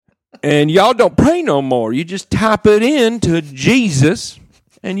And y'all don't pray no more. You just type it in to Jesus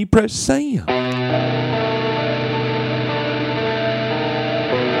and you press send.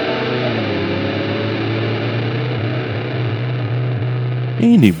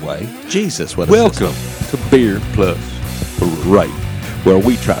 Anyway, Jesus, what is welcome to Beer Plus Right, where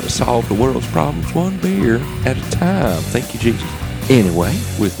we try to solve the world's problems one beer at a time. Thank you, Jesus. Anyway,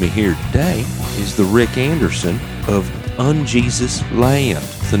 with me here today is the Rick Anderson of Unjesus Land,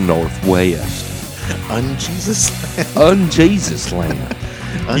 the Northwest. Unjesus? Unjesus Land.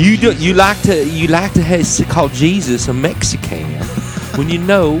 You like to call Jesus a Mexican when you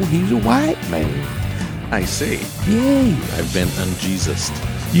know he's a white man. I see. Yay. I've been unjesused.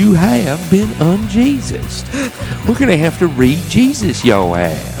 You have been unjesused. We're going to have to re-Jesus your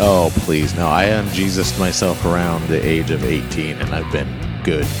ass. Oh, please. No, I unjesused myself around the age of 18, and I've been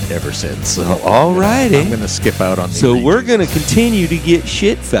good ever since. So all righty. I'm going to skip out on the So we're going to continue to get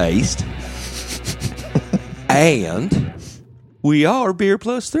shit-faced. And we are Beer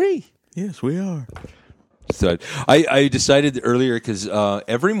Plus 3. Yes, we are. So I decided earlier because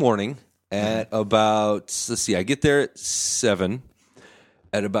every morning at about, I get there at 7.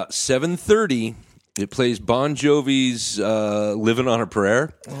 At about 7:30, it plays Bon Jovi's Living on a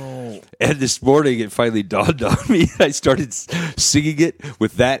Prayer. Oh. And this morning, it finally dawned on me. I started singing it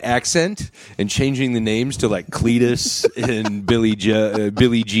with that accent and changing the names to like Cletus and Billie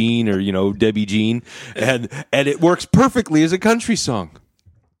Jean or, Debbie Jean. And it works perfectly as a country song.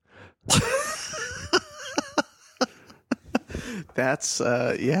 That's,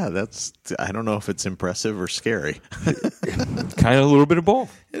 I don't know if it's impressive or scary. Kind of a little bit of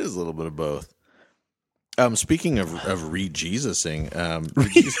both. It is a little bit of both. Speaking of re-Jesusing,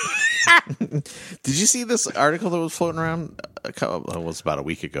 did you see this article that was floating around? It was about a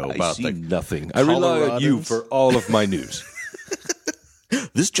week ago. About I see nothing. I rely on you for all of my news.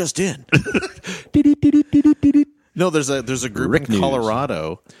 This just in. No, there's a group Rick in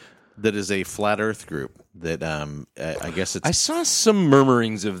Colorado that is a flat Earth group. That I guess it's. I saw some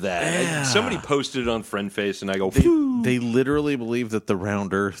murmurings of that. Yeah. Somebody posted it on FriendFace, and I go, They literally believe that the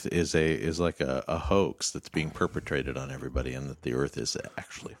round Earth is like a hoax that's being perpetrated on everybody, and that the Earth is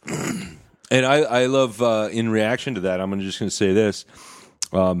actually. And I love in reaction to that, I'm just going to say this: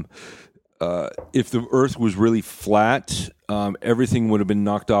 if the Earth was really flat, everything would have been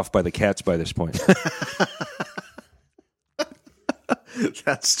knocked off by the cats by this point.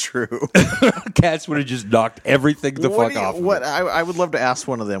 That's true. Cats would have just knocked everything the fuck off. I would love to ask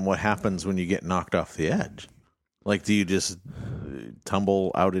one of them what happens when you get knocked off the edge. Like, do you just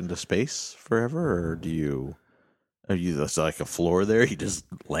tumble out into space forever, or are you just like a floor there? You just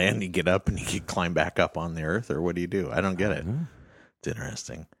land, you get up, and you can climb back up on the Earth, or what do? I don't get it. It's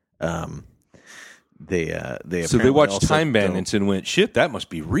interesting. They watched Time Bandits and went, shit, that must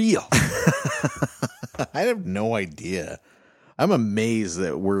be real. I have no idea. I'm amazed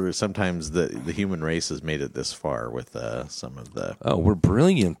that sometimes the human race has made it this far with some of the we're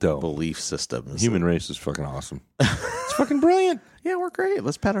brilliant though belief systems. The human race is fucking awesome. It's fucking brilliant. Yeah, we're great.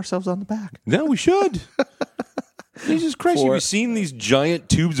 Let's pat ourselves on the back. No, we should. Jesus Christ, have you seen these giant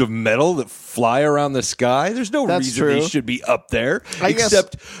tubes of metal that fly around the sky? There's no reason they should be up there,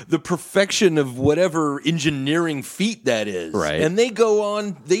 except the perfection of whatever engineering feat that is. Right. And they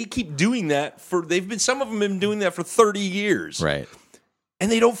keep doing that some of them have been doing that for 30 years. Right. And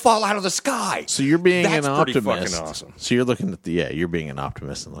they don't fall out of the sky. So you're being an optimist. Pretty fucking awesome. So you're looking at you're being an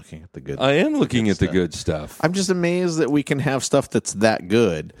optimist and looking at the good. I am looking at the good stuff. I'm just amazed that we can have stuff that's that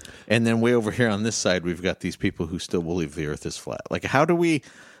good, and then way over here on this side, we've got these people who still believe the Earth is flat. Like, how do we?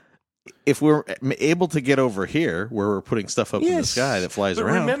 If we're able to get over here, where we're putting stuff up in the sky that flies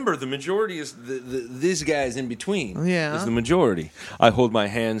around. Remember, the majority is these guys in between. Yeah, is the majority. I hold my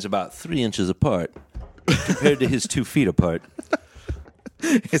hands about 3 inches apart compared to his 2 feet apart.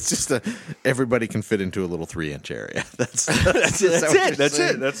 It's just everybody can fit into a little 3-inch area. That's it. That's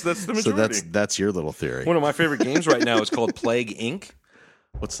it. That's the majority. So that's your little theory. One of my favorite games right now is called Plague Inc.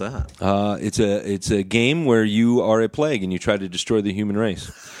 What's that? It's a game where you are a plague and you try to destroy the human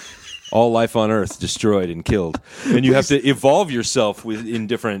race. All life on Earth destroyed and killed, and you have to evolve yourself in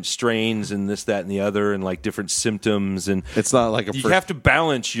different strains and this, that, and the other, and like different symptoms. And it's not like you have to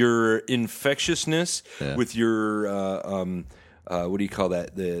balance your infectiousness with your what do you call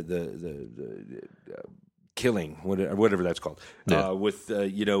that? The killing, whatever that's called. Yeah.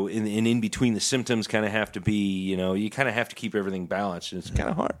 In between the symptoms, kind of have to be, you kind of have to keep everything balanced, and it's kind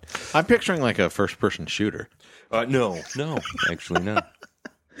of hard. I'm picturing like a first-person shooter. No, actually, no.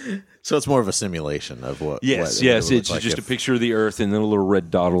 So it's more of a simulation of what. Yes, what yes. it would It's look like just a if- picture of the Earth, and then a little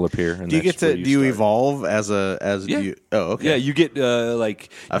red dot will appear. And Do you get that's where to? Do you start. evolve as Yeah. you? Oh, okay. Yeah, you get like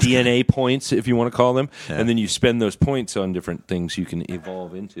DNA points, if you want to call them, and then you spend those points on different things you can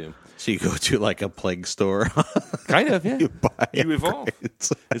evolve into. So you go to like a plague store. Kind of, yeah. You buy You evolve.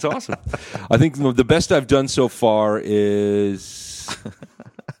 upgrades. It's awesome. I think the best I've done so far is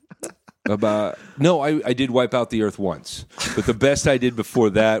I did wipe out the Earth once, but the best I did before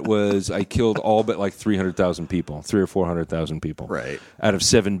that was I killed all but like 300,000 people, 300,000 or 400,000 people, Right. out of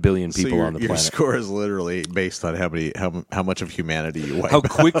 7 billion people your, on the your planet. score is literally based on how much of humanity you wipe How out.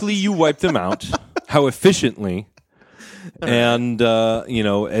 quickly you wipe them out, how efficiently, and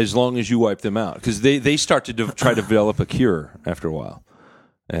as long as you wipe them out, because they start to try to develop a cure after a while,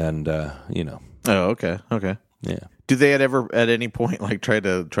 and Oh, okay. yeah. Do they at any point like try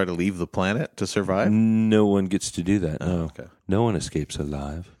to leave the planet to survive? No one gets to do that. No. okay. No one escapes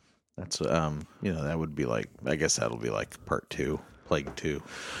alive. That's that would be like, I guess that'll be like part 2, Plague 2.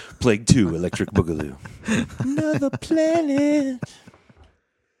 Plague 2, Electric Boogaloo. Another planet.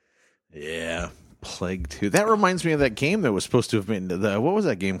 Yeah, Plague 2. That reminds me of that game that was supposed to have been what was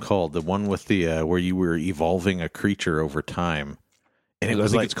that game called? The one with the where you were evolving a creature over time. And it I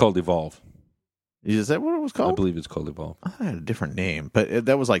was think like, it's called Evolve. is that what it was called? I believe it's called Evolve. I thought it had a different name, but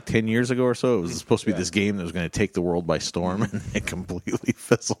that was like 10 years ago or so. It was supposed to be this game that was going to take the world by storm, and it completely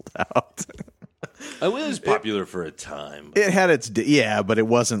fizzled out. It was popular for a time. It had its but it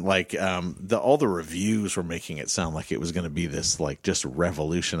wasn't like all the reviews were making it sound like it was going to be this like just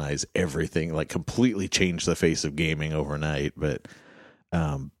revolutionize everything, like completely change the face of gaming overnight. But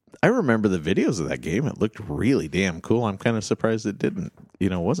I remember the videos of that game. It looked really damn cool. I'm kind of surprised it didn't,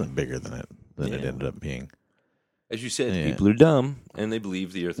 wasn't bigger than it ended up being. As you said, Yeah. people are dumb, and they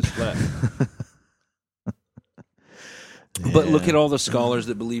believe the Earth is flat. But look at all the scholars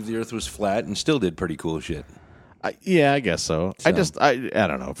that believed the Earth was flat and still did pretty cool shit. I guess so. I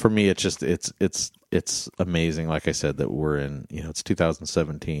don't know. For me, it's just it's amazing. Like I said, that we're in it's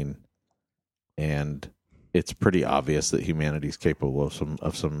 2017, and it's pretty obvious that humanity's capable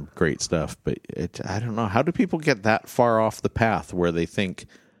of some great stuff. But I don't know, how do people get that far off the path where they think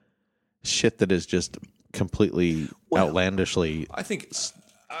shit that is just completely outlandishly? I think it's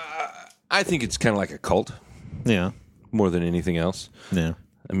kind of like a cult Yeah, more than anything else. yeah.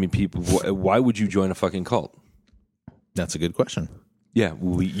 I mean, people. Why would you join a fucking cult? That's a good question. Yeah,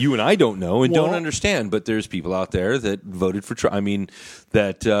 you and I don't know and don't Well- understand, but there's people out there that voted for Trump. I mean,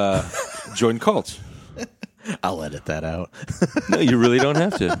 that joined cults. I'll edit that out. No, you really don't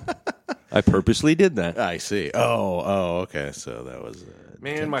have to. I purposely did that. I see. Oh, okay. So that was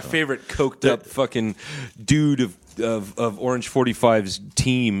Man, my favorite coked up fucking dude of Orange 45's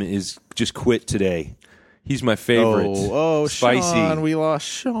team is just quit today. He's my favorite. Oh, Spicy. Sean, we lost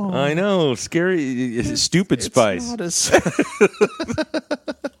Sean. I know, scary, stupid Spice. Not as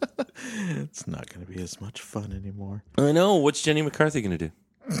it's not going to be as much fun anymore. I know. What's Jenny McCarthy going to do?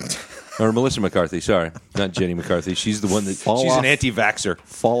 Or Melissa McCarthy, sorry. Not Jenny McCarthy. She's the one that... Fall she's off. an anti-vaxxer.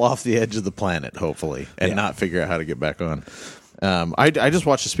 Fall off the edge of the planet, hopefully, and not figure out how to get back on. I just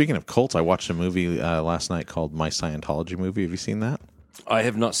watched, speaking of cults, I watched a movie last night called My Scientology Movie. Have you seen that? I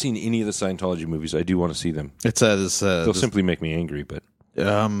have not seen any of the Scientology movies. I do want to see them. It's They'll simply make me angry, but...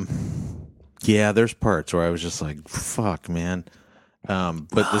 yeah, there's parts where I was just like, fuck, man. But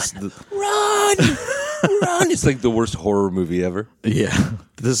Run! Run! It's like the worst horror movie ever. yeah,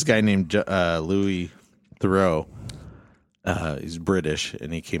 this guy named Louis Theroux, he's British,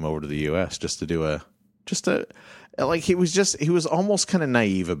 and he came over to the U.S. just to do he was almost kind of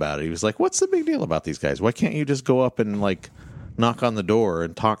naive about it. He was like, what's the big deal about these guys? Why can't you just go up and like knock on the door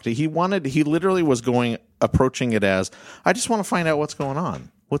and talk to... He literally was approaching it as, I just want to find out what's going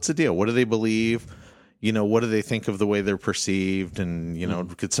on. What's the deal? What do they believe? What do they think of the way they're perceived? And,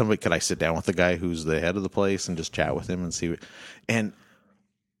 could I sit down with the guy who's the head of the place and just chat with him and see and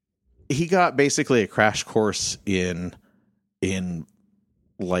he got basically a crash course in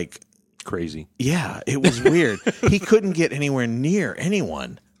like, Crazy. yeah, it was weird. He couldn't get anywhere near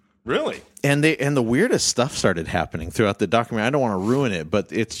anyone. Really? And the weirdest stuff started happening throughout the documentary. I don't want to ruin it, but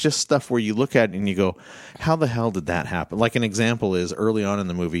it's just stuff where you look at it and you go, how the hell did that happen? Like an example is early on in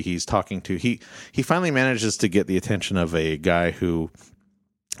the movie, he's talking to, he finally manages to get the attention of a guy who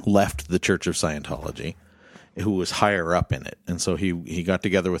left the Church of Scientology, who was higher up in it. And so he got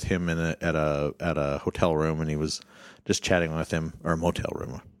together with him at a hotel room, and he was just chatting with him, or a motel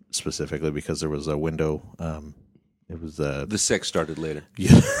room specifically, because there was a window. It was The sex started later.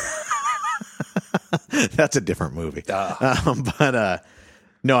 yeah. That's a different movie. But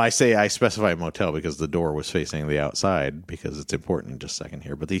No, I specify motel because the door was facing the outside because it's important in just a second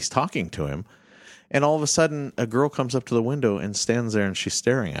here. But he's talking to him, and all of a sudden, a girl comes up to the window and stands there, and she's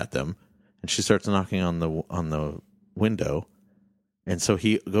staring at them, and she starts knocking on the window, and so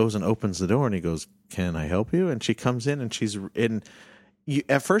he goes and opens the door, and he goes, "Can I help you?" And she comes in, and she's in.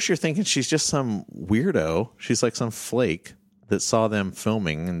 At first, you're thinking she's just some weirdo. She's like some flake that saw them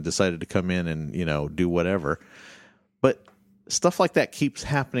filming and decided to come in and do whatever, but. Stuff like that keeps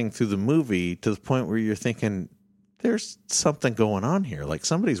happening through the movie to the point where you're thinking there's something going on here. Like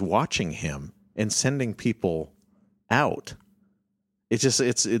somebody's watching him and sending people out.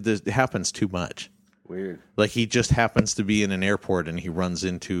 It happens too much. Weird. Like he just happens to be in an airport and he runs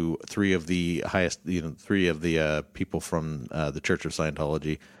into three of the people from the Church of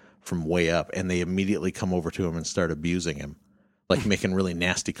Scientology from way up, and they immediately come over to him and start abusing him, like making really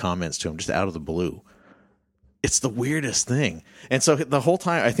nasty comments to him just out of the blue. It's the weirdest thing. And so the whole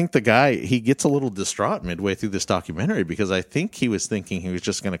time, I think the guy, he gets a little distraught midway through this documentary because I think he was thinking he was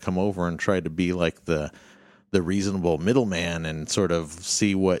just going to come over and try to be like the reasonable middleman and sort of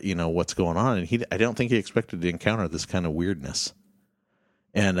see what's going on. And I don't think he expected to encounter this kind of weirdness.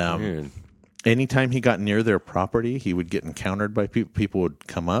 And anytime he got near their property, he would get encountered by people. People would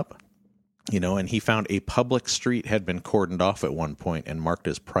come up, and he found a public street had been cordoned off at one point and marked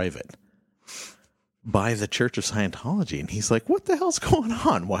as private by the Church of Scientology. And he's like, what the hell's going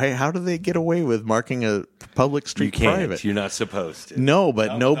on? How do they get away with marking a public street private? You're not supposed to. No,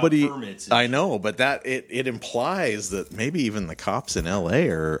 but nobody, I know, but that it implies that maybe even the cops in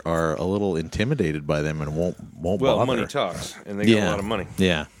LA are a little intimidated by them and won't bother. Money talks, and they get a lot of money.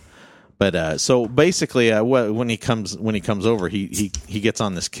 Yeah. But so basically, when he comes over, he gets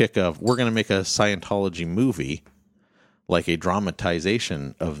on this kick of, we're going to make a Scientology movie, like a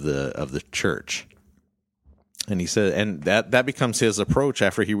dramatization of the church. And he said, and that becomes his approach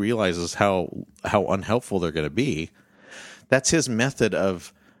after he realizes how unhelpful they're going to be. That's his method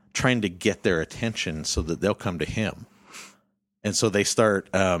of trying to get their attention so that they'll come to him. And so they start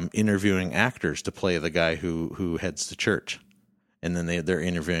interviewing actors to play the guy who heads the church. And then they're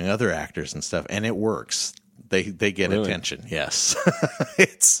interviewing other actors and stuff, and it works. They get attention. Yes,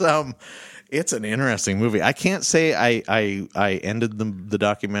 it's an interesting movie. I can't say I ended the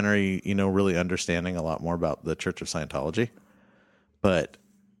documentary, really understanding a lot more about the Church of Scientology, but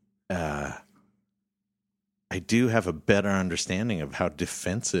I do have a better understanding of how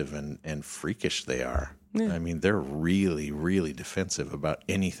defensive and freakish they are. Yeah. I mean, they're really, really defensive about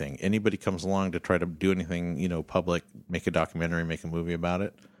anything. Anybody comes along to try to do anything, public, make a documentary, make a movie about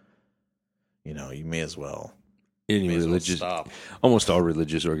it, you may as well. Almost all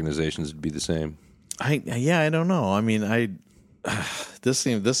religious organizations would be the same. I don't know. I mean,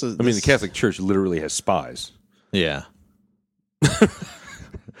 the Catholic Church literally has spies. Yeah.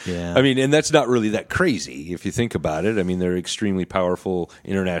 Yeah. I mean, and that's not really that crazy if you think about it. I mean, they're an extremely powerful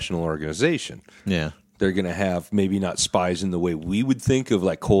international organization. Yeah. They're going to have maybe not spies in the way we would think of,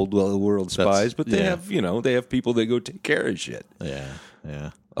 like Cold World spies, but they have, they have people that go take care of shit. Yeah.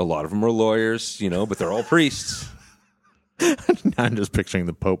 Yeah. A lot of them are lawyers, but they're all priests. I'm just picturing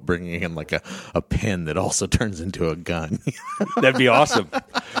the Pope bringing in like a pen that also turns into a gun. That'd be awesome.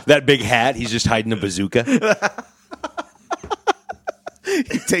 That big hat, he's just hiding a bazooka.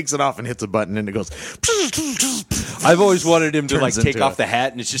 He takes it off and hits a button and it goes. I've always wanted him to take off the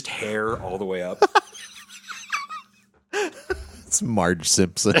hat and it's just hair all the way up. It's Marge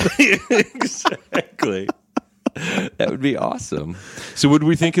Simpson. Exactly. That would be awesome. So what did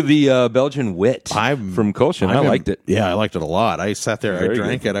we think of the Belgian wit from Kolshin? I liked it. Yeah, I liked it a lot. I sat there, I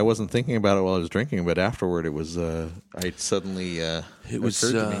drank it. I wasn't thinking about it while I was drinking, but afterward it was, I suddenly, it occurred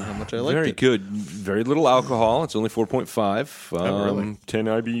to me how much I liked it. Very good. Very little alcohol. It's only 4.5. Really? 10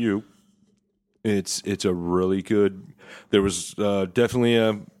 IBU. It's a really good, there was definitely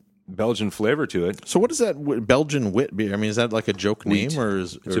a Belgian flavor to it. So what is that Belgian wit beer? I mean, is that like a joke name or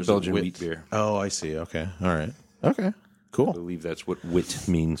is it's a Belgian wheat beer? Oh, I see. Okay. All right. Okay. Cool. I believe that's what wit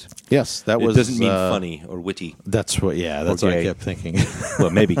means. Yes, it doesn't mean funny or witty. That's what what I kept thinking.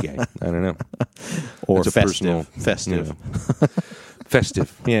 Well, maybe gay. I don't know. Or it's festive.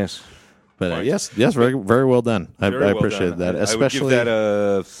 Festive. Yes. But yes, very, very well done. I appreciate that. Especially, I would give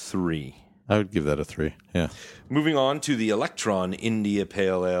that a 3. I would give that a 3. Yeah. Moving on to the Electron India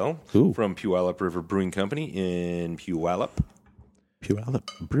Pale Ale from Puyallup River Brewing Company in Puyallup. Puyallup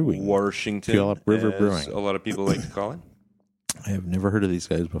Brewing. Washington. Puyallup River Brewing. A lot of people like to call it. I have never heard of these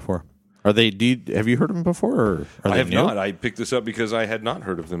guys before. Are they? Have you heard of them before? Or are I they have new? not. I picked this up because I had not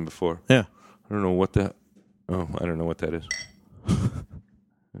heard of them before. Yeah. I don't know what that. Oh, I don't know what that is.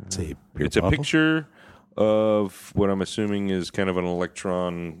 It's a picture of what I'm assuming is kind of an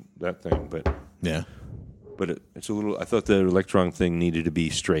electron, that thing. But Yeah. it's a little, I thought the electron thing needed to be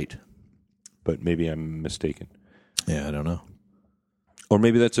straight. But maybe I'm mistaken. Yeah, I don't know. Or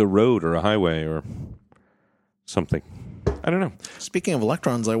maybe that's a road or a highway or something. I don't know. Speaking of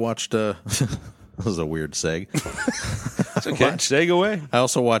electrons, I watched... That was a weird seg. It's okay. Seg away. I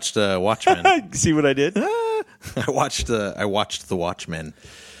also watched Watchmen. See what I did? I watched The Watchmen.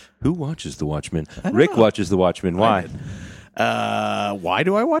 Who watches The Watchmen? Rick watches The Watchmen. Why? Why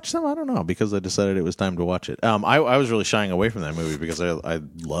do I watch them? I don't know. Because I decided it was time to watch it. I was really shying away from that movie because I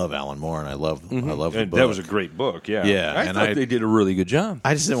love Alan Moore and I love the book. That was a great book. Yeah. Yeah, I thought they did a really good job.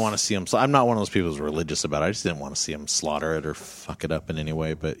 I just didn't want to see him. I'm not one of those people who's religious about it. I just didn't want to see him slaughter it or fuck it up in any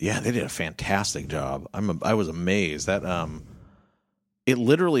way. But yeah, they did a fantastic job. I was amazed that it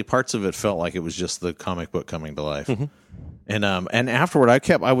literally, parts of it felt like it was just the comic book coming to life. Mm-hmm. And afterward,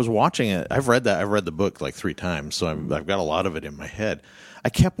 I was watching it. I've read the book like 3 times, so I've got a lot of it in my head. I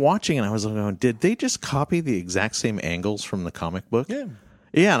kept watching and I was going, did they just copy the exact same angles from the comic book? Yeah.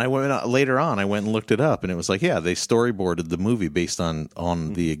 Yeah, and I went later on. I went and looked it up, and it was like, yeah, they storyboarded the movie based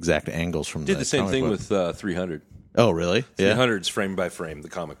on the exact angles from. Did the same thing with 300. Oh, really? 300 is frame by frame, the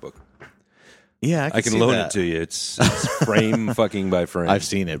comic book. Yeah, I can loan it to you. It's frame fucking by frame. I've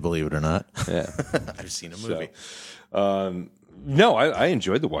seen it, believe it or not. Yeah, I've seen a movie. No, I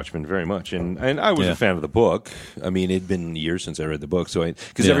enjoyed The Watchmen very much, and I was a fan of the book. I mean, it'd been years since I read the book, so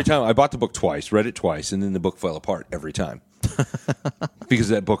every time I bought the book twice, read it twice, and then the book fell apart every time because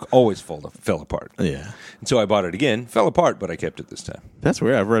that book always fell apart. Yeah, and so I bought it again, fell apart, but I kept it this time. That's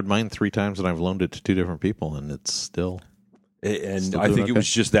weird. I've read mine 3 times, and I've loaned it to 2 different people, and it's still. And I think it was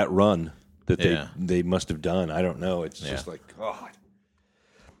just that run that they must have done. I don't know. It's just like God.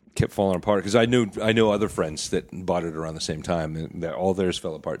 Kept falling apart because I know other friends that bought it around the same time and all theirs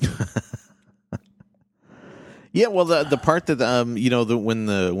fell apart. Yeah, well, the part that when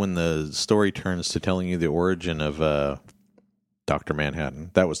the story turns to telling you the origin of Dr.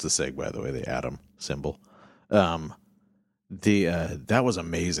 Manhattan, that was the seg, by the way, the atom symbol. That was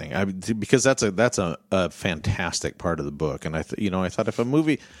amazing. Because that's a fantastic part of the book, and I thought if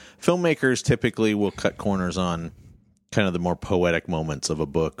filmmakers typically will cut corners on kind of the more poetic moments of a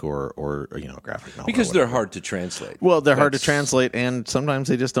book or graphic novel. Because they're hard to translate. Well, they're hard to translate, and sometimes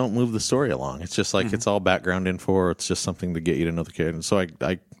they just don't move the story along. It's just like it's all background info, or it's just something to get you to know the character. And so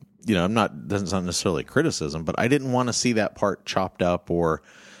I'm not, that's not necessarily criticism, but I didn't want to see that part chopped up or,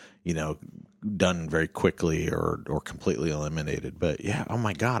 done very quickly or completely eliminated. But yeah, oh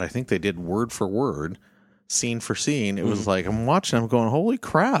my God, I think they did word for word, scene for scene. It was like, I'm watching, I'm going, holy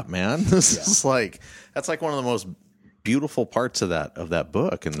crap, man. This is that's like one of the most beautiful parts of that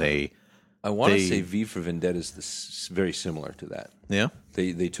book, and I want to say V for Vendetta is very similar to that. Yeah,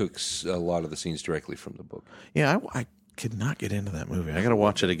 they took a lot of the scenes directly from the book. Yeah, I could not get into that movie. I got to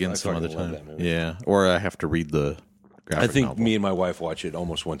watch it again some other time. Yeah, or I have to read the graphic I think novel. me and my wife watch it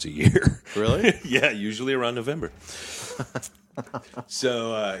almost once a year. Really? Yeah, usually around November.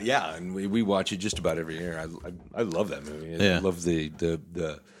 So and we watch it just about every year. I love that movie. I love the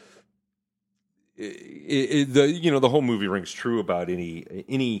whole movie rings true about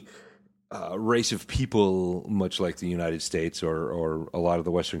any race of people, much like the United States or a lot of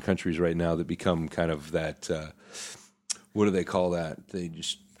the Western countries right now, that become kind of that. What do they call that? They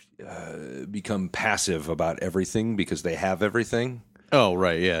just become passive about everything because they have everything. Oh,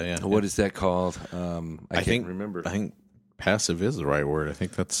 right, yeah. What is that called? I can't remember. I think passive is the right word. I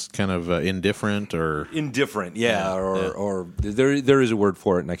think that's kind of indifferent or... Indifferent, or there is a word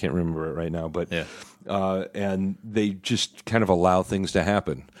for it, and I can't remember it right now. But and they just kind of allow things to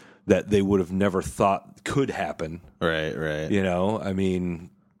happen that they would have never thought could happen. Right. I mean,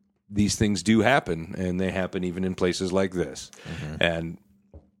 these things do happen, and they happen even in places like this. Mm-hmm. And,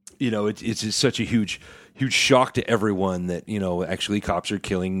 it's just such a huge shock to everyone that, actually cops are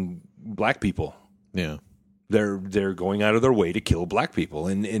killing black people. Yeah. They're going out of their way to kill black people,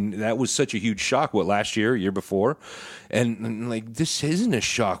 and that was such a huge shock. Last year before, and like this isn't a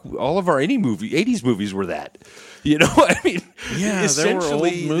shock. All of our 80s movies were that. I mean, there were old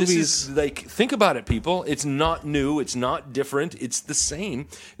movies. This is think about it, people. It's not new. It's not different. It's the same.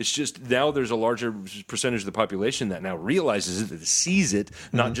 It's just now there's a larger percentage of the population that now realizes it, that sees it,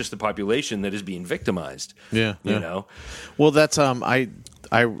 not just the population that is being victimized. Yeah. Well, that's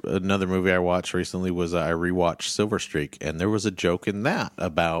another movie I watched recently was I rewatched Silver Streak, and there was a joke in that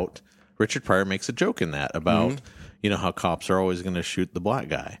about Richard Pryor makes a joke in that about how cops are always going to shoot the black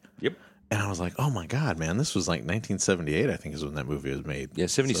guy. Yep. And I was like, oh my God, man, this was like 1978, I think is when that movie was made. Yeah,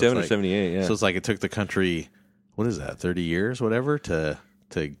 77 or 78, yeah. So it's like it took the country, what is that, 30 years, whatever, to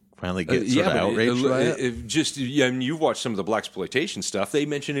finally get sort of outraged by it. And you've watched some of the blaxploitation stuff. They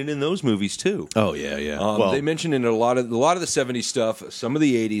mention it in those movies too. Oh yeah. They mention in a lot of the '70s stuff, some of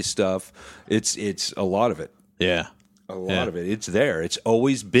the '80s stuff. It's a lot of it. Yeah. A lot of it. It's there. It's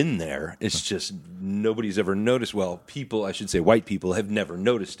always been there. It's just nobody's ever noticed. Well, white people have never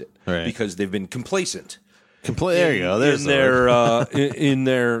noticed it because they've been complacent. There you go. There's in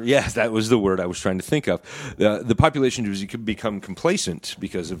their that was the word I was trying to think of. The population has become complacent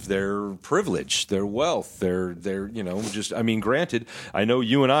because of their privilege, their wealth, their just. I mean, granted, I know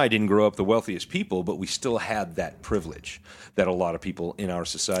you and I didn't grow up the wealthiest people, but we still had that privilege that a lot of people in our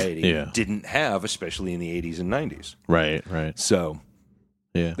society didn't have, especially in the 80s and 90s. Right. So,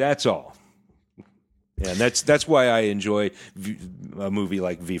 that's all. And that's why I enjoy a movie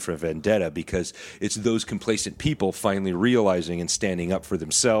like V for Vendetta, because it's those complacent people finally realizing and standing up for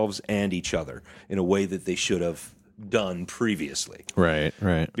themselves and each other in a way that they should have done previously. Right.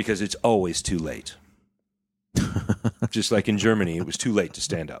 Because it's always too late. Just like in Germany, it was too late to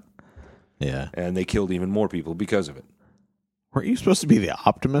stand up. Yeah. And they killed even more people because of it. Weren't you supposed to be the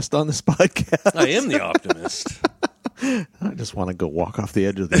optimist on this podcast? I am the optimist. I just want to go walk off the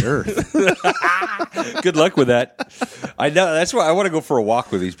edge of the earth. Good luck with that. I know. That's why I want to go for a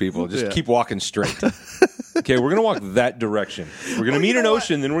walk with these people. Just keep walking straight. Okay, we're going to walk that direction. We're going to meet an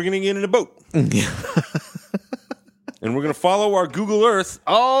ocean, then we're going to get in a boat. And we're going to follow our Google Earth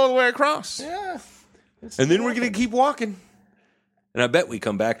all the way across. Yeah. And then we're going to keep walking. And I bet we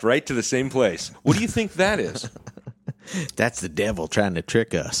come back right to the same place. What do you think that is? That's the devil trying to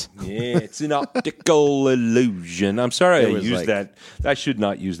trick us. Yeah, it's an optical illusion. I'm sorry I used that. I should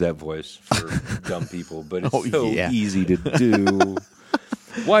not use that voice for dumb people, but it's easy to do.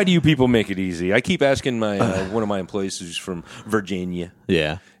 Why do you people make it easy? I keep asking my one of my employees who's from Virginia.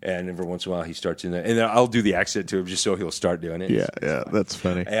 Yeah. And every once in a while he starts in there. And then I'll do the accent to him just so he'll start doing it. Yeah, that's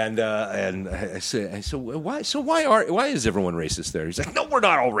funny. And I say, why is everyone racist there? He's like, no, we're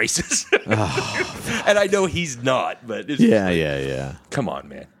not all racist. And I know he's not, but it's yeah. Come on,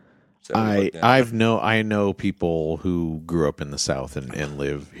 man. So I know people who grew up in the South and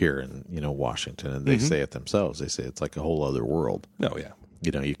live here in Washington, and they say it themselves. They say it's like a whole other world. Oh yeah.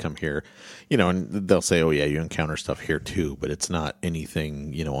 You come here, and they'll say, oh, yeah, you encounter stuff here, too, but it's not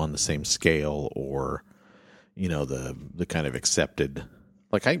anything, on the same scale or, the kind of accepted.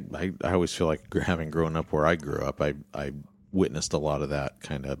 Like, I always feel like having grown up where I grew up, I witnessed a lot of that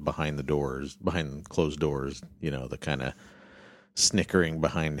kind of behind closed doors, the kind of snickering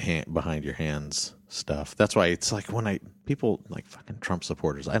behind your hands stuff. That's why it's like when people like fucking Trump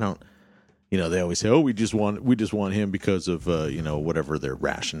supporters, I don't. They always say, "Oh, we just want him because of whatever their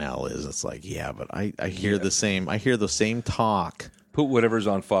rationale is." It's like, yeah, but I hear the same. I hear the same talk. Put whatever's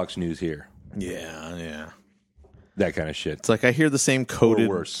on Fox News here. Yeah. That kind of shit. It's like I hear the same coded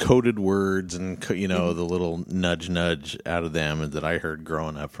words and the little nudge out of them that I heard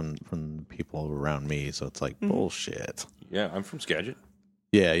growing up from people around me. So it's like bullshit. Yeah, I'm from Skagit.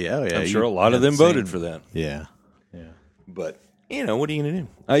 Yeah. I'm sure a lot of them voted for that. Yeah. But. What are you going to do?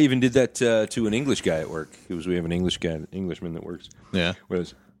 I even did that to an English guy at work. We have an Englishman that works. Yeah.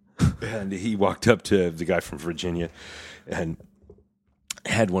 And he walked up to the guy from Virginia and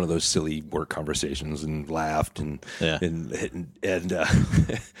had one of those silly work conversations and laughed and the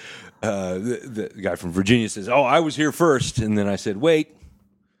guy from Virginia says, "Oh, I was here first." And then I said, "Wait.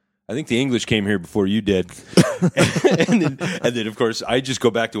 I think the English came here before you did." and then, of course, I just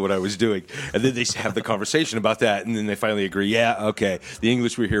go back to what I was doing. And then they have the conversation about that. And then they finally agree, yeah, okay, the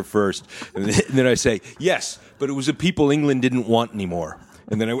English were here first. And then I say, yes, but it was the people England didn't want anymore.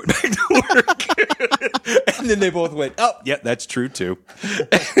 And then I went back to work. And then they both went, oh, yeah, that's true, too.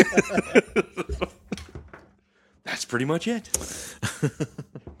 That's pretty much it.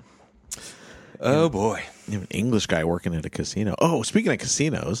 Oh, boy. You have an English guy working at a casino. Oh, speaking of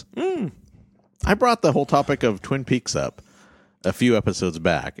casinos, I brought the whole topic of Twin Peaks up a few episodes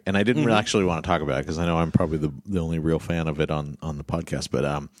back, and I didn't actually want to talk about it because I know I'm probably the only real fan of it on the podcast. But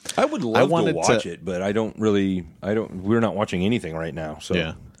I would love to watch it, but we're not watching anything right now. So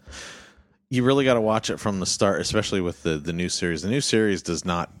yeah, you really got to watch it from the start, especially with the new series. The new series does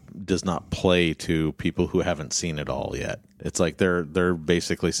not play to people who haven't seen it all yet. It's like they're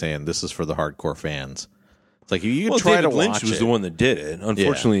basically saying this is for the hardcore fans. It's like you can try David to Lynch watch was it. the one that did it.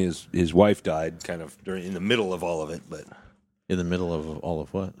 Unfortunately, his wife died kind of in the middle of all of it. But in the middle of all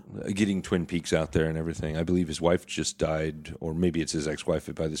of what? Getting Twin Peaks out there and everything. I believe his wife just died, or maybe it's his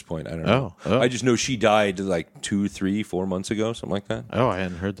ex-wife by this point. I don't know. Oh. I just know she died like 2, 3, 4 months ago, something like that. Oh, I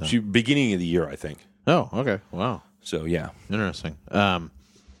hadn't heard that. Beginning of the year, I think. Oh, okay. Wow. So yeah, interesting. But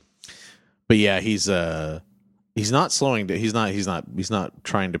yeah, he's He's not slowing down. He's not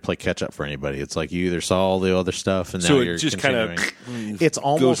trying to play catch up for anybody. It's like you either saw all the other stuff and now you're just continuing. kind of It's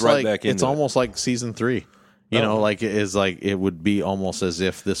almost right like back it's almost like season 3. You know, like it is like it would be almost as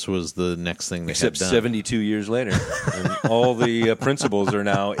if this was the next thing they except had done. 72 years later, and all the principals are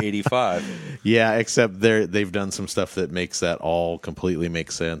now 85. Yeah, except they've done some stuff that makes that all completely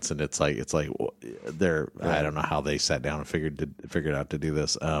make sense, and it's like they're I don't know how they sat down and figured out to do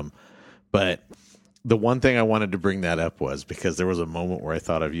this. But the one thing I wanted to bring that up was because there was a moment where I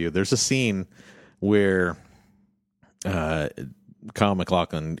thought of you. There's a scene where Kyle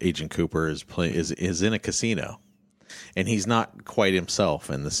MacLachlan, Agent Cooper, is in a casino, and he's not quite himself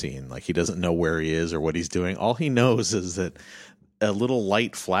in the scene. Like, he doesn't know where he is or what he's doing. All he knows is that a little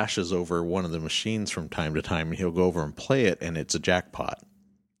light flashes over one of the machines from time to time, and he'll go over and play it, and it's a jackpot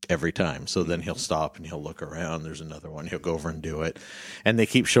every time. So then he'll stop and he'll look around. There's another one. He'll go over and do it. And they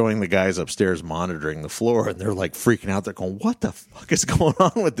keep showing the guys upstairs monitoring the floor, and they're like freaking out. They're going, what the fuck is going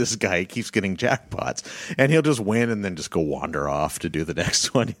on with this guy? He keeps getting jackpots, and he'll just win and then just go wander off to do the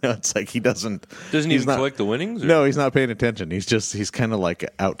next one. You know, it's like he doesn't even collect the winnings? Or? No, he's not paying attention. He's kind of like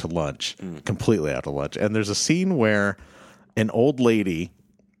out to lunch, completely out to lunch. And there's a scene where an old lady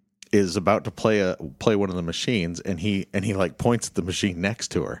is about to play one of the machines, and he like points at the machine next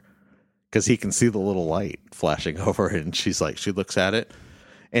to her because he can see the little light flashing over it, and she looks at it,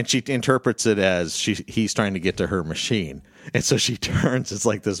 and she interprets it as he's trying to get to her machine. And so she turns. It's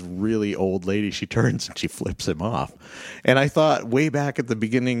like this really old lady. She turns and she flips him off. And I thought way back at the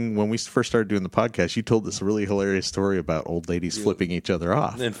beginning when we first started doing the podcast, you told this really hilarious story about old ladies flipping each other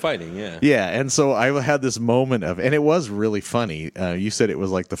off. And fighting, yeah. Yeah, and so I had this moment of, and it was really funny. You said it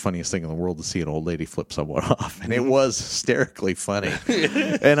was like the funniest thing in the world to see an old lady flip someone off. And it was hysterically funny.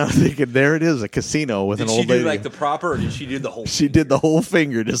 And I'm thinking, there it is, a casino with an old lady. Did she do like the proper, or did she do the whole She did the whole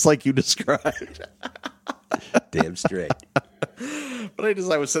finger, just like you described. Damn straight. But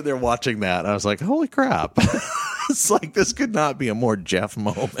I was sitting there watching that, and I was like, holy crap. It's like, this could not be a more Jeff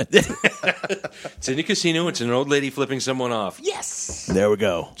moment. It's in a casino. It's an old lady flipping someone off. Yes! There we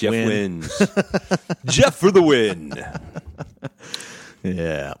go. Jeff wins. Jeff for the win.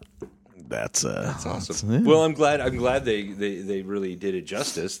 Yeah. That's awesome. Well, I'm glad they really did it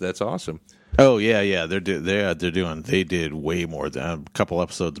justice. That's awesome. Oh yeah. They did way more than a couple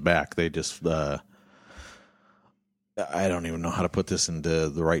episodes back. They just I don't even know how to put this into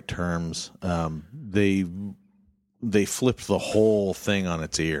the right terms. They flipped the whole thing on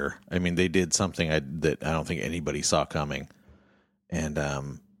its ear. I mean, they did something that I don't think anybody saw coming, and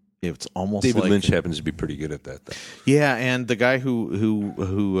it's almost David like Lynch happens to be pretty good at that, though. Yeah, and the guy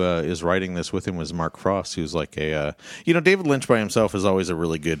who is writing this with him was Mark Frost, who's like David Lynch by himself is always a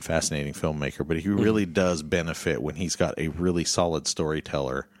really good, fascinating filmmaker, but he really does benefit when he's got a really solid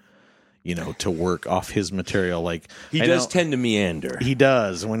storyteller, to work off his material. Like, he does tend to meander. He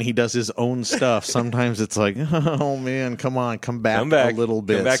does. When he does his own stuff, sometimes it's like, oh man, come back a little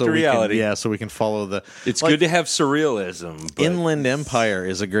bit. Come back to reality. So we can follow the... It's good to have surrealism. But Inland Empire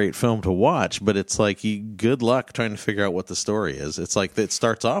is a great film to watch, but it's like, good luck trying to figure out what the story is. It's like, it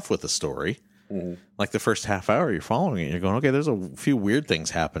starts off with a story. Mm-hmm. Like the first half hour, you're following it. You're going, okay, there's a few weird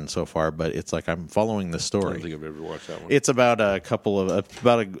things happen so far, but it's like, I'm following the story. I don't think I've ever watched that one. It's about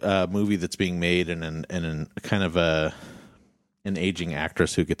a movie that's being made and kind of an aging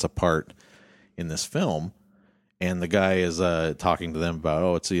actress who gets a part in this film, and the guy is talking to them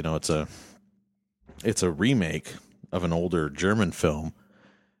about, it's a remake of an older German film,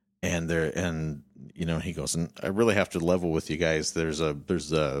 and he goes, and I really have to level with you guys. There's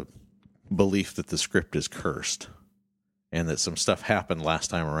a belief that the script is cursed, and that some stuff happened last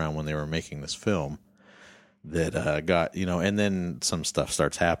time around when they were making this film that got, and then some stuff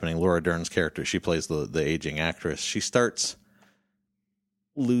starts happening. Laura Dern's character, she plays the aging actress. She starts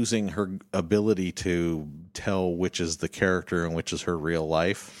losing her ability to tell which is the character and which is her real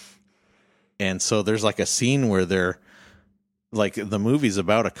life. And so there's like a scene where they're like, the movie's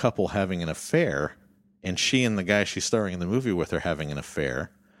about a couple having an affair, and she and the guy she's starring in the movie with are having an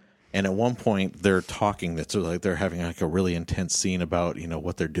affair. And at one point, they're talking. That's like they're having like a really intense scene about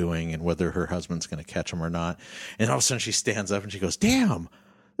what they're doing and whether her husband's going to catch them or not. And all of a sudden, she stands up and she goes, "Damn,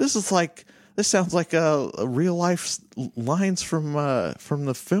 this sounds like a real life lines from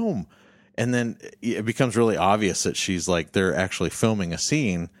the film." And then it becomes really obvious that she's like, they're actually filming a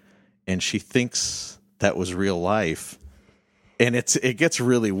scene, and she thinks that was real life. And it gets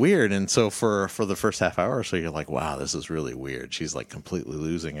really weird. And so for the first half hour or so, you're like, wow, this is really weird. She's like completely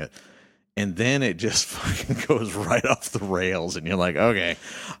losing it. And then it just fucking goes right off the rails. And you're like, okay,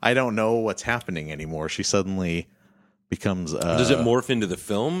 I don't know what's happening anymore. She suddenly becomes. Does it morph into the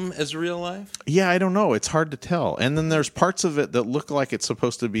film as real life? Yeah, I don't know. It's hard to tell. And then there's parts of it that look like it's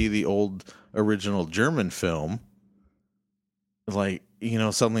supposed to be the old original German film. Like,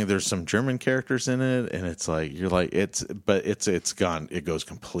 suddenly there's some German characters in it, and it's like you're like it's gone. It goes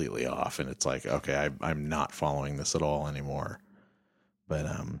completely off, and it's like, okay, I'm not following this at all anymore. But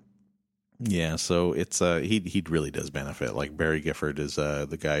yeah. So it's he really does benefit. Like Barry Gifford is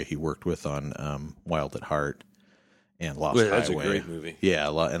the guy he worked with on Wild at Heart. And Lost Highway. That's a great movie. Yeah,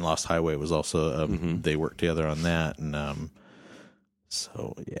 and Lost Highway was also they worked together on that, and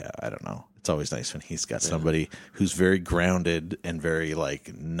so yeah, I don't know. It's always nice when he's got somebody who's very grounded and very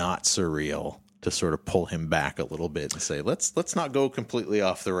like not surreal to sort of pull him back a little bit and say, let's not go completely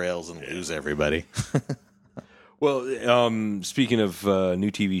off the rails and lose everybody. Well, speaking of new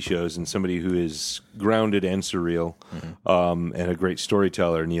TV shows and somebody who is grounded and surreal, and a great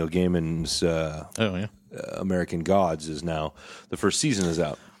storyteller, Neil Gaiman's American Gods is now, the first season is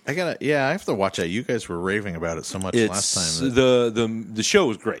out. I have to watch that. You guys were raving about it so much last time. The show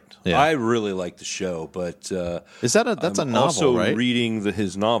was great. Yeah. I really like the show, but that's a novel, also right? reading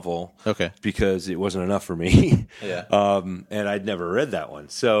his novel, because it wasn't enough for me. Yeah, and I'd never read that one.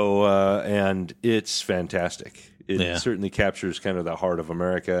 So and it's fantastic. It certainly captures kind of the heart of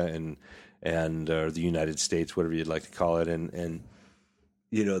America and the United States, whatever you'd like to call it, and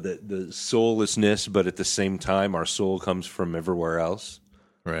the soullessness, but at the same time, our soul comes from everywhere else.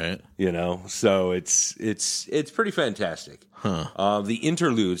 Right. So it's pretty fantastic. Huh. The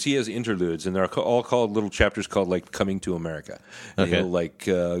interludes, he has interludes, and they're all called little chapters called like Coming to America. And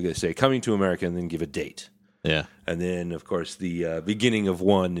he'll say Coming to America and then give a date. Yeah. And then, of course, the beginning of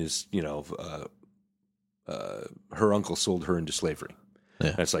one is, her uncle sold her into slavery.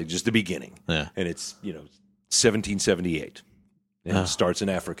 Yeah. That's like just the beginning. Yeah. And it's, 1778. And it starts in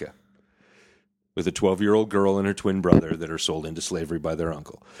Africa with a 12-year-old girl and her twin brother that are sold into slavery by their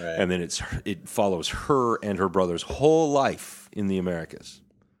uncle. Right. And then it follows her and her brother's whole life in the Americas.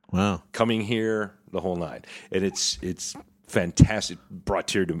 Wow. Coming here, the whole nine. And it's fantastic. Brought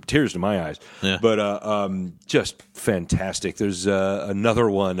tears to my eyes. Yeah. But just fantastic. There's another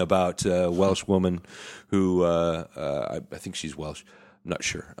one about a Welsh woman who, I think she's Welsh. I'm not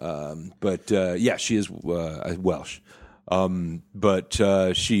sure. But she is Welsh.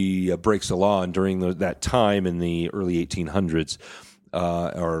 But she breaks the law, and during that time in the early 1800s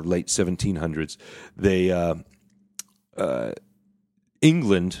or late 1700s,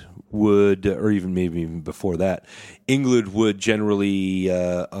 England would, or even maybe even before that, England would generally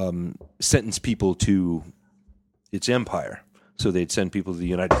sentence people to its empire. So they'd send people to the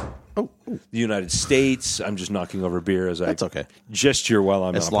United States. I'm just knocking over beer as That's okay. gesture while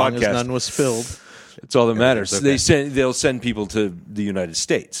I'm as on a long podcast. as none was spilled. It's all that matters. Okay. They'll send people to the United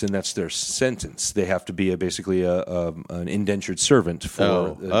States, and that's their sentence. They have to be basically an indentured servant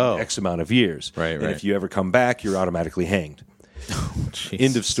for X amount of years. Right. And if you ever come back, you're automatically hanged.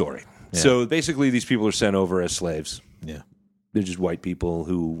 End of story. Yeah. So basically, these people are sent over as slaves. Yeah. They're just white people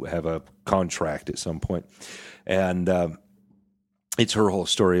who have a contract at some point. And it's her whole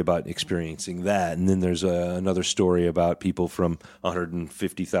story about experiencing that. And then there's another story about people from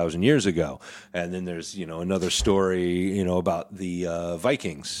 150,000 years ago. And then there's, another story, about the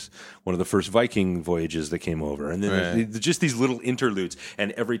Vikings, one of the first Viking voyages that came over. And then there's just these little interludes.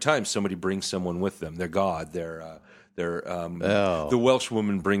 And every time somebody brings someone with them, their god, the Welsh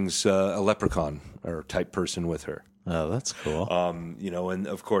woman brings a leprechaun or type person with her. Oh, that's cool. And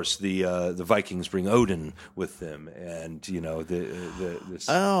of course the Vikings bring Odin with them, and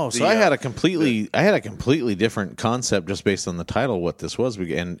I had a completely different concept just based on the title, what this was,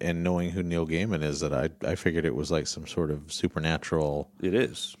 and knowing who Neil Gaiman is, that I figured it was like some sort of supernatural. It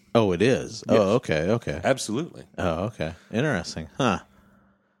is. Oh, it is. Yes. Oh, okay. Absolutely. Oh, okay. Interesting. Huh.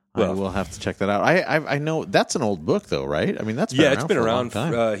 Well, I will have to check that out. I know that's an old book, though, right? I mean, it's been around for a long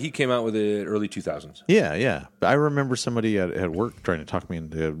time. He came out with it early 2000s. Yeah. But I remember somebody at work trying to talk me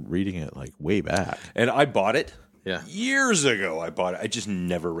into reading it like way back. And I bought it. Yeah. Years ago, I bought it. I just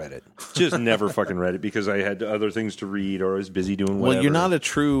never read it. Just never fucking read it because I had other things to read or I was busy doing whatever. Well, you're not a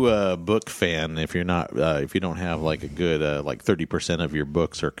true book fan if you're not if you don't have like a good like 30% of your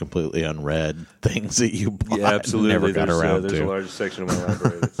books are completely unread things that you bought. Yeah, absolutely. And never got around there's to. a large section of my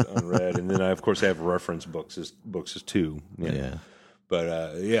library that's unread, and then I of course have reference books as too. Yeah.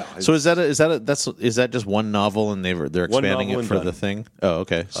 But So is that just one novel and they're expanding it for the thing? Oh,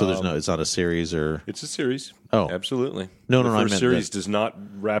 okay. So it's not a series or it's a series. Oh, absolutely. No, the I first meant series does not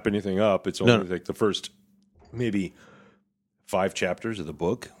wrap anything up. It's only like the first maybe 5 chapters of the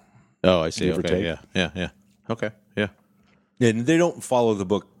book. Oh, I see. Give or Okay, take. yeah. Okay, yeah. And they don't follow the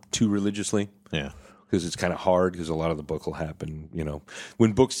book too religiously. Yeah. because it's kind of hard because a lot of the book will happen,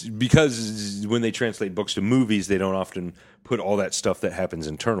 because when they translate books to movies, they don't often put all that stuff that happens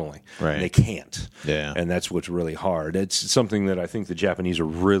internally. Right. And they can't. Yeah. And that's what's really hard. It's something that I think the Japanese are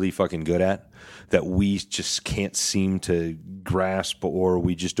really fucking good at that we just can't seem to grasp or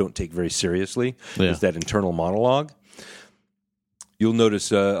we just don't take very seriously is that internal monologue. You'll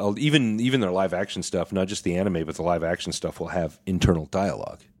notice even their live action stuff, not just the anime, but the live action stuff will have internal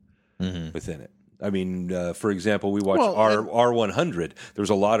dialogue within it. I mean, for example, we watched R100. There was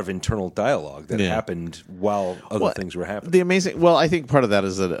a lot of internal dialogue that happened while other things were happening. I think part of that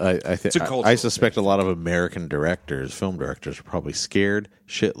is that I suspect a lot of American film directors, are probably scared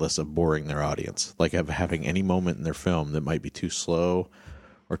shitless of boring their audience, like of having any moment in their film that might be too slow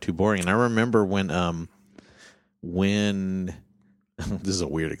or too boring. And I remember when this is a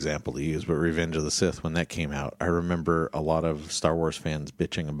weird example to use, but Revenge of the Sith, when that came out, I remember a lot of Star Wars fans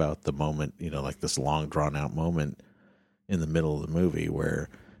bitching about the moment, like this long drawn out moment in the middle of the movie where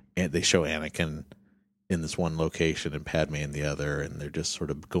they show Anakin in this one location and Padme in the other, and they're just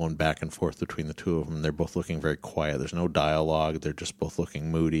sort of going back and forth between the two of them. They're both looking very quiet. There's no dialogue. They're just both looking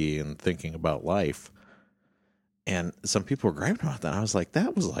moody and thinking about life. And some people were griping about that. I was like,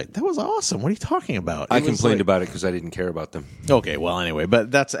 that was awesome. What are you talking about? I complained about it because I didn't care about them. Okay, well, anyway,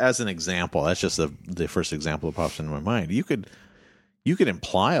 but that's as an example. That's just the first example that pops into my mind. You could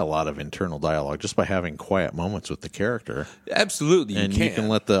imply a lot of internal dialogue just by having quiet moments with the character. Absolutely, you can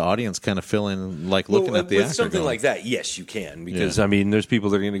let the audience kind of fill in, like looking at the actor. With something like that, yes, you can. Because, I mean, there's people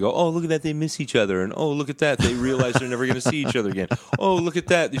that are going to go, oh, look at that, they miss each other. And, oh, look at that, they realize they're never going to see each other again. Oh, look at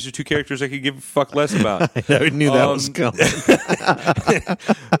that, these are two characters I could give a fuck less about. I knew that was coming.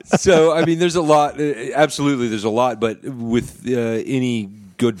 So, I mean, there's a lot. Absolutely, there's a lot. But with any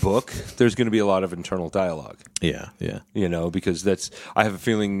good book, there's going to be a lot of internal dialogue. Yeah. Because I have a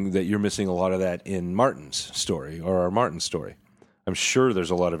feeling that you're missing a lot of that in Martin's story or our Martin's story. I'm sure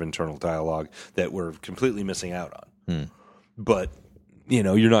there's a lot of internal dialogue that we're completely missing out on. But,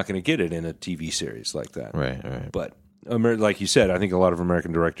 you're not going to get it in a TV series like that. Right. But like you said, I think a lot of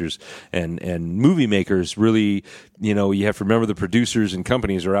American directors and movie makers really, you have to remember the producers and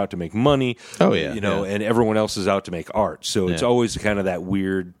companies are out to make money. Oh, yeah. And everyone else is out to make art. So it's always kind of that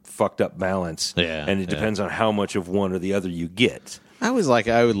weird, fucked up balance. Yeah. And it depends on how much of one or the other you get. I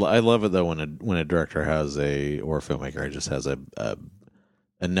love it though when a director or a filmmaker just has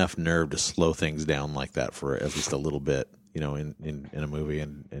enough nerve to slow things down like that for at least a little bit, in a movie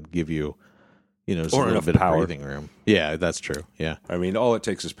and give you. Just or a little bit power. of breathing room. Yeah, that's true. Yeah. I mean, all it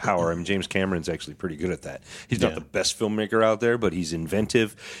takes is power. I mean, James Cameron's actually pretty good at that. He's not the best filmmaker out there, but he's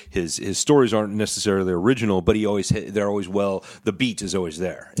inventive. His stories aren't necessarily original, but they're always the beat is always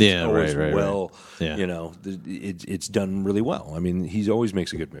there. It's always right. Yeah. It's done really well. I mean, he always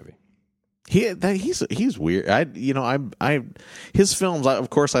makes a good movie. He's weird. His films. Of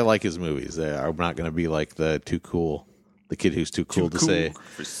course, I like his movies. I'm not going to be like the kid who's too cool to say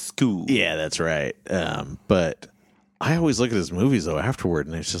for school. Yeah, that's right. But I always look at his movies though afterward,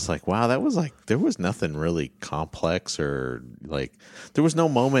 and it's just like, wow, there was nothing really complex or like there was no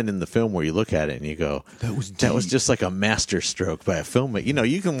moment in the film where you look at it and you go, that was just like a master stroke by a filmmaker.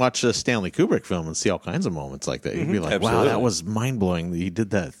 You can watch a Stanley Kubrick film and see all kinds of moments like that. You'd be like, absolutely. Wow, that was mind blowing that he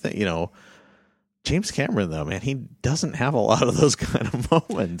did that thing. James Cameron, though, man, he doesn't have a lot of those kind of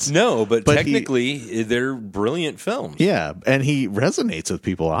moments. No, but technically, they're brilliant films. Yeah, and he resonates with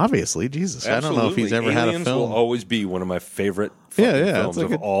people, obviously. Jesus, absolutely. I don't know if he's ever Aliens had a film. Will always be one of my favorite films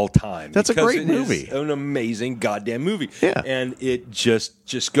of all time. That's a great movie. It's an amazing goddamn movie. Yeah. And it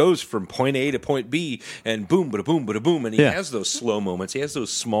just goes from point A to point B, and boom, bada boom, bada boom, and he has those slow moments. He has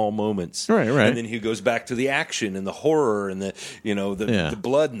those small moments. Right. And then he goes back to the action and the horror and the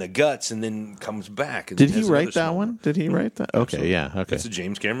blood and the guts, and then comes back. And Did he write that one? Did he write that? Okay, absolutely. yeah. Okay. It's a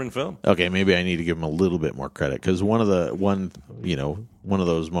James Cameron film. Okay, maybe I need to give him a little bit more credit because one of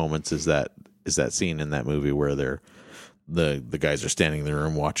those moments is that scene in that movie where the guys are standing in the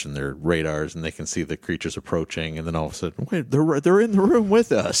room watching their radars and they can see the creatures approaching, and then all of a sudden, wait, they're in the room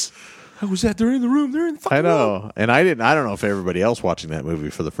with us. How was that? They're in the room. They're in the fucking room. I know, and I don't know if everybody else watching that movie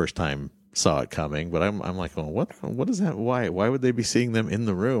for the first time saw it coming, but I'm like, well, what is that? Why would they be seeing them in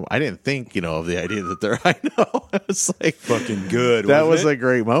the room? I didn't think of the idea that they're. I know, it was like fucking good. That was a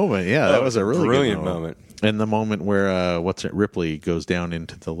great moment. Yeah, that was a really brilliant good moment. And the moment where Ripley goes down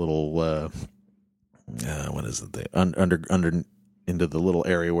into the little what is it? Under into the little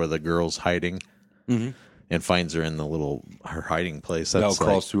area where the girl's hiding. Mm-hmm. And finds her in her hiding place. That's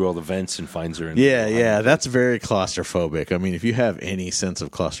crawls through all the vents and finds her in that's very claustrophobic. I mean, if you have any sense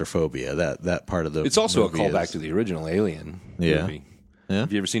of claustrophobia, that part of the it's also a callback to the original Alien movie. Yeah?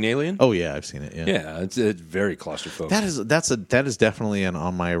 Have you ever seen Alien? Oh yeah, I've seen it. Yeah, Yeah, it's very claustrophobic. That is definitely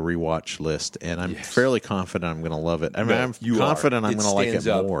on my rewatch list, and I'm fairly confident I'm going to love it. I mean, I'm confident I'm going to like it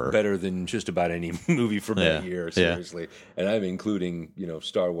more. Better than just about any movie from that year, seriously. And I'm including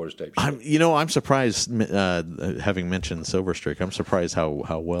Star Wars type shit. I'm surprised. Having mentioned Silver Streak, I'm surprised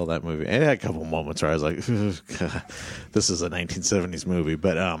how well that movie. It had a couple moments where I was like, "This is a 1970s movie,"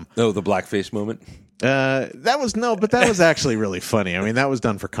 but the blackface moment. That was actually really funny. I mean, that was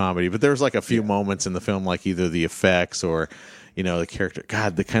done for comedy, but there was like a few moments in the film, like either the effects or, the character.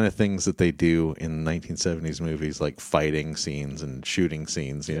 God, the kind of things that they do in 1970s movies, like fighting scenes and shooting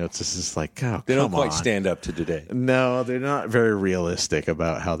scenes. It's just like, oh, they don't quite stand up to today. No, they're not very realistic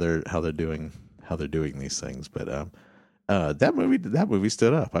about how they're doing these things. But that movie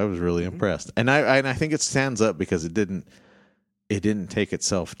stood up. I was really impressed, and I think it stands up because it didn't take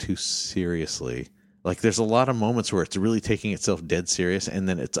itself too seriously. Like, there's a lot of moments where it's really taking itself dead serious, and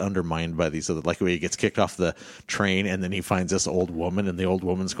then it's undermined by these other, like when he gets kicked off the train, and then he finds this old woman, and the old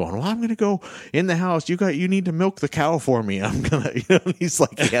woman's going, "Well, I'm going to go in the house. You need to milk the cow for me. I'm gonna," he's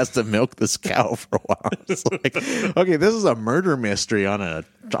like, he has to milk this cow for a while. It's like, okay, this is a murder mystery on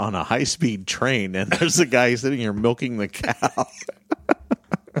a high speed train, and there's a guy sitting here milking the cow.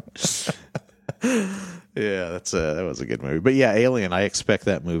 Yeah, that was a good movie. But yeah, Alien, I expect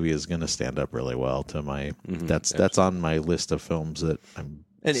that movie is going to stand up really well to my that's on my list of films that I'm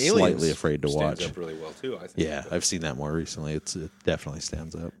slightly afraid to watch. Stands up really well too, I think. Yeah, I've seen that more recently. It definitely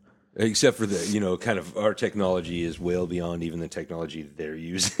stands up. Except for the, kind of our technology is well beyond even the technology they're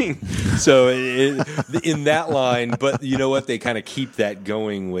using. So in that line, but you know what? They kind of keep that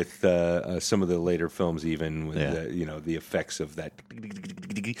going with some of the later films, even with the effects of that.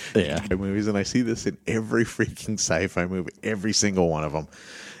 Yeah, movies, and I see this in every freaking sci-fi movie, every single one of them.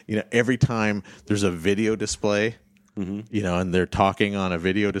 Every time there's a video display. Mm-hmm. And they're talking on a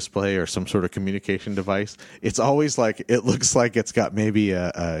video display or some sort of communication device. It's always like, it looks like it's got maybe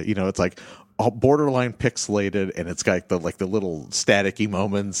it's like all borderline pixelated, and it's got the little staticky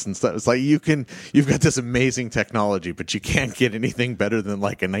moments and stuff. It's like you've got this amazing technology, but you can't get anything better than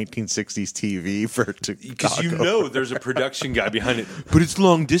like a 1960s TV because there's a production guy behind it, but it's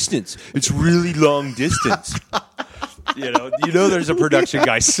long distance. It's really long distance. There's a production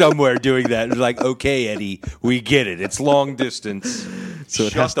guy somewhere doing that. It's like, okay, Eddie, we get it. It's long distance. So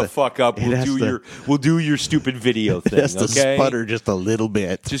shut the fuck up. We'll do your stupid video thing. It has to sputter just a little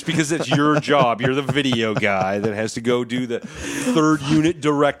bit. Just because it's your job. You're the video guy that has to go do the third unit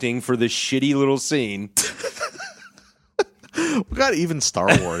directing for this shitty little scene. We got even Star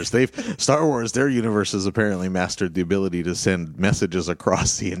Wars. Their universe has apparently mastered the ability to send messages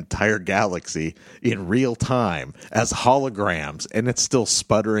across the entire galaxy in real time as holograms, and it's still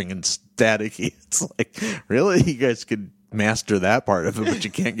sputtering and staticky. It's like, really? You guys could master that part of it, but you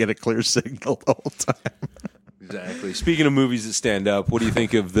can't get a clear signal the whole time. Exactly. Speaking of movies that stand up, what do you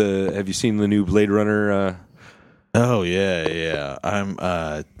think of have you seen the new Blade Runner? Oh, yeah.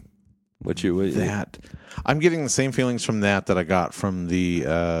 I'm getting the same feelings from that I got from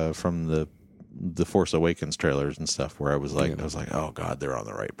the Force Awakens trailers and stuff, where I was like, oh God, they're on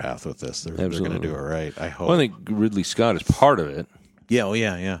the right path with this. They're going to do it right. I hope. Well, I think Ridley Scott is part of it.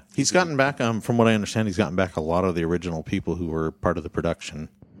 Yeah. He's gotten back. From what I understand, he's gotten back a lot of the original people who were part of the production,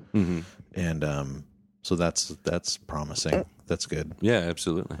 and so that's promising. That's good. Yeah,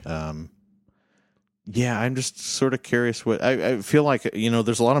 absolutely. Yeah, I'm just sort of curious what I feel like.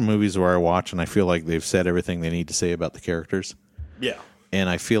 There's a lot of movies where I watch and I feel like they've said everything they need to say about the characters. Yeah, and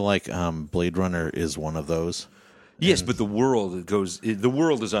I feel like Blade Runner is one of those. Yes, but the world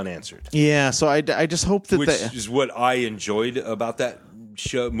is unanswered. Yeah, so I just hope that is what I enjoyed about that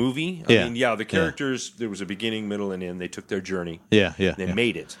movie. I mean, the characters, there was a beginning, middle, and end. They took their journey. They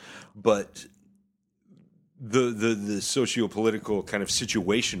made it, but the socio-political kind of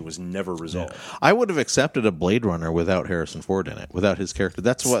situation was never resolved. Yeah. I would have accepted a Blade Runner without Harrison Ford in it, without his character.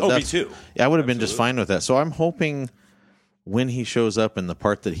 Me too. I would have been just fine with that. So I'm hoping when he shows up and the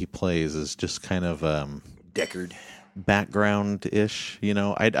part that he plays is just kind of Deckard background-ish.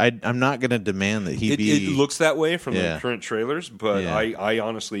 I'm not going to demand that he be. It looks that way from the current trailers, but I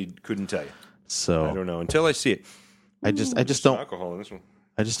honestly couldn't tell you. So I don't know until I see it. I just don't. Alcohol in this one.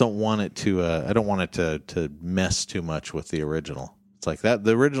 I just don't want it to. I don't want it to mess too much with the original. It's like that.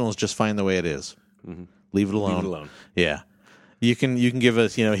 The original is just fine the way it is. Mm-hmm. Leave it alone. Yeah, you can give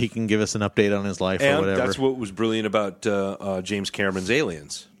us. He can give us an update on his life or whatever. That's what was brilliant about James Cameron's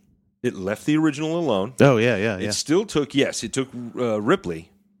Aliens. It left the original alone. Oh yeah. It still took. Yes, it took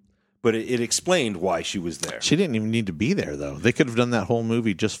Ripley, But it explained why she was there. She didn't even need to be there, though. They could have done that whole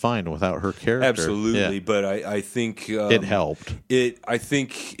movie just fine without her character. Absolutely, Yeah. but I think It helped. I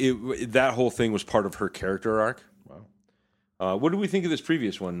think that whole thing was part of her character arc. Wow. What do we think of this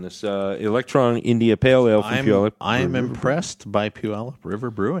previous one? This Electron India Pale Ale from Puyallup. I'm impressed by Puyallup River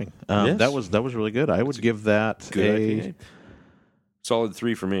Brewing. Yes. That was really good. I would give that Good IPA. Solid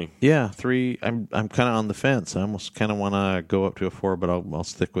 3 for me. Yeah, 3. I'm kind of on the fence. I almost kind of want to go up to a 4, but I'll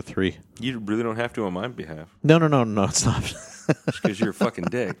stick with 3. You really don't have to on my behalf. No, it's not. Just because you're a fucking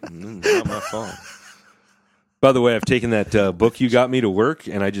dick. Not my fault. By the way, I've taken that book you got me to work,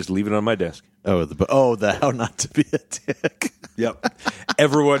 and I just leave it on my desk. The How Not to Be a Dick. Yep.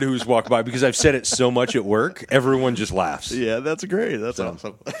 Everyone who's walked by, because I've said it so much at work, everyone just laughs. Yeah, that's great. That's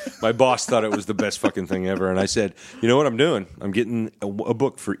awesome. My boss thought it was the best fucking thing ever, and I said, "You know what I'm doing? I'm getting a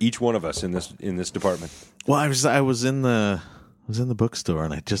book for each one of us in this department." Well, I was in the bookstore,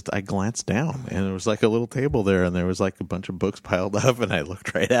 and I glanced down, and there was like a little table there, and there was like a bunch of books piled up, and I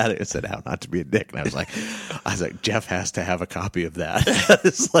looked right at it and said, "How Not to Be a Dick," and I was like, Jeff has to have a copy of that. That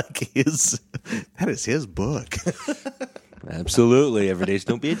is his book. Absolutely. Every day's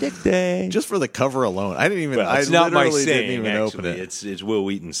Don't Be a Dick Day. Just for the cover alone. I didn't even. Well, it's I not my literally saying. Didn't even Actually, open it. it's Will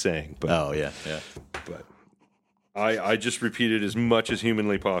Wheaton's saying. But, oh yeah. But I just repeat it as much as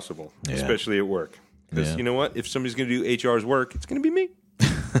humanly possible, especially at work. Because you know what? If somebody's going to do HR's work, it's going to be me.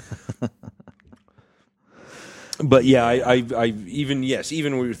 But yeah, I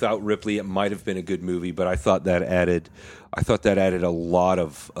even without Ripley, it might have been a good movie. But I thought that added a lot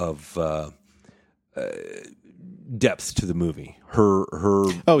of depth to the movie. Her.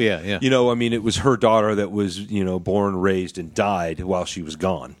 Oh yeah. You know, I mean, it was her daughter that was born, raised, and died while she was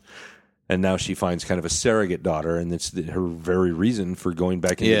gone. And now she finds kind of a surrogate daughter, and it's her very reason for going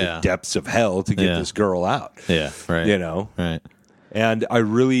back into the depths of hell to get this girl out. Yeah, right. Right. And I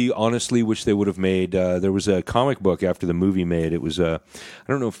really, honestly wish they would have made. There was a comic book after the movie made. It was I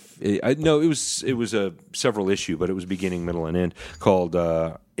don't know if it was a several issue, but it was beginning, middle, and end called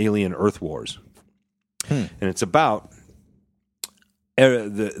Alien Earth Wars, and it's about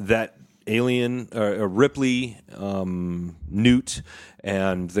that alien Ripley, Newt,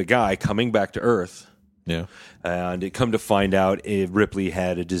 and the guy coming back to Earth. Yeah. And it come to find out Ripley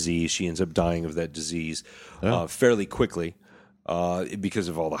had a disease. She ends up dying of that disease fairly quickly because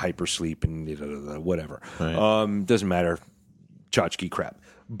of all the hypersleep and whatever. Right. Doesn't matter. Tchotchke crap.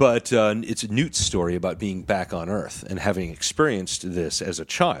 But it's Newt's story about being back on Earth and having experienced this as a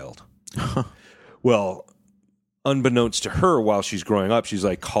child. Well, unbeknownst to her, while she's growing up, she's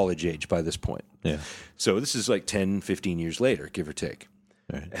like college age by this point. Yeah. So this is like 10, 15 years later, give or take.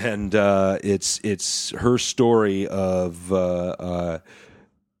 Right. And it's her story of the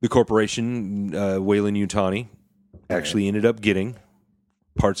corporation, Weyland-Yutani, actually ended up getting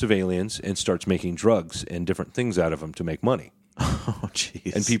parts of aliens and starts making drugs and different things out of them to make money. Oh,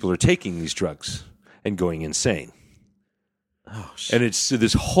 jeez. And people are taking these drugs and going insane. Oh, shit. And it's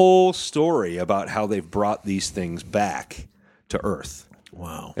this whole story about how they've brought these things back to Earth.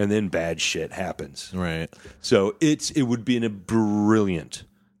 Wow. And then bad shit happens. Right. So it would be a brilliant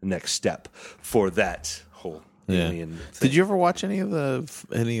next step for that whole alien thing. Did you ever watch any of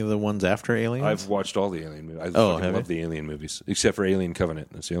the ones after Aliens? I've watched all the alien movies. I love the alien movies, except for Alien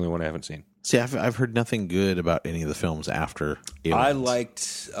Covenant. That's the only one I haven't seen. See, I've heard nothing good about any of the films after Aliens. I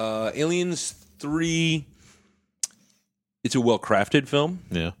liked Aliens 3. It's a well-crafted film.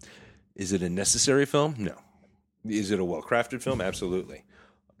 Yeah. Is it a necessary film? No. Is it a well-crafted film? Absolutely.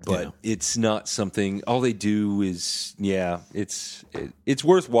 But it's not something. All they do is, it's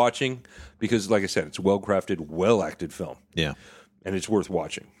worth watching because, like I said, it's a well-crafted, well-acted film. Yeah. And it's worth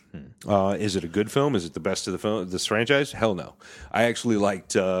watching. Is it a good film? Is it the best of this franchise? Hell no. I actually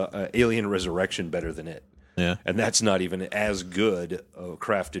liked Alien Resurrection better than it. Yeah. And that's not even as good a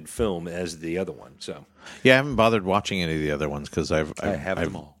crafted film as the other one. So Yeah, I haven't bothered watching any of the other ones because I have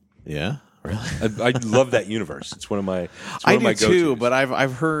them all. Yeah. Really? I love that universe. It's one of my. I do too, but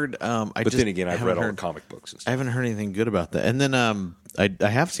I've heard. But then again, I've read all the comic books and stuff. I haven't heard anything good about that. And then I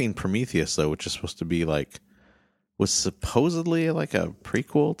have seen Prometheus though, which is supposed to be was supposedly like a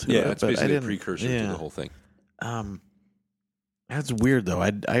prequel to it. Yeah, it's but basically a precursor to the whole thing. That's weird though.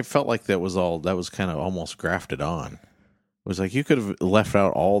 I felt like that was kind of almost grafted on. It was like you could have left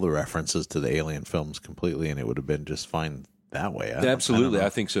out all the references to the Alien films completely, and it would have been just fine that way. Absolutely, I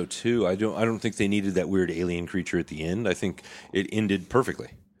think so too. I don't think they needed that weird alien creature at the end. I think it ended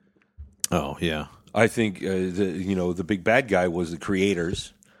perfectly. Oh yeah, I think the big bad guy was the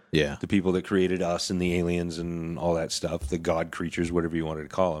creators. Yeah, the people that created us and the aliens and all that stuff, the god creatures, whatever you wanted to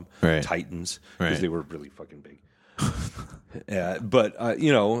call them, right. Titans, because they were really fucking big. But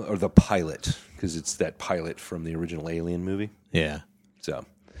or the pilot, because it's that pilot from the original Alien movie. Yeah. So,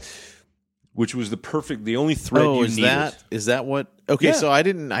 which was the only thread you needed. Is that what? Okay, Yeah. so I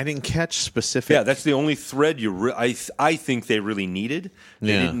didn't catch specific. Yeah, that's the only thread I think they really needed.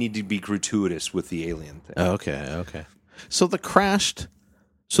 They Yeah. didn't need to be gratuitous with the alien thing. Okay. So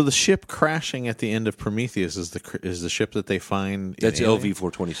the ship crashing at the end of Prometheus is the ship that they find. That's in Alien?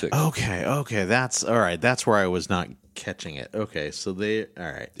 LV-426. Okay, that's all right. That's where I was not catching it. Okay, so all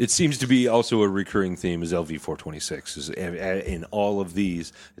right. It seems to be also a recurring theme is LV-426. Is in all of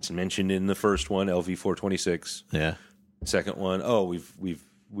these, it's mentioned in the first one, LV-426. Yeah. Second one,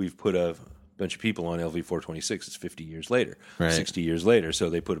 we've put a bunch of people on LV-426. It's 50 years later, Right. 60 years later. So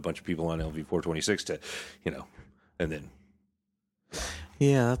they put a bunch of people on LV-426 to, and then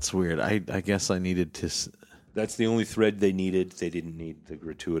Yeah, that's weird. I guess I needed to. that's the only thread they needed. They didn't need the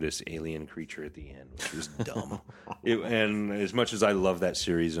gratuitous alien creature at the end, which was dumb. And as much as I love that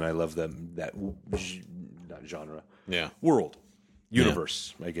series and I love that not genre, world,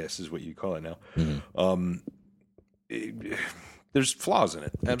 universe, I guess is what you call it now. Mm-hmm. There's flaws in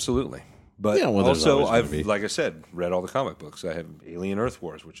it, absolutely. But Yeah, well, there's also, always gonna be. like I said, read all the comic books. I have Alien Earth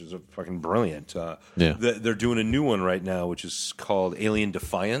Wars, which is a fucking brilliant. Yeah. They're doing a new one right now, which is called Alien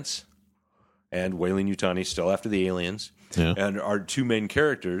Defiance. And Weyland-Yutani still after the aliens. Yeah. And our two main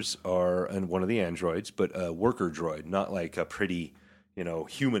characters are, and one of the androids, but a worker droid, not like a pretty,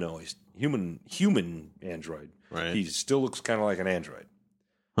 human android. Right. He still looks kind of like an android.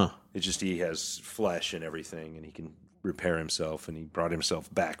 Huh. It's just he has flesh and everything, and he can repair himself, and he brought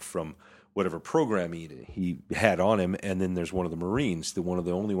himself back from whatever program he had on him. And then there's one of the Marines, one of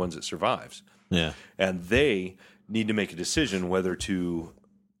the only ones that survives. Yeah. And they need to make a decision whether to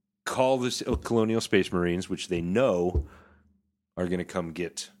call this Colonial Space Marines, which they know are going to come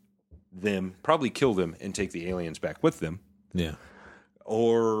get them, probably kill them, and take the aliens back with them, Yeah.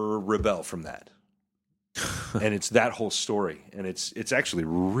 or rebel from that. And it's that whole story, and it's actually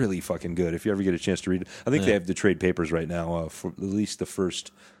really fucking good. If you ever get a chance to read it, I think they have the trade papers right now for at least the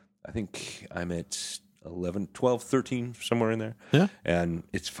first. I think I'm at 11, 12, 13, somewhere in there. Yeah. And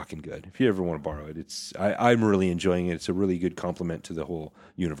it's fucking good. If you ever want to borrow it, I'm really enjoying it. It's a really good complement to the whole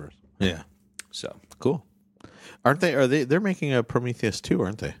universe. Yeah. So Cool. They're making a Prometheus 2,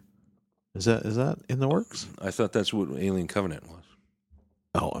 aren't they? Is that in the works? I thought that's what Alien Covenant was.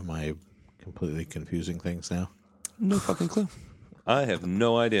 Oh, am I completely confusing things now? No fucking clue. I have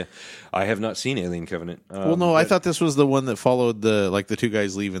no idea. I have not seen Alien Covenant. Well, no, I thought this was the one that followed the two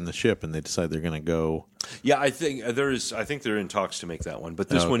guys leaving the ship, and they decide they're going to go. Yeah, I think I think they're in talks to make that one, but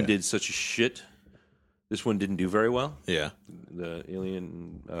this one did such a shit. This one didn't do very well. Yeah. The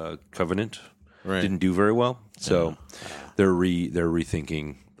Alien Covenant Right. didn't do very well, so they're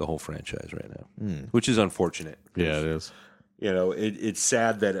rethinking the whole franchise right now, which is unfortunate. Yeah, it is. It's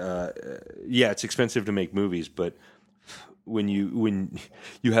sad that it's expensive to make movies, but when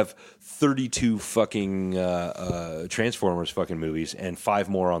you have 32 fucking Transformers fucking movies and 5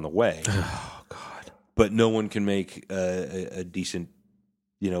 more on the way, Oh God! but no one can make a decent,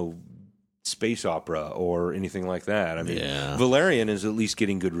 space opera or anything like that. I mean, Yeah. Valerian is at least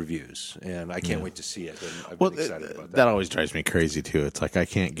getting good reviews, and I can't wait to see it. And I've been excited about that. That always drives me crazy too. It's like I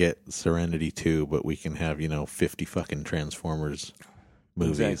can't get Serenity 2, but we can have 50 fucking Transformers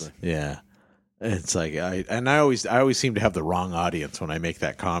movies. Exactly. Yeah. It's like I always seem to have the wrong audience when I make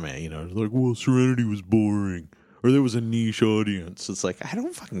that comment. It's like, well, Serenity was boring, or there was a niche audience. It's like I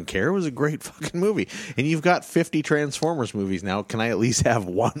don't fucking care. It was a great fucking movie, and you've got 50 Transformers movies now. Can I at least have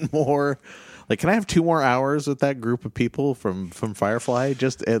one more? Like, can I have 2 more hours with that group of people from Firefly?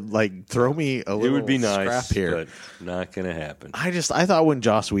 Just throw me a little. It would be nice, scrap here. but not going to happen. I thought when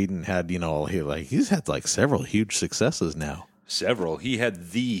Joss Whedon had he's had several huge successes now. Several. He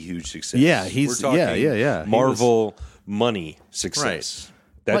had the huge success. Yeah, We're talking yeah. Marvel money success.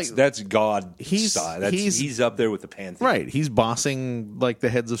 Right. That's God He's- style. he's- He's up there with the Pantheon. Right, he's bossing the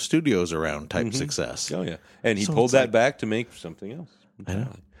heads of studios around type success. Oh yeah, and he So pulled it's that back to make something else. I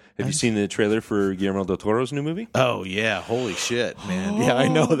know. Have you seen the trailer for Guillermo del Toro's new movie? Oh yeah, holy shit, man! Yeah, I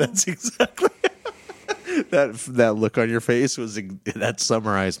know. That's exactly that look on your face that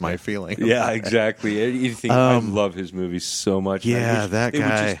summarized my feeling. Yeah, exactly. Anything. I love his movies so much. Yeah, that they would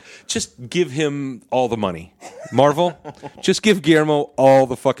guy. just give him all the money. Marvel, just give Guillermo all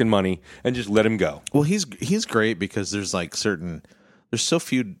the fucking money and just let him go. Well, he's great because there's there's so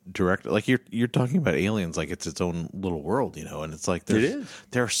few directors. You're talking about Aliens like it's its own little world, and it's like there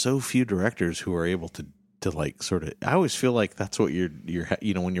are so few directors who are able to sort of. I always feel like that's what you're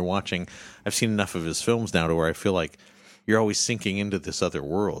when you're watching. I've seen enough of his films now to where I feel like you're always sinking into this other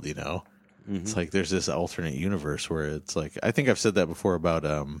world, It's like there's this alternate universe where it's like I think I've said that before about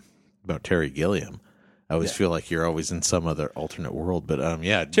Terry Gilliam. I always feel like you're always in some other alternate world, but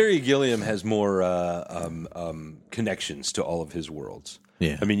Terry Gilliam has more connections to all of his worlds.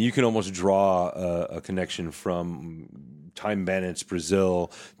 Yeah. I mean, you can almost draw a connection from Time Bandits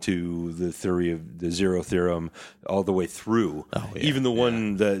Brazil to the theory of the Zero Theorem all the way through. Oh, yeah, even the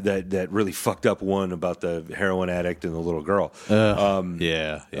one that really fucked up one about the heroin addict and the little girl.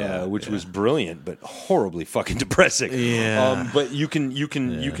 Which was brilliant but horribly fucking depressing. Yeah. But you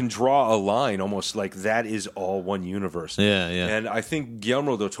can draw a line almost like that is all one universe. Yeah, yeah. And I think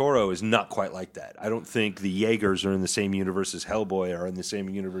Guillermo del Toro is not quite like that. I don't think the Jaegers are in the same universe as Hellboy are in the same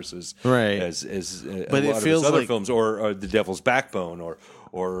universe as but a it lot of feels his other like films or The Devil's Backbone or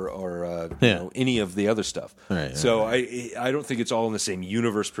any of the other stuff. Right, so I don't think it's all in the same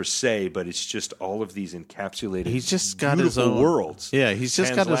universe per se, but it's just all of these encapsulated. He's just got beautiful his own worlds. Yeah, he's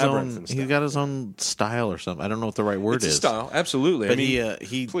just Pan's got his Labyrinth own. and stuff. He's got his own style or something. I don't know what the right word It's is. a style, absolutely. But I mean,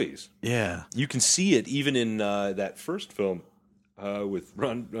 he please. Yeah. You can see it even in that first film with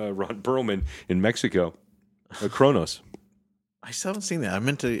Ron Perlman in Mexico, Kronos. I still haven't seen that. I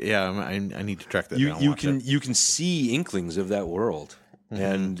meant to. Yeah, I need to track that down. You can see inklings of that world,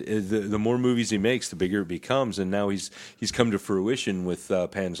 and the more movies he makes, the bigger it becomes. And now he's come to fruition with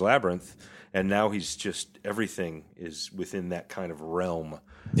Pan's Labyrinth, and now he's just everything is within that kind of realm.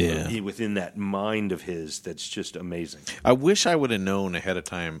 Yeah, within that mind of his, that's just amazing. I wish I would have known ahead of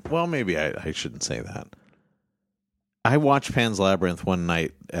time. Well, maybe I shouldn't say that. I watched Pan's Labyrinth one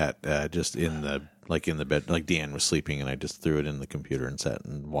night at just in the bed, like Deanne was sleeping, and I just threw it in the computer and sat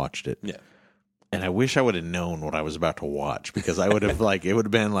and watched it. Yeah. And I wish I would have known what I was about to watch, because I would have it would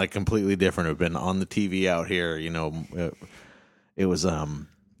have been like completely different. It would have been on the TV out here, it was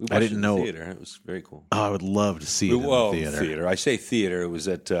I didn't know. Theater. It was very cool. Oh, I would love to see it in the theater. I say theater. It was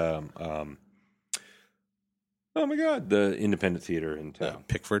at oh my God, the Independent Theater in town.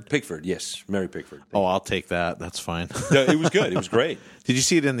 Pickford, yes, Mary Pickford. Oh, I'll take that. That's fine. No, it was good. It was great. Did you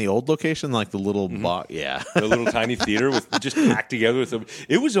see it in the old location, like the little box? Yeah, the little tiny theater with just packed together with them.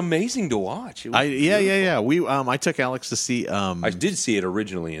 It was amazing to watch. Yeah. We I took Alex to see. I did see it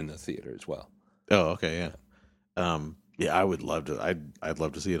originally in the theater as well. Oh, okay, yeah. Yeah, I would love to. I'd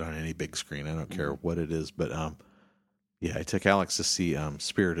love to see it on any big screen. I don't care what it is, but yeah, I took Alex to see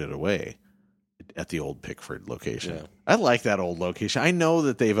Spirited Away at the old Pickford location. Yeah. I like that old location. I know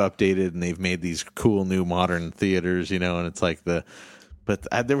that they've updated and they've made these cool new modern theaters, and it's like but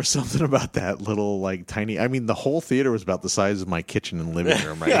there was something about that little like tiny. I mean, the whole theater was about the size of my kitchen and living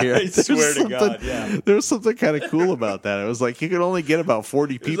room right here. I swear to God, there was something kind of cool about that. It was like you could only get about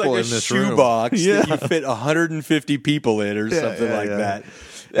 40 people in this room. Shoebox that you fit 150 people in, or something like that.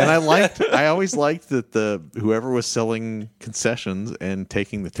 And I always liked that whoever was selling concessions and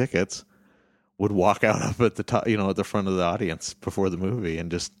taking the tickets would walk out up at the top, at the front of the audience before the movie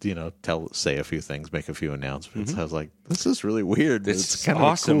and just, say a few things, make a few announcements. I was like, this is really weird. It's kind of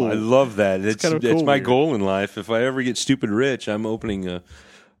awesome. Cool. I love that. It's cool, my goal in life. If I ever get stupid rich, I'm opening a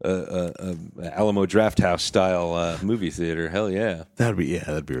Alamo Drafthouse style movie theater. Hell yeah. That'd be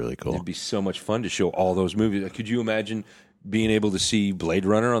really cool. It'd be so much fun to show all those movies. Could you imagine being able to see Blade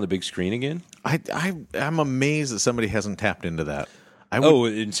Runner on the big screen again? I'm amazed that somebody hasn't tapped into that.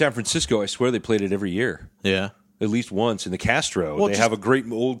 In San Francisco, I swear they played it every year. Yeah. At least once in the Castro. Well, they have a great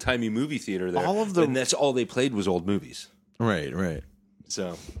old-timey movie theater there. And that's all they played was old movies. Right.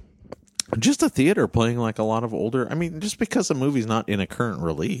 So, just a theater playing like a lot of older... I mean, just because a movie's not in a current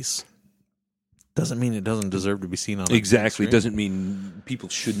release doesn't mean it doesn't deserve to be seen on exactly. Doesn't mean people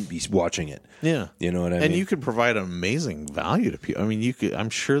shouldn't be watching it. Yeah. You know what I mean? And you could provide an amazing value to people. I mean, I'm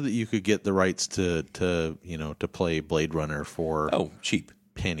sure that you could get the rights to play Blade Runner for cheap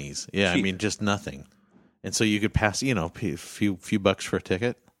pennies. Yeah, cheap. I mean, just nothing. And so you could pass, a few bucks for a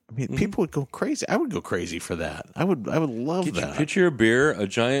ticket. I mean, people would go crazy. I would go crazy for that. I would love that. Get you a pitcher of beer, a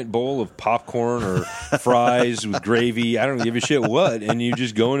giant bowl of popcorn or fries with gravy. I don't give a shit what. And you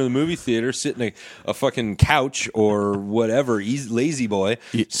just go into the movie theater, sit in a fucking couch or whatever, lazy boy,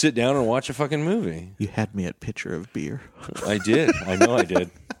 sit down and watch a fucking movie. You had me at pitcher of beer. I did. I know I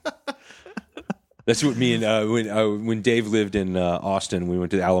did. That's what me and when Dave lived in Austin, we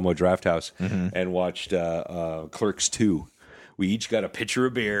went to the Alamo Drafthouse and watched Clerks 2. We each got a pitcher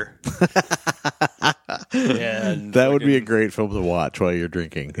of beer. And that would be a great film to watch while you're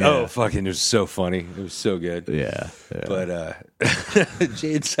drinking. Yeah. Oh, fucking, it was so funny. It was so good. Yeah. But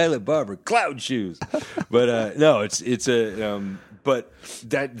Jay and Silent Barber, cloud shoes. But no, it's but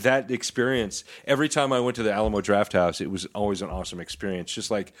that experience, every time I went to the Alamo Drafthouse, it was always an awesome experience. Just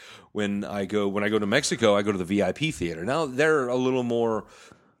like when I go to Mexico, I go to the VIP theater. Now they're a little more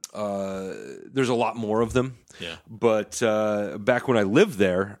there's a lot more of them. Yeah. But back when I lived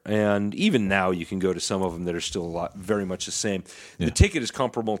there, and even now, you can go to some of them that are still very much the same. Yeah. The ticket is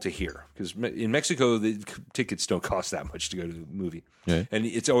comparable to here because in Mexico, the tickets don't cost that much to go to the movie, and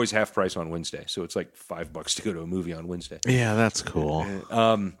it's always half price on Wednesday. So it's like $5 to go to a movie on Wednesday. Yeah, that's cool.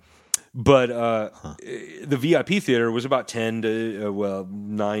 But the VIP theater was about $9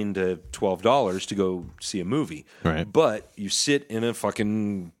 to $12 to go see a movie. Right. But you sit in a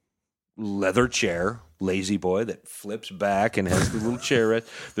fucking leather chair, lazy boy, that flips back and has the little chair.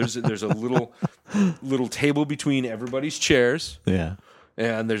 There's a little table between everybody's chairs. Yeah.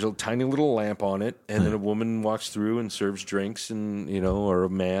 And there's a tiny little lamp on it, and then a woman walks through and serves drinks, and or a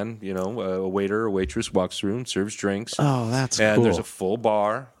man, a waiter or waitress walks through and serves drinks. Oh, that's cool. And there's a full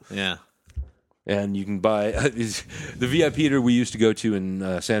bar. Yeah. And you can buy the VIP theater we used to go to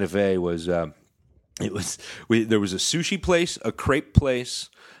in Santa Fe was there was a sushi place, a crepe place,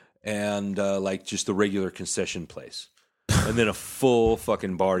 and like just the regular concession place. And then a full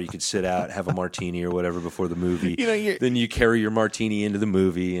fucking bar you could sit out, have a martini or whatever before the movie. Then you carry your martini into the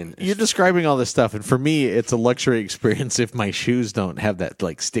movie. And you're describing all this stuff, and for me, it's a luxury experience if my shoes don't have that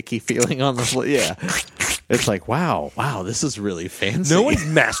like sticky feeling on the floor. Yeah, it's like wow, this is really fancy. No one's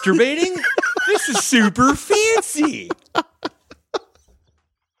masturbating. This is super fancy.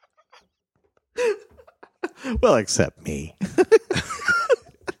 Well, except me.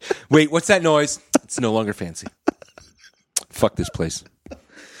 Wait, what's that noise? It's no longer fancy. Fuck this place.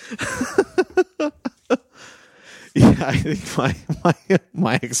 Yeah, I think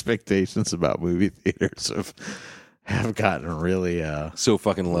my expectations about movie theaters have gotten really So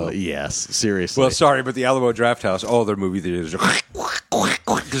fucking low. Yes, seriously. Well, sorry, but the Alamo Draft House, all their movie theaters are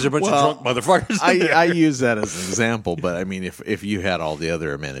because they're a bunch of drunk motherfuckers. I use that as an example, but I mean, if you had all the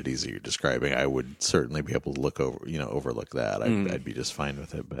other amenities that you're describing, I would certainly be able to overlook that. I'd be just fine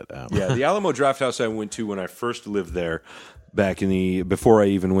with it. But yeah, the Alamo Draft House I went to when I first lived there, before I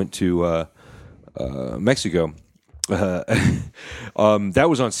even went to Mexico. That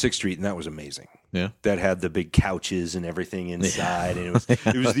was on 6th Street, and that was amazing. Yeah, that had the big couches and everything inside, and it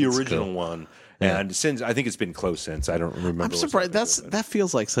was the original one. Yeah. And since I think it's been closed since, I don't remember. I'm surprised. That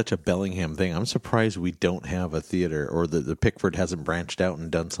feels like such a Bellingham thing. I'm surprised we don't have a theater, or the Pickford hasn't branched out and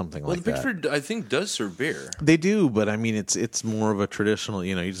done something like that. Well, the Pickford I think does serve beer. They do, but I mean, it's more of a traditional.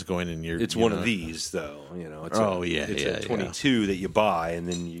 You just go in and It's one of these though. It's it's a 22 that you buy, and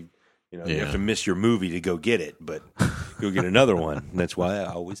then you have to miss your movie to go get it, but go get another one. And that's why I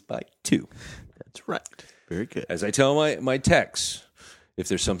always buy 2. That's right. Very good. As I tell my techs, if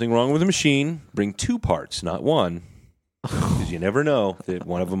there's something wrong with the machine, bring 2 parts, not 1, because you never know that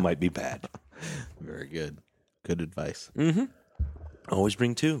one of them might be bad. Very good. Good advice. Mm-hmm. Always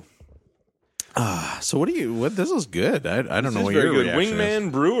bring 2. So what? This is good. I don't know what your reaction Wingman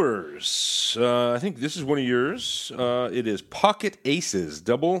is. Brewers. I think this is one of yours. It is Pocket Aces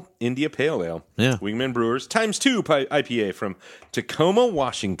Double India Pale Ale. Yeah. Wingman Brewers ×2 IPA from Tacoma,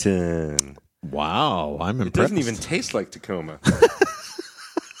 Washington. Wow, I'm impressed. It doesn't even taste like Tacoma.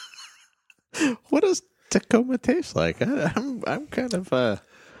 What does Tacoma taste like? I'm kind of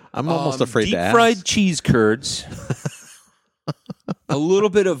I'm almost afraid to ask. Deep fried cheese curds. A little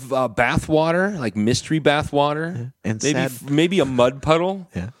bit of bath water, like mystery bath water, and maybe a mud puddle.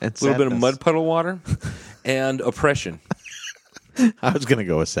 Yeah, and a little bit of mud puddle water, and oppression. I was going to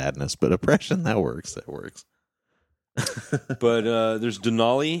go with sadness, but oppression that works. That works. But there's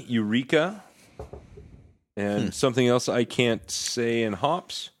Denali, Eureka, and something else I can't say in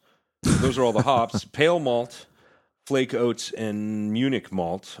hops. Those are all the hops. Pale malt, flake oats, and Munich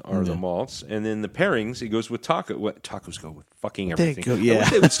malt are the malts. And then the pairings, it goes with taco. What tacos go with fucking everything. Go, yeah. I wish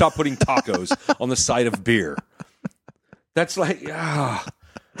they would stop putting tacos on the side of beer. That's like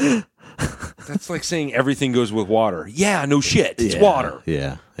that's like saying everything goes with water. Yeah, no shit. It's water.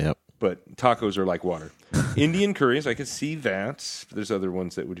 Yeah. Yep. But tacos are like water. Indian curries, I can see that. There's other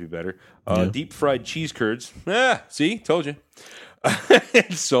ones that would be better. Deep fried cheese curds. See? Told you.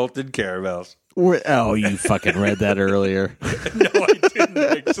 And salted caramels. Oh, you fucking read that earlier. No, I didn't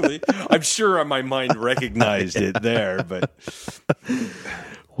actually. I'm sure my mind recognized it there, but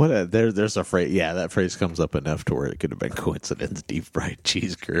there's a phrase. Yeah, that phrase comes up enough to where it could have been coincidence. Deep fried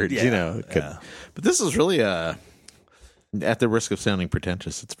cheese curds. Yeah, But this is really at the risk of sounding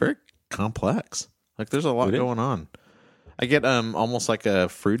pretentious, it's very complex. Like there's a lot going on. I get almost like a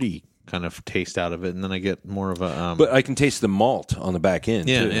fruity kind of taste out of it, and then I get more of a. But I can taste the malt on the back end.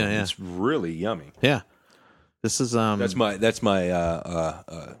 Yeah, too. yeah. It's really yummy. Yeah, this is that's my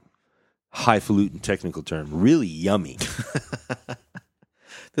highfalutin technical term. Really yummy.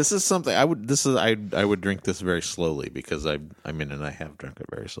 This is something I would drink this very slowly because I have drunk it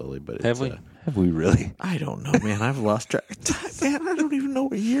very slowly. But it's, have we really? I don't know, man. I've lost track. Man, I don't even know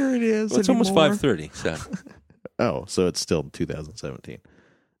what year it is. Well, it's almost 5:30. So. Oh, so it's still 2017.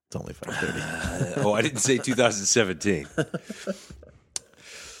 It's only 5:30. I didn't say 2017.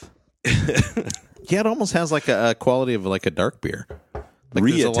 Yeah, it almost has like a quality of like a dark beer. Like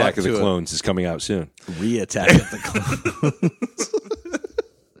Re-Attack of the Clones is coming out soon. Re-Attack of the Clones.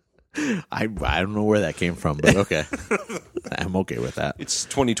 I don't know where that came from, but okay. I'm okay with that. It's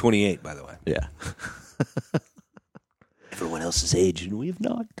 2028, by the way. Yeah. Everyone else is aged, and we have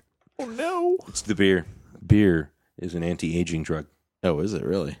not. Oh, no. It's the beer. Beer is an anti-aging drug. Oh, is it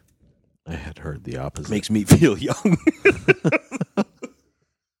really? I had heard the opposite. Makes me feel young.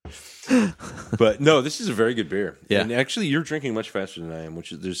 But no, this is a very good beer. Yeah. And actually, you're drinking much faster than I am,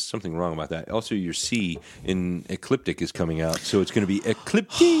 which is, there's something wrong about that. Also, your C in Ecliptic is coming out, so it's going to be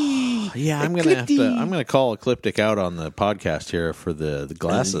Ecliptic. Yeah, I'm gonna call Ecliptic out on the podcast here for the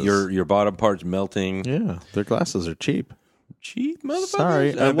glasses. Your bottom part's melting. Yeah, their glasses are cheap. Cheap motherfuckers.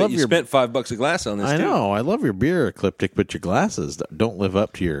 Sorry, I love you spent $5 a glass on this. I know. I love your beer, Ecliptic, but your glasses don't live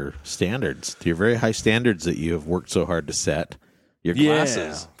up to your standards, to your very high standards that you have worked so hard to set. Your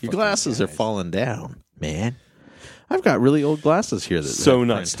glasses are falling down, man. I've got really old glasses here.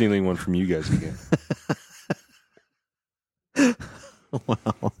 Not stealing one from you guys again.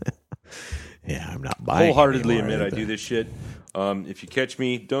 Well, yeah, I'm not buying. Wholeheartedly anymore, admit I do this shit. If you catch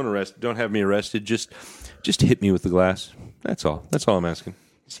me, don't have me arrested. Just hit me with the glass. That's all. That's all I'm asking.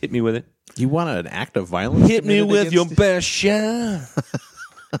 Just hit me with it. You want an act of violence? Hit me with your best shot.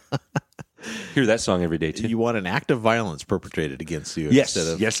 Hear that song every day too. You want an act of violence perpetrated against you? Yes,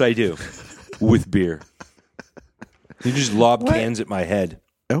 instead of... yes, I do. With beer. You just lob cans at my head.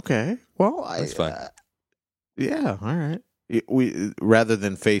 Okay, well, that's fine. Yeah, all right. We rather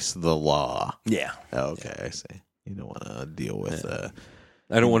than face the law. Yeah. Okay, I see. You don't want to deal with.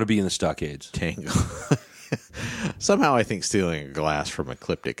 I don't want to be in the stockades. Tango. Somehow, I think stealing a glass from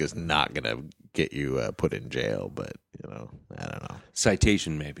Ecliptic is not going to get you put in jail. But I don't know.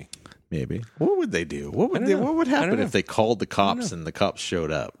 Citation, maybe. Maybe. What would they do? What would happen if they called the cops and the cops showed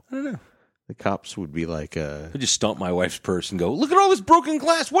up? I don't know. The cops would be like, I'd just stomp my wife's purse and go, "Look at all this broken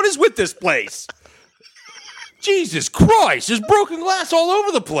glass. What is with this place? Jesus Christ, there's broken glass all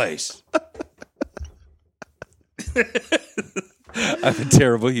over the place." I'm a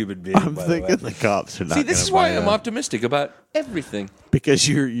terrible human being. I'm thinking the cops are not. See, this is why I'm optimistic about everything. Because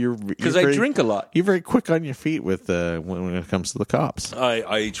because I drink a lot. You're very quick on your feet with when it comes to the cops.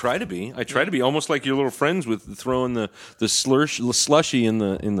 I try to be. I try to be almost like your little friends with throwing the slushy in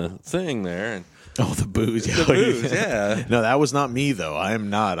the thing there. And oh, the booze. The booze, yeah. No, that was not me though. I am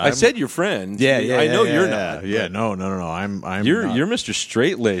not. I said your friend. Yeah, I know you're not. Yeah, no. I'm. You're not. You're Mr.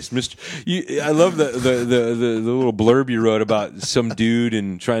 Straight Laced. I love the little blurb you wrote about some dude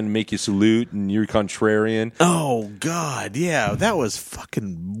and trying to make you salute, and you're contrarian. Oh God, yeah, that was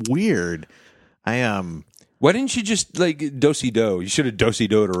fucking weird. Why didn't you just like do-si-do? You should have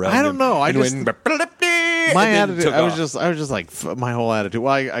do-si-do'd around. I don't know. I just. My attitude. I was off. just like my whole attitude.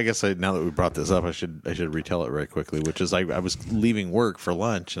 Well, I guess now that we brought this up, I should retell it very quickly. Which is, I was leaving work for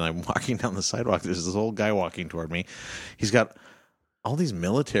lunch, and I'm walking down the sidewalk. There's this old guy walking toward me. He's got all these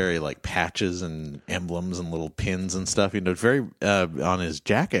military like patches and emblems and little pins and stuff. Very on his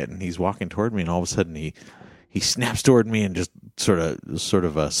jacket, and he's walking toward me, and all of a sudden he snaps toward me and just sort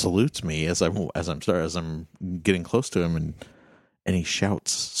of salutes me as I'm getting close to him, and he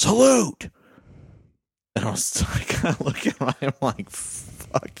shouts, "Salute!" And I was kind of looking at him like,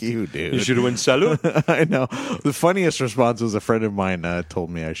 "Fuck you, dude." You should have went salute. I know. The funniest response was a friend of mine told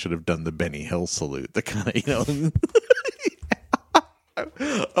me I should have done the Benny Hill salute. The kind of,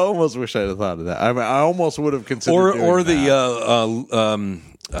 I almost wish I'd have thought of that. I almost would have considered or doing the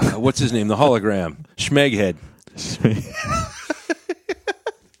what's his name? The hologram, Schmeghead.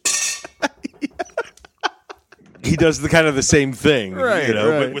 He does the same thing, right?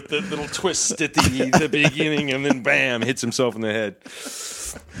 But with the little twist at the beginning, and then bam, hits himself in the head.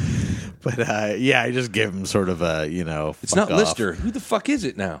 But I just give him sort of a It's not Lister. Who the fuck is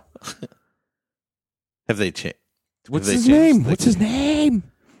it now? Have they changed? What's his name? What's his name?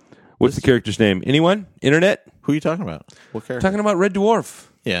 What's the character's name? Anyone? Internet? Who are you talking about? What character? Talking about Red Dwarf.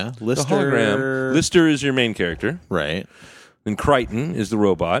 Yeah, Lister. The hologram. Lister is your main character, right? Then Crichton is the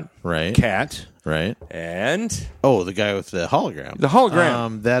robot, right? Cat, right? And the guy with the hologram. The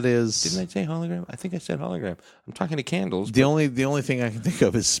hologram. That is. Didn't I say hologram? I think I said hologram. I'm talking to candles. The only thing I can think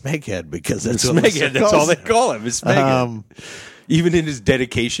of is Smeghead, because that's Smeghead. That's all they call him. Is Smeghead. Even in his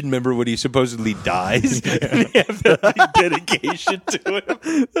dedication, remember when he supposedly dies? They have that dedication to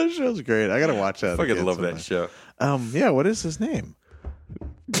him. That show's great. I gotta watch that. I fucking love sometime. that show. Yeah. What is his name?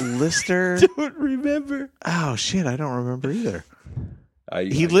 Lister. Don't remember. Oh shit, I don't remember either.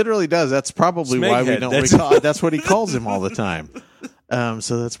 He I literally does. That's probably why we Smeghead, don't that's- recall. That's what he calls him all the time.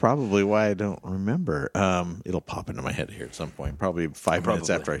 So that's probably why I don't remember. It'll pop into my head here at some point, probably 5 minutes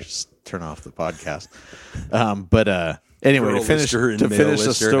after I turn off the podcast. Anyway, Girl to finish lister and the male lister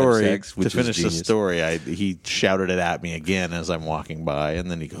had story, sex, which is genius. he shouted it at me again as I'm walking by, and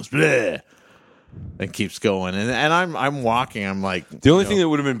then he goes bleh, and keeps going, and I'm walking. I'm like, The only thing that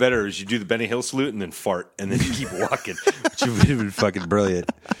would have been better is you do the Benny Hill salute and then fart and then you keep walking, which would have been fucking brilliant.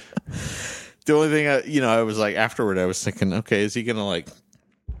 the only thing I was like afterward, I was thinking, okay, is he gonna like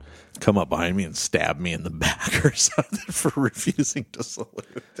come up behind me and stab me in the back or something for refusing to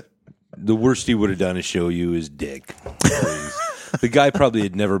salute? The worst he would have done is show you his dick. The guy probably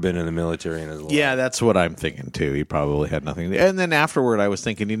had never been in the military in his life. Yeah, that's what I'm thinking too. He probably had nothing to do. And then afterward, I was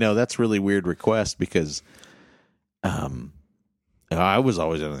thinking, that's really weird request because, I was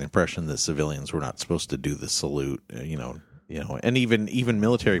always under the impression that civilians were not supposed to do the salute. And even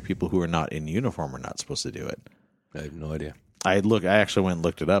military people who are not in uniform are not supposed to do it. I have no idea. I actually went and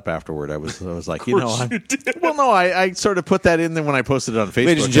looked it up afterward. I was like, well, no, I sort of put that in there when I posted it on Facebook.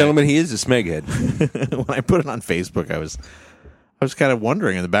 Ladies and gentlemen, he is a smeghead. When I put it on Facebook, I was kind of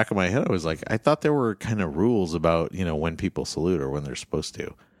wondering in the back of my head. I was like, I thought there were kind of rules about when people salute or when they're supposed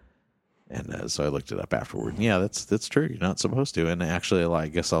to. And so I looked it up afterward. And yeah, that's true. You're not supposed to. And actually, I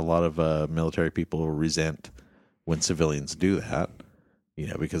guess a lot of military people resent when civilians do that.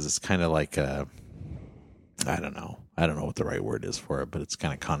 Because it's kind of like I don't know what the right word is for it, but it's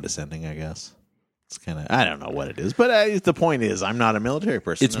kind of condescending, I guess. It's kind of, I don't know what it is, but the point is, I'm not a military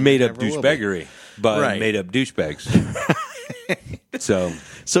person. It's made up douchebaggery by made up douchebags.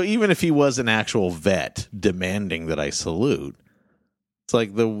 So even if he was an actual vet demanding that I salute, it's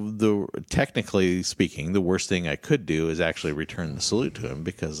like the technically speaking, the worst thing I could do is actually return the salute to him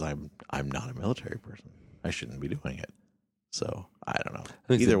because I'm not a military person. I shouldn't be doing it. So I don't know. I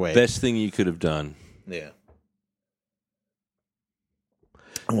think Either the way, best thing you could have done,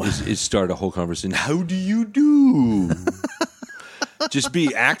 is start a whole conversation. How do you do? Just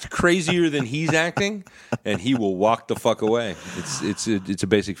act crazier than he's acting, and he will walk the fuck away. It's a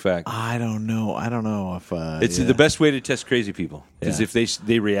basic fact. I don't know if It's the best way to test crazy people because if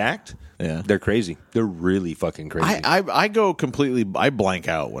they react, they're crazy. They're really fucking crazy. I go completely. I blank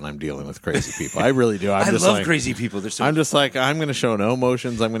out when I'm dealing with crazy people. I really do. I love crazy people. They're so. I'm just like I'm going to show no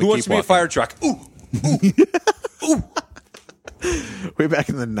emotions. I'm going to. Who wants to be a fire truck? Ooh, ooh, ooh. Way back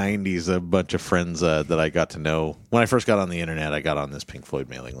in the 90s, a bunch of friends that I got to know. When I first got on the internet, I got on this Pink Floyd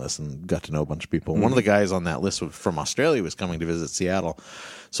mailing list and got to know a bunch of people. One of the guys on that list from Australia was coming to visit Seattle.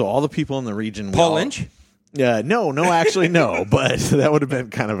 So all the people in the region... Paul Lynch? Yeah, no, actually no. But that would have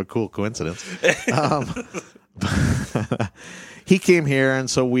been kind of a cool coincidence. He came here, and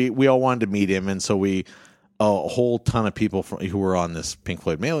so we all wanted to meet him. And so a whole ton of people who were on this Pink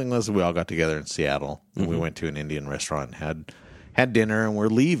Floyd mailing list, we all got together in Seattle. And we went to an Indian restaurant and had dinner, and we're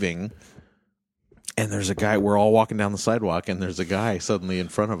leaving, and there's a guy, we're all walking down the sidewalk, and there's a guy suddenly in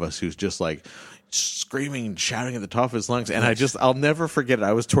front of us who's just like screaming and shouting at the top of his lungs, and I'll never forget it.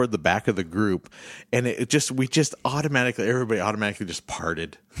 I was toward the back of the group, and everybody automatically just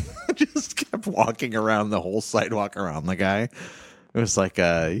parted. Just kept walking around the whole sidewalk around the guy. It was like,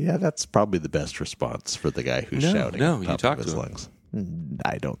 that's probably the best response for the guy who's shouting at the top of his lungs.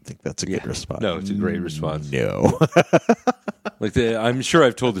 I don't think that's a good response. No, it's a great response. No. I'm sure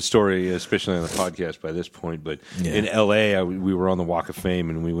I've told the story, especially on the podcast by this point, but in L.A., we were on the Walk of Fame,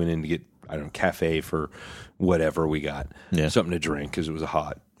 and we went in to get, cafe for whatever we got. Something to drink because it was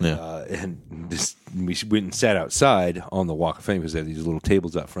hot. And we went and sat outside on the Walk of Fame because they had these little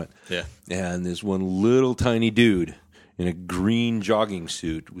tables out front. And this one little tiny dude in a green jogging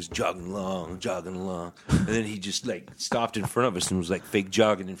suit was jogging along. And then he just stopped in front of us and was fake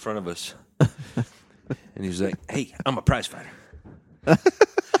jogging in front of us. And he was like, "Hey, I'm a prize fighter." And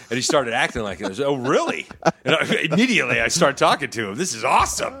he started acting like it. I was, "Oh, really?" And immediately I start talking to him. This is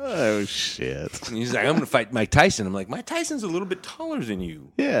awesome. Oh, shit. And he's like, "I'm going to fight Mike Tyson." I'm like, "Mike Tyson's a little bit taller than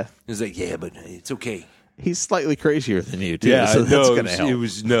you." Yeah. He's like, "Yeah, but it's okay." He's slightly crazier than you, too. Yeah, so that's going to help. It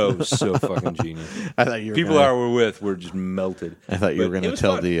was so fucking genius. I thought you were people I were with were just melted. I thought you were going to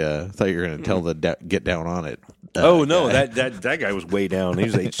tell the get down on it. No, that guy was way down. He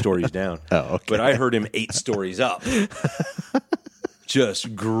was 8 stories down. Oh, okay. But I heard him 8 stories up,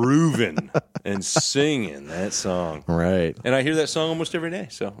 just grooving and singing that song. Right. And I hear that song almost every day,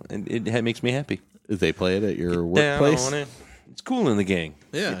 so it makes me happy. They play it at your workplace? Down on it. It's Cool in the Gang.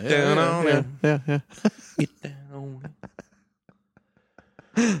 Yeah, Get down on it. yeah. Get down on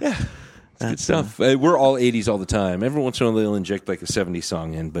it. Yeah. Good stuff. We're all 80s all the time. Every once in a while they'll inject like a 70s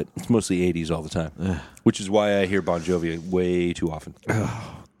song in, but it's mostly 80s all the time. Which is why I hear Bon Jovi way too often.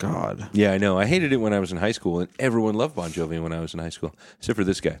 Oh, God. Yeah, I know. I hated it when I was in high school, and everyone loved Bon Jovi when I was in high school, except for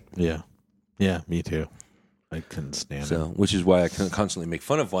this guy. Yeah. Yeah, me too. I couldn't stand it. Which is why I constantly make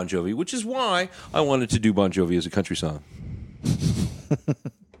fun of Bon Jovi, which is why I wanted to do Bon Jovi as a country song.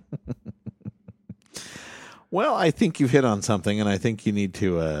 Well, I think you've hit on something, and I think you need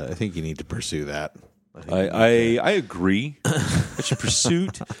to. Pursue that. I agree. I should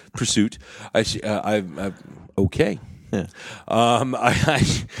pursuit. I should, okay. Yeah.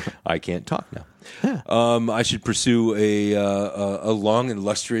 I can't talk now. Yeah. I should pursue a long and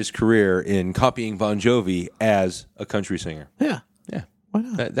illustrious career in copying Bon Jovi as a country singer. Yeah. Yeah. Why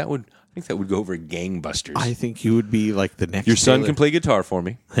not? I think that would go over gangbusters. I think you would be like the next. Your son Taylor. can play guitar for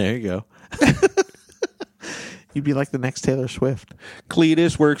me. There you go. You'd be like the next Taylor Swift.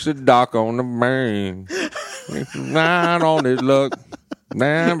 Cletus works the dock on the main. Not on his luck.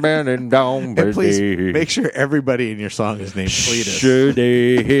 And please make sure everybody in your song is named Cletus.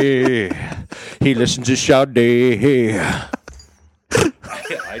 Sade. He listens to Sade.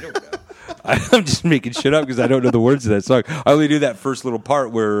 I don't know. I'm just making shit up because I don't know the words of that song. I only do that first little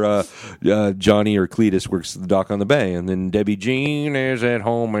part where Johnny or Cletus works the dock on the bay, and then Debbie Jean is at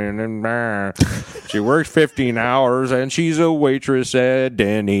home, and she works 15 hours, and she's a waitress at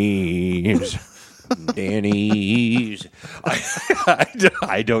Denny's. Denny's.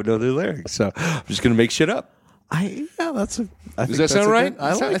 I don't know the lyrics, so I'm just going to make shit up. Does that sound right?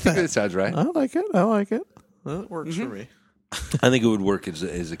 I think that sounds right. I like it. Well, it works for me. I think it would work as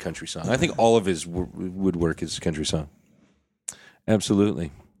a country song. I think all of his would work as a country song.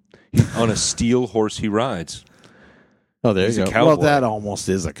 Absolutely. On a steel horse he rides. Oh, there He's you a go. cowboy. Well, that almost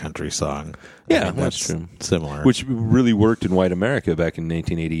is a country song. Yeah, that's true. Similar. Which really worked in white America back in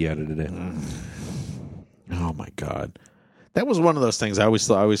 1980 yada today. Oh my God. That was one of those things I always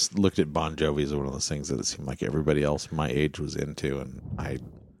looked at Bon Jovi as one of those things that it seemed like everybody else my age was into, and I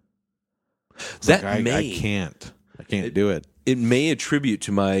can't do it. It may attribute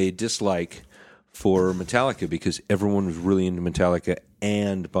to my dislike for Metallica because everyone was really into Metallica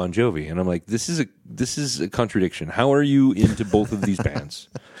and Bon Jovi, and I'm like, this is a contradiction. How are you into both of these bands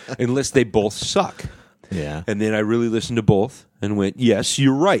unless they both suck? Yeah. And then I really listened to both and went, yes,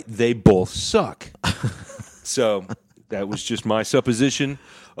 you're right, they both suck. So that was just my supposition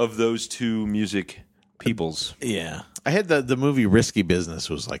of those two music peoples. Yeah. I had the movie Risky Business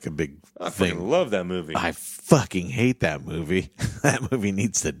was like a big I thing. fucking love that movie. I fucking hate that movie. That movie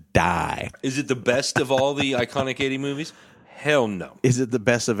needs to die. Is it the best of all the iconic 80 movies? Hell no. Is it the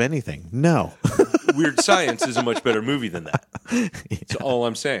best of anything? No. Weird Science is a much better movie than that. That's all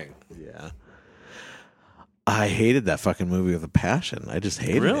I'm saying. Yeah. I hated that fucking movie with a passion. I just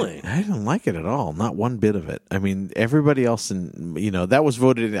hated it. I didn't like it at all. Not one bit of it. I mean, everybody else that was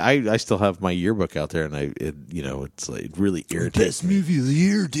voted. I still have my yearbook out there, and it's like it really irritates me. Best movie of the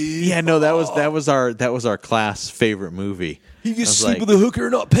year, dude. Yeah, no, that was our class favorite movie. You can sleep with a hooker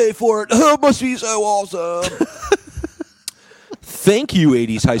and not pay for it. Oh, it must be so awesome. Thank you,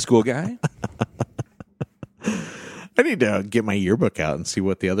 80s high school guy. I need to get my yearbook out and see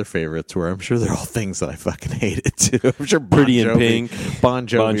what the other favorites were. I'm sure they're all things that I fucking hated too. I'm sure Pretty in Pink. Bon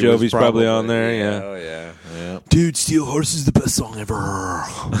Jovi's probably on there. Yeah. Oh yeah. Dude, Steel Horse is the best song ever.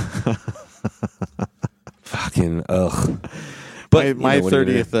 Fucking ugh. But my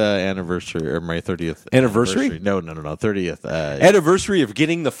 30th anniversary, or my 30th anniversary? No, 30th anniversary of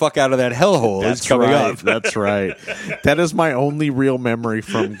getting the fuck out of that hellhole is coming up. That's right. That is my only real memory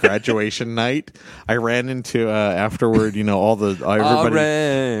from graduation night. I ran into afterward,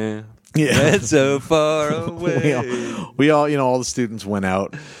 everybody. It's so far away. we all, all the students went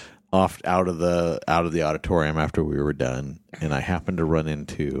out of the auditorium after we were done, and I happened to run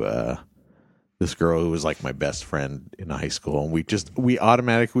into this girl who was like my best friend in high school, and we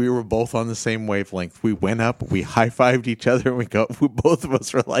were both on the same wavelength. We went up, we high-fived each other, and both of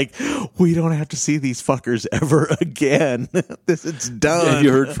us were like, we don't have to see these fuckers ever again. It's done. Have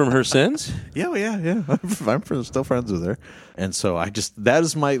you heard from her since? Yeah. I'm still friends with her. And so that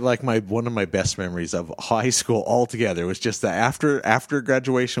is my one of my best memories of high school altogether. It was just that after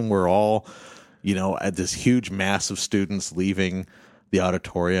graduation, we're all, at this huge mass of students leaving the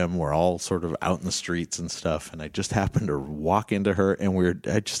auditorium. We're all sort of out in the streets and stuff, and I just happened to walk into her, and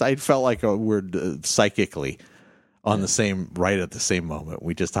I felt like we're psychically on the same moment.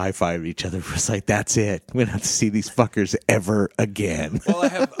 We just high-fived each other. It was like, that's it. We don't have to see these fuckers ever again. Well,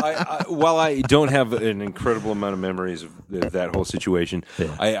 while I don't have an incredible amount of memories of that whole situation,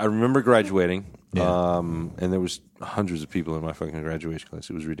 I remember graduating, and there was hundreds of people in my fucking graduation class.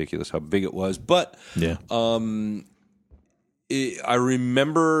 It was ridiculous how big it was. But I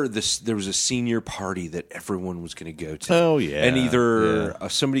remember there was a senior party that everyone was going to go to. Oh, yeah. And either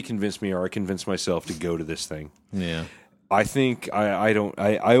somebody convinced me or I convinced myself to go to this thing. Yeah. I think I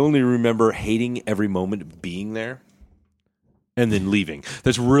only remember hating every moment of being there and then leaving.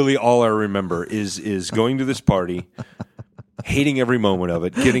 That's really all I remember is going to this party, hating every moment of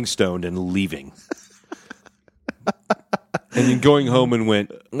it, getting stoned, and leaving. And then going home and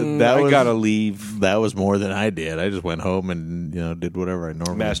went, I gotta leave. That was more than I did. I just went home and did whatever I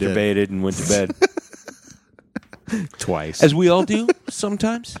normally Masturbated and went to bed. Twice. As we all do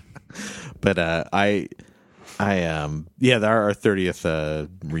sometimes. But our 30th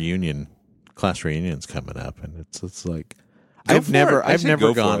class reunion's coming up, and it's like I've never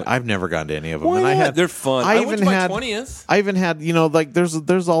gone to any of them. Why and not? They're fun. I went to my 20th. I even had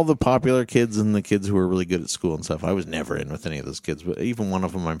there's all the popular kids and the kids who are really good at school and stuff. I was never in with any of those kids, but even one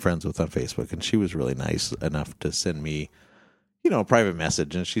of them I'm friends with on Facebook, and she was really nice enough to send me a private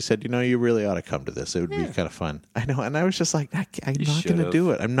message, and she said, you really ought to come to this. It would be kind of fun. I know, and I was just like, I'm not going to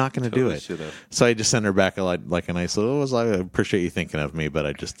do it. I'm not going to do it. So I just sent her back a nice little, I appreciate you thinking of me, but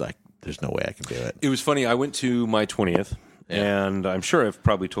I just there's no way I can do it. It was funny. I went to my 20th. And I'm sure I've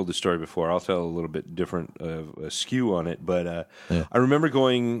probably told this story before. I'll tell a little bit different skew on it. But I remember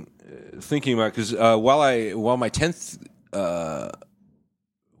thinking about, because while my 10th,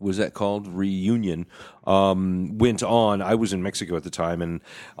 was that called, reunion, went on, I was in Mexico at the time. And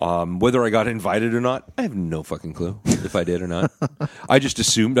whether I got invited or not, I have no fucking clue if I did or not. I just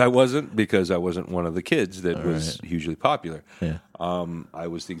assumed I wasn't because I wasn't one of the kids that was hugely popular. Yeah. I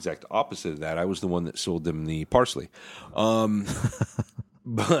was the exact opposite of that. I was the one that sold them the parsley.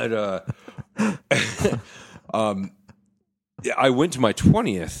 I went to my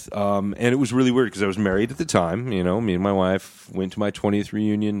 20th, and it was really weird because I was married at the time. Me and my wife went to my 20th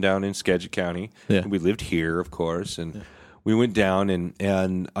reunion down in Skagit County. Yeah. We lived here, of course, and we went down,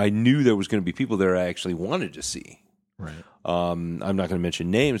 and I knew there was going to be people there I actually wanted to see. Right. I'm not going to mention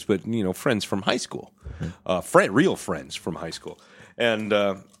names, but friends from high school, real friends from high school, and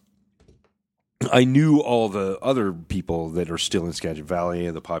I knew all the other people that are still in Skagit Valley,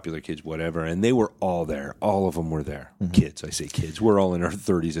 the popular kids, whatever, and they were all there. All of them were there. Mm-hmm. Kids, I say kids. We're all in our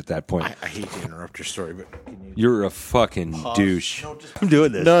 30s at that point. I hate to interrupt your story, but you're a fucking douche. No, I'm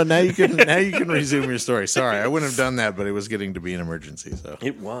doing this. No, now you can resume your story. Sorry, I wouldn't have done that, but it was getting to be an emergency. So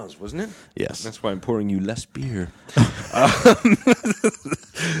it was, wasn't it? Yes. That's why I'm pouring you less beer.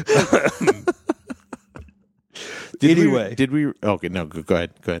 Did we? Okay, no. Go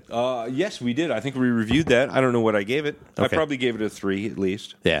ahead. Yes, we did. I think we reviewed that. I don't know what I gave it. Okay. I probably gave it a 3 at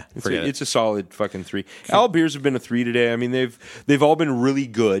least. Yeah, it's a solid fucking 3. All beers have been a 3 today. I mean, they've all been really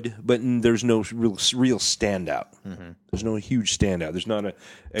good, but there's no real standout. Mm-hmm. There's no huge standout. There's not an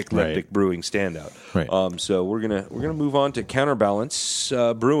eclectic brewing standout. Right. So we're gonna move on to Counterbalance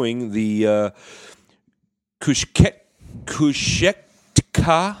Brewing, the Kushetka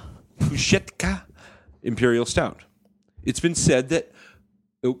Imperial Stout. It's been said that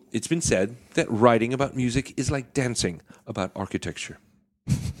writing about music is like dancing about architecture.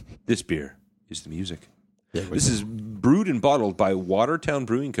 This beer is the music. Yeah, this is brewed and bottled by Watertown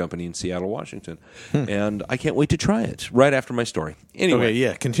Brewing Company in Seattle, Washington. And I can't wait to try it right after my story. Anyway.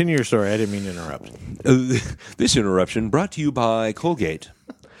 Okay, continue your story. I didn't mean to interrupt. This interruption brought to you by Colgate.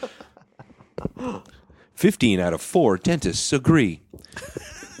 15 out of 4 dentists agree.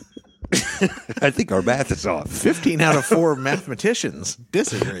 I think our math is off. 15 out of 4 mathematicians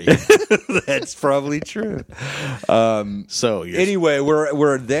disagree. That's probably true. Anyway,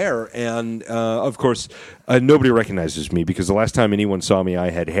 we're there, and of course, nobody recognizes me because the last time anyone saw me,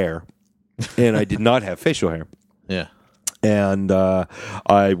 I had hair, and I did not have facial hair. Yeah, and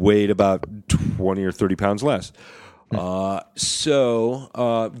I weighed about 20 or 30 pounds less.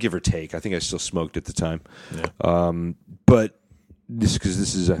 So give or take, I think I still smoked at the time. Yeah. But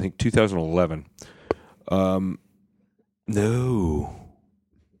this is I think 2011. No.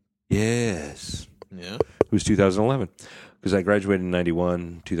 Yes. Yeah. It was 2011 because I graduated in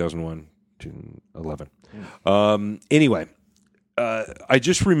 91, 2001, 2011. Anyway, I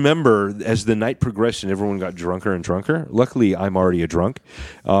just remember as the night progressed and everyone got drunker and drunker. Luckily, I'm already a drunk.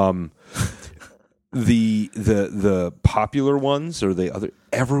 The popular ones or the other,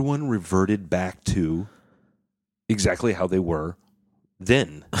 everyone reverted back to exactly how they were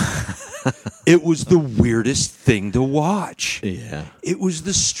then. It was the weirdest thing to watch. Yeah. It was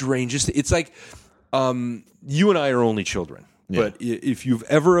the strangest. It's like you and I are only children. But if you've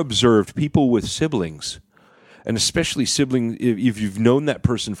ever observed people with siblings, and especially siblings, if you've known that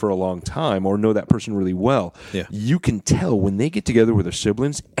person for a long time or know that person really well, you can tell when they get together with their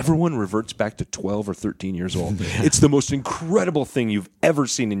siblings, everyone reverts back to 12 or 13 years old. It's the most incredible thing you've ever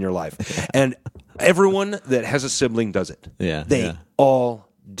seen in your life. And everyone that has a sibling does it. They all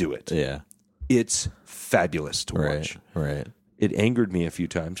do it. It's fabulous to watch. Right. It angered me a few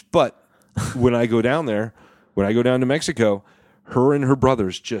times. But when I go down there, when I go down to Mexico, her and her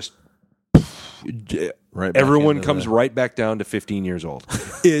brothers just... everyone comes right back down to 15 years old.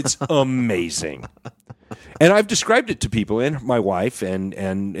 It's amazing. And I've described it to people, and my wife,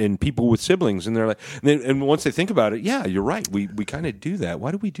 and people with siblings, and they're like, and once they think about it, yeah, you're right. We kind of do that.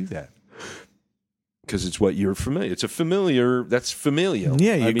 Why do we do that? Because it's what you're familiar. It's a familiar. That's familial.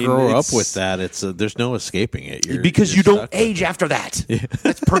 Yeah, you grow up with that. There's no escaping it. Because you don't age after that.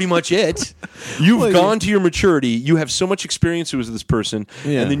 That's pretty much it. You've gone to your maturity. You have so much experience with this person,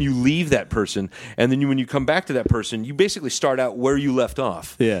 and then you leave that person, and then when you come back to that person, you basically start out where you left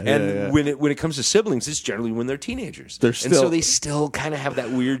off. When it comes to siblings, it's generally when they're teenagers. And so they still kind of have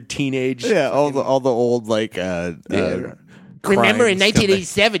that weird teenage. Yeah, all the old Remember in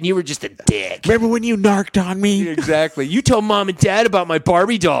 1987, you were just a dick. Remember when you narked on me? Exactly. You told mom and dad about my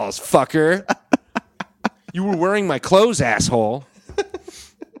Barbie dolls, fucker. You were wearing my clothes, asshole.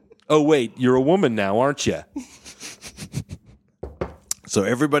 Oh, wait, you're a woman now, aren't you? So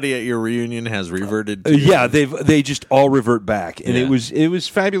everybody at your reunion has reverted to they just all revert back. And it was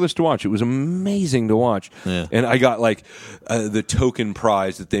fabulous to watch. It was amazing to watch. Yeah. And I got like the token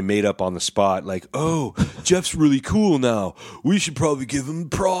prize that they made up on the spot. Like, oh, Jeff's really cool now. We should probably give him a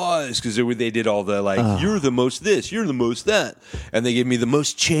prize. Because they did all the you're the most this, you're the most that. And they gave me the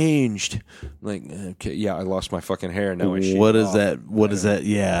most changed. Like, okay, yeah, I lost my fucking hair. Now I shave What is off. that? What is that?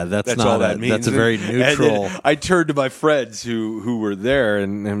 Yeah, that's not all that means. That's a very neutral. And I turned to my friends who were there,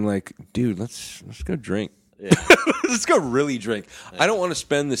 and I'm like, dude, let's go drink. Let's go really drink. I don't want to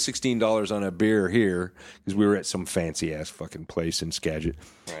spend the $16 on a beer here because we were at some fancy ass fucking place in Skagit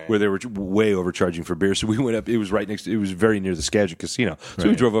where they were way overcharging for beer. So we went up. It was right next. It was very near the Skagit Casino. So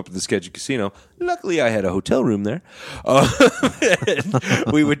we drove up to the Skagit Casino. Luckily, I had a hotel room there.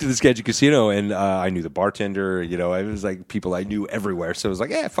 We went to the Skagit Casino, and I knew the bartender. You know, it was like people I knew everywhere. So I was like,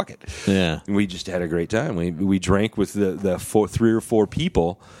 yeah, fuck it. Yeah, and we just had a great time. We drank with the 3 or 4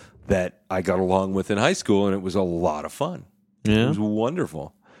 people that I got along with in high school, and it was a lot of fun. Yeah. It was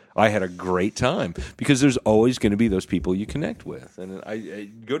wonderful. I had a great time because there's always going to be those people you connect with. And I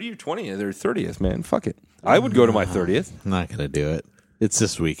go to your 20th or 30th, man. Fuck it. I would go to my 30th. I'm not going to do it. It's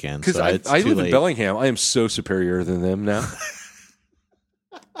this weekend. Because I live in Bellingham. I am so superior than them now.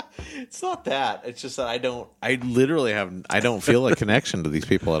 It's not that. It's just that I don't feel a connection to these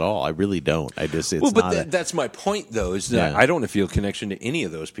people at all. I really don't. That's my point, though, is that I don't feel a connection to any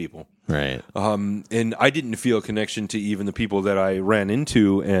of those people. Right. And I didn't feel a connection to even the people that I ran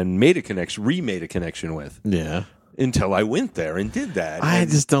into and remade a connection with. Yeah. Until I went there and did that. I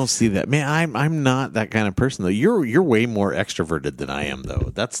just don't see that. Man, I'm not that kind of person though. You're way more extroverted than I am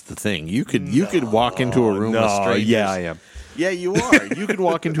though. That's the thing. You could walk into a room with strangers. Yeah, I am. Yeah, you are. You could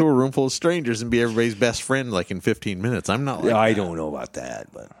walk into a room full of strangers and be everybody's best friend like in 15 minutes. I'm not like I don't know about that,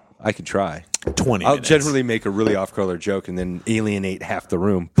 but I could try. 20 I'll minutes. generally make a really off-color joke and then alienate half the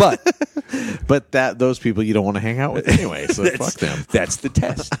room. But those people you don't want to hang out with anyway, so fuck them. That's the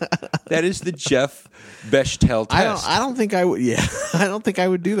test. That is the Jeff Bechtel test. I don't think I would. Yeah, I don't think I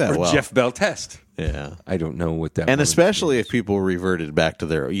would do that or well. Jeff Bell test. Yeah, I don't know what that. And especially if people reverted back to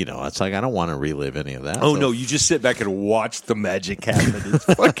their, it's like I don't want to relive any of that. Oh no, you just sit back and watch the magic happen. It's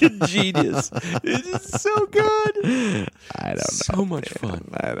fucking genius. It's so good. I don't know. So much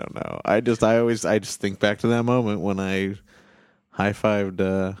fun. I don't know. I just think back to that moment when I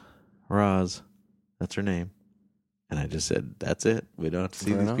high-fived Roz. That's her name. And I just said, that's it. We don't have to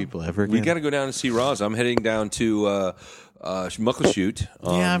see these people ever again. We got to go down and see Roz. I'm heading down to Muckleshoot.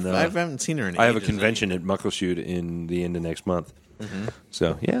 Yeah, I haven't seen her in I have a convention at Muckleshoot in the end of next month. Mm-hmm.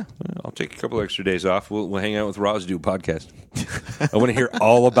 So, yeah, I'll take a couple extra days off. We'll hang out with Roz, do a podcast. I want to hear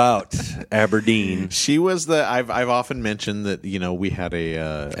all about Aberdeen. She was I've often mentioned that, we had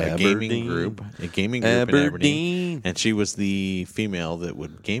a gaming group in Aberdeen. And she was the female that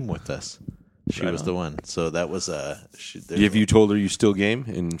would game with us. She was the one. So that was have you told her you still game?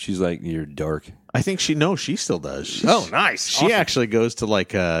 And she's like, you're dark. I think she still does. Nice. She awesome. actually goes to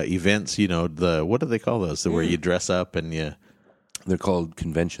like events, what do they call those? Where you dress up and you... They're called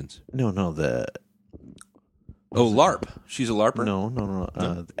conventions. No, LARP. She's a LARPer?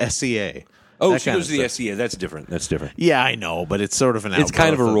 No. SCA. Oh, she goes to the SCA. That's different. Yeah, I know, but it's sort of an It's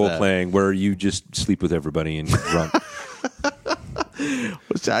kind of a outgrowth role-playing where you just sleep with everybody and get drunk.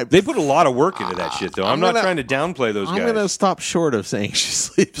 They put a lot of work into that shit, though. I'm not trying to downplay those guys. I'm going to stop short of saying she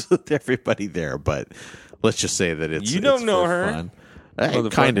sleeps with everybody there, but let's just say that it's You don't it's know for her? fun. I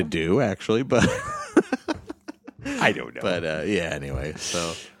kind of do, actually, but I don't know. but yeah. Anyway,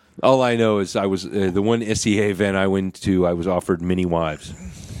 so All I know is I was the one SEA event I went to. I was offered mini wives,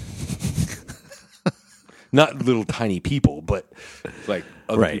 not little tiny people, but like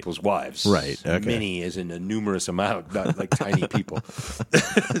other Right. people's wives. Right, okay. Mini is in a numerous amount, not like tiny people.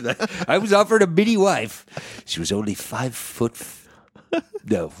 I was offered a mini wife. She was only 5 foot.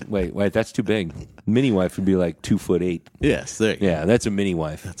 No, wait, that's too big. Mini wife would be like 2'8". yes, there. You go. Yeah, that's a mini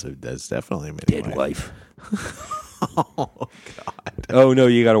wife. That's definitely a mini Dead wife. Oh God. Oh no,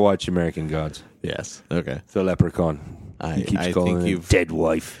 you got to watch American Gods. Yes. Okay. The leprechaun. He keeps I calling think it you've dead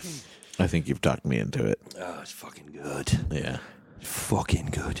wife. I think you've talked me into it. Oh, it's fucking good. Yeah. Fucking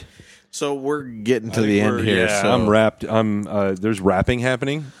good. So we're getting to the end here. Yeah, so I'm wrapped. There's rapping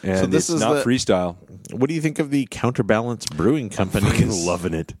happening, and this it's is not the- freestyle. what do you think of the Counterbalance Brewing Company? Fucking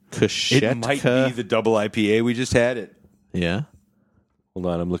loving it. Kashetka? It might be the double IPA we just had. It. Yeah. Hold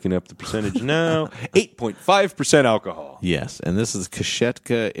on, I'm looking up the percentage now. 8.5% alcohol. Yes, and this is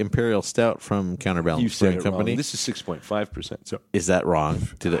Kashetka Imperial Stout from Counterbalance You said Brewing it Company. wrong. This is 6.5%. So Is that wrong?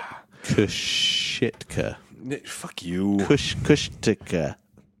 Did it? Kashetka. fuck you. Kushtika.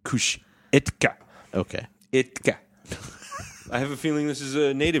 Itka. Okay. Itka. I have a feeling this is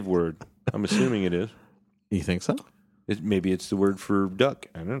a native word. I'm assuming it is. You think so? Maybe it's the word for duck.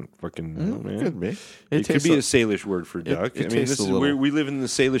 I don't fucking know, man. Could be. It could be a Salish word for duck. it I mean, tastes this a is little- we live in the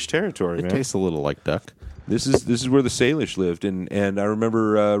Salish territory, It man. tastes a little like duck. This is where the Salish lived, and I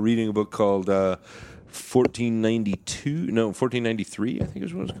remember reading a book called 1493. I think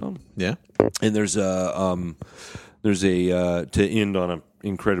is what it's called. Yeah. And there's a to end on an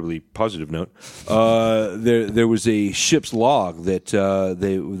incredibly positive note. There was a ship's log that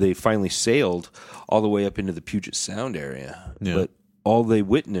they finally sailed all the way up into the Puget Sound area, Yeah. but all they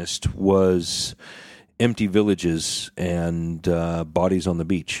witnessed was empty villages and bodies on the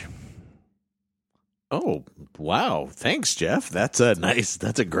beach. Oh, wow. Thanks, Jeff. That's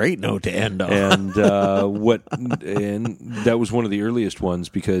a great note to end on. And and that was one of the earliest ones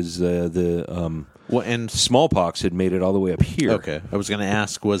because the well, and smallpox had made it all the way up here. okay, I was going to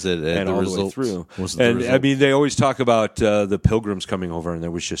ask, was it And the all result the way through. Was it the And result? I mean, they always talk about the pilgrims coming over, and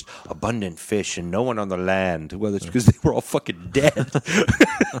there was just abundant fish and no one on the land. Well, it's because they were all fucking dead.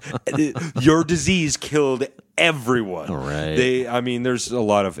 Your disease killed everyone. All right. There's a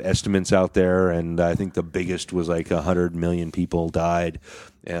lot of estimates out there, and I think the biggest was like 100 million people died,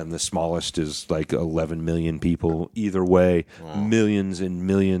 and the smallest is like 11 million people. Either way, millions and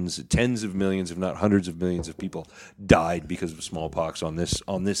millions, tens of millions, if not hundreds of millions of people died because of smallpox on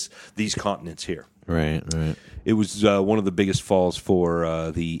these continents here. right. It was one of the biggest falls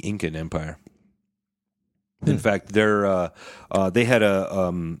for the Incan Empire. In fact, they had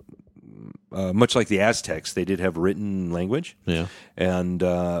a much like the Aztecs, they did have written language. Yeah. And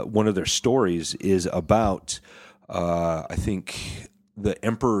one of their stories is about, I think, the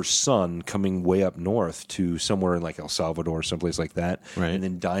emperor's son coming way up north to somewhere in like El Salvador, someplace like that, Right. and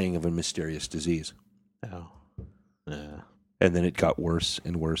then dying of a mysterious disease. Oh. Yeah. And then it got worse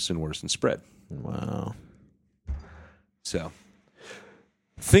and worse and worse and spread. Wow. So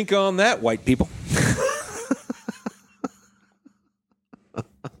think on that, white people.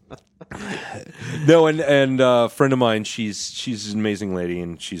 No, and a friend of mine, she's an amazing lady,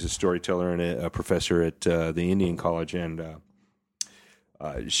 and she's a storyteller and a professor at the Indian College, and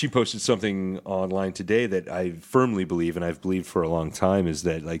she posted something online today that I firmly believe, and I've believed for a long time, is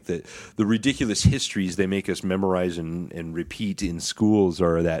that like the ridiculous histories they make us memorize and repeat in schools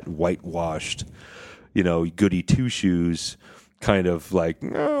are that whitewashed, goody two shoes kind of like,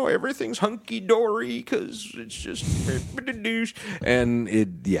 no, everything's hunky dory because it's just and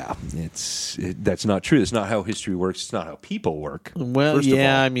that's not true. It's not how history works. It's not how people work. Well, first of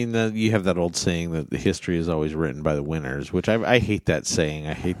yeah, all. I mean, you have that old saying that the history is always written by the winners, which I hate that saying.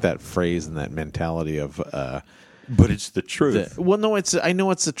 I hate that phrase and that mentality of. But it's the truth. Well, no, I know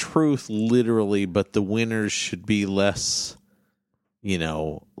it's the truth literally, but the winners should be less,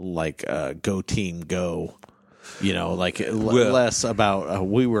 like go team go. Less about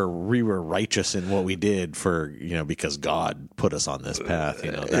we were righteous in what we did for because God put us on this path,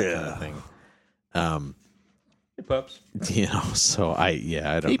 that kind of thing. Hey, pups. So I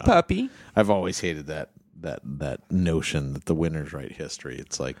don't Hey, know. puppy. I've always hated that that notion that the winners write history.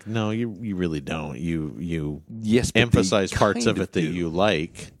 It's like, no, you really don't. You Yes, but emphasize they parts of kind it that do. you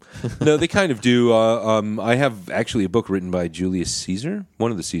like. No, they kind of do. I have actually a book written by Julius Caesar, one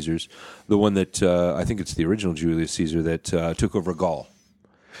of the Caesars, the one that I think it's the original Julius Caesar that took over Gaul,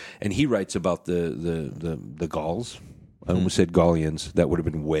 and he writes about the Gauls. I almost said Gallians. That would have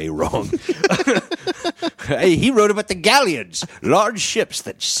been way wrong. Hey, he wrote about the galleons, large ships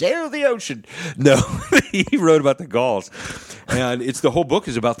that sail the ocean. No, he wrote about the Gauls, and it's the whole book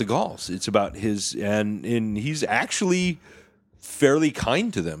is about the Gauls. It's about his, and he's actually fairly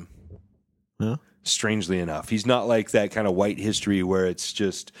kind to them. Yeah. Strangely enough, he's not like that kind of white history where it's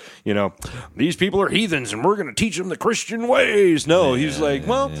just, these people are heathens and we're going to teach them the Christian ways. No, he's like,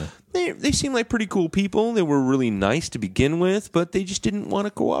 they seem like pretty cool people. They were really nice to begin with, but they just didn't want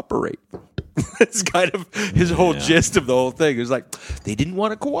to cooperate. That's kind of his whole gist of the whole thing. It was like, they didn't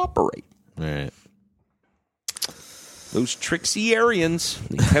want to cooperate. All right. Those tricksy Aryans,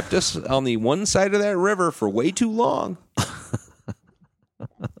 they kept us on the one side of that river for way too long.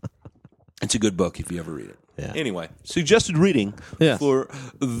 It's a good book if you ever read it. Yeah. Anyway, suggested reading Yes. for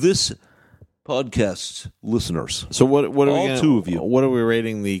this podcast's listeners. So what are All we two of you. What are we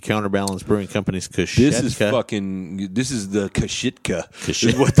rating the Counterbalance Brewing Company's Kashitka? This is the Kashitka.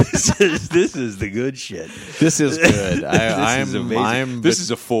 Is what this is. This is the good shit. This is good. This is amazing. This is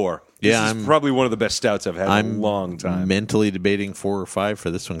a 4. Yeah, this is probably one of the best stouts I've had in a long time. Mentally debating 4 or 5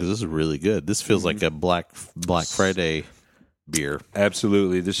 for this one because this is really good. This feels like a Black Friday beer.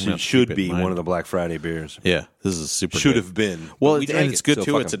 Absolutely. This Yeah, should keep it be in mind. one of the Black Friday beers. Yeah, this is super. Should good. have been. Well, But we drank and it's good so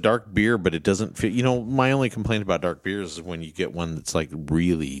too. fuck It's a 'em. dark beer, but it doesn't feel. My only complaint about dark beers is when you get one that's like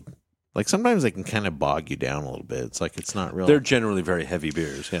really, like sometimes they can kind of bog you down a little bit. It's like it's not real. They're generally very heavy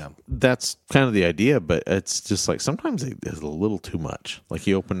beers, yeah. That's kind of the idea, but it's just like sometimes it's a little too much. Like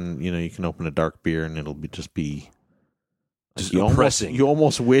you can open a dark beer and it'll just be. Just You oppressing. you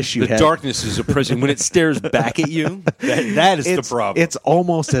almost wish you The had. darkness is oppressing. When it stares back at you, that is the problem. It's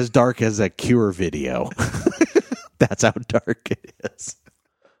almost as dark as a Cure video. That's how dark it is.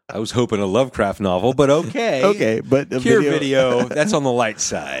 I was hoping a Lovecraft novel, but okay. Okay, but a Cure video, that's on the light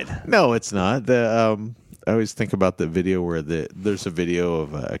side. No, it's not. I always think about the video where there's a video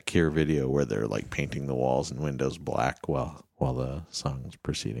of a Cure video where they're like painting the walls and windows black while the song's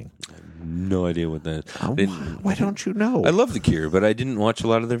proceeding. No idea what that is. Why don't you know? I love The Cure, but I didn't watch a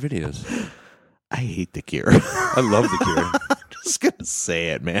lot of their videos. I hate the Cure. I love The Cure. I'm just gonna say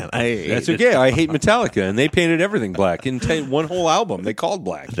it, man. I hate That's it. okay. I hate Metallica, and they painted everything black. In one whole album, they called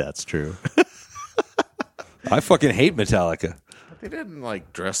black. That's true. I fucking hate Metallica. They didn't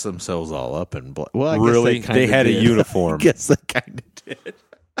like dress themselves all up in black. Well, I Really? guess they They had a did. uniform. I guess they kind of did.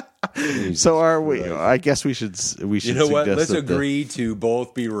 So are we? I guess we should. You know what? suggest Let's that agree to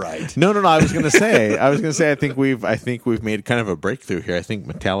both be right. No. I was going to say. I think we've made kind of a breakthrough here. I think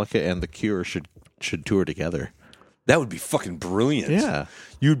Metallica and The Cure should tour together. That would be fucking brilliant. Yeah.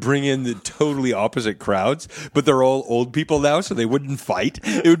 You'd bring in the totally opposite crowds, but they're all old people now, so they wouldn't fight.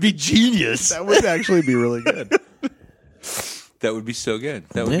 It would be genius. That would actually be really good. That would be so good.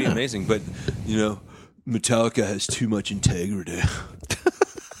 That would be Yeah. amazing. But, Metallica has too much integrity.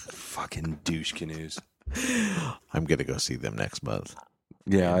 Fucking douche canoes. I'm going to go see them next month.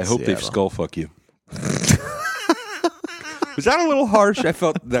 Yeah, I In hope they Seattle. skull fuck you. Was that a little harsh? I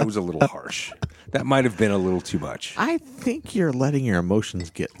felt that was a little harsh. That might have been a little too much. I think you're letting your emotions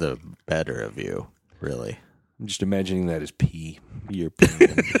get the better of you. Really. I'm just imagining that as pee. You're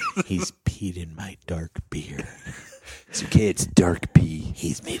peeing. He's peed in my dark beer. It's okay. It's dark pee.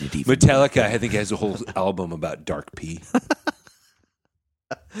 He's made it even. Metallica, I think, has a whole album about dark pee.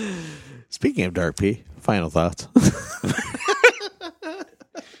 Speaking of dark pee, final thoughts.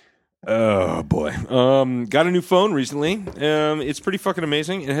 Oh boy! Got a new phone recently. It's pretty fucking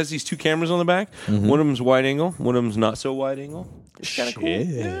amazing. It has these 2 cameras on the back. One of them's wide angle. One of them's not so wide angle. It's kind of cool.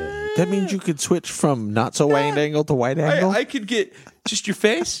 That means you could switch from not so wide angle to wide angle. I could get just your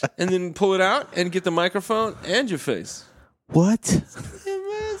face and then pull it out and get the microphone and your face. What?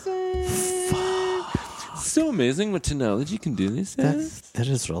 So amazing what technology can do these days. That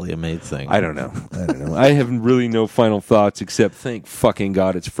is really amazing. I don't know. I have really no final thoughts except thank fucking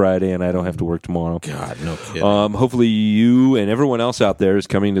God it's Friday and I don't have to work tomorrow. God, no kidding. Hopefully you and everyone else out there is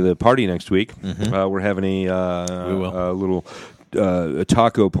coming to the party next week. We're having a little a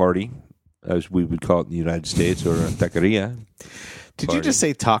taco party, as we would call it in the United States, or a taqueria. Did you just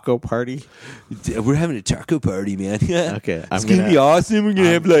say taco party? We're having a taco party, man. Okay, It's going to be awesome. We're going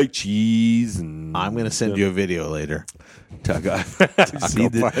to have like cheese and... I'm going to send you a video later. Taco. I've seen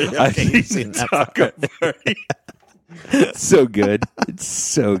party. I've Okay, seen you've seen that taco party. It's so good. It's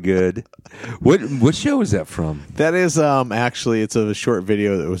so good. What show is that from? That is actually it's a short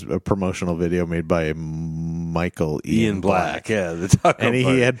video that was a promotional video made by Michael Ian Black. Yeah, the Taco And he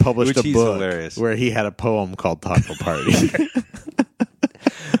Party, had published which a he's book hilarious. where he had a poem called Taco Party.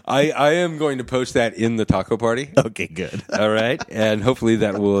 I am going to post that in the Taco Party. Okay, good. All right, and hopefully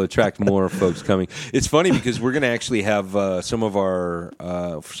that will attract more folks coming. It's funny because we're going to actually have some of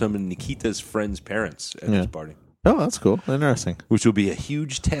Nikita's friends' parents at this party, Oh, that's cool. Interesting. which will be a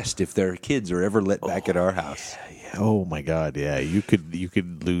huge test if their kids are ever let back at our house. Yeah. Oh my God. Yeah. You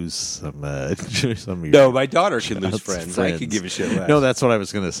could lose some some of your No, my daughter can lose child's friends. I could give a shit less. No, that's what I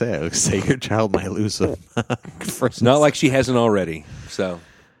was going to say. I was going to say your child might lose some friends. It's not like she hasn't already. So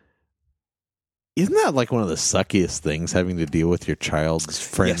Isn't that like one of the suckiest things, having to deal with your child's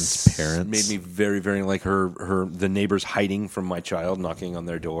friends' yes, parents? made me very, very like the neighbors hiding from my child, knocking on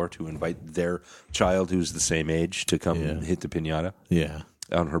their door to invite their child who's the same age to come hit the piñata Yeah.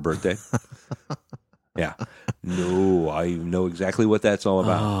 on her birthday. Yeah. No, I know exactly what that's all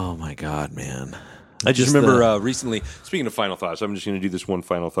about. Oh my God, man. I just remember recently, speaking of final thoughts, I'm just going to do this one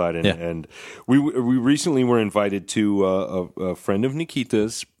final thought. And we recently were invited to a friend of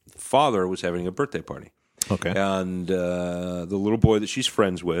Nikita's father was having a birthday party. Okay. And the little boy that she's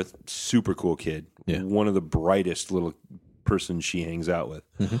friends with, super cool kid, one of the brightest little persons she hangs out with.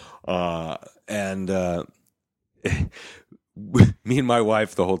 Me and my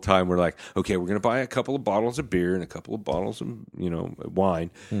wife the whole time were like, okay, we're going to buy a couple of bottles of beer and a couple of bottles of wine.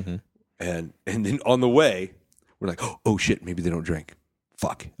 And then on the way, we're like, oh shit, maybe they don't drink.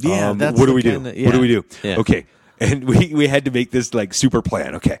 Fuck. Yeah, that's what do the we do? kinda- What do we do? Yeah. Okay. And we had to make this like super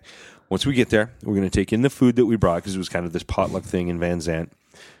plan. Okay. Once we get there, we're going to take in the food that we brought because it was kind of this potluck thing in Van Zant.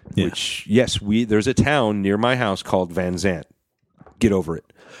 Which, yes, there's a town near my house called Van Zant. Get over it.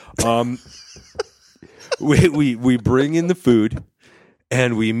 We bring in the food,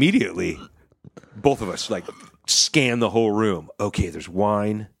 and we immediately, both of us, like scan the whole room. Okay, there's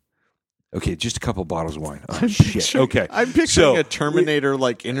wine. Okay, just a couple bottles of wine. Oh, shit. Okay. I'm picturing So, a Terminator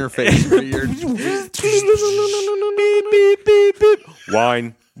like interface where you're beep, beep, beep.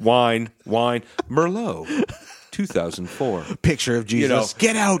 Wine. Merlot, 2004. picture of Jesus. You know.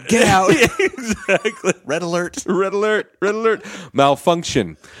 Get out, get out. Exactly. Red alert. Red alert.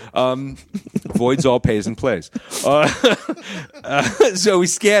 Malfunction. Voids all pays and plays. So we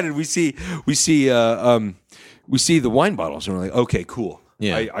scan and we see the wine bottles and we're like, okay, cool.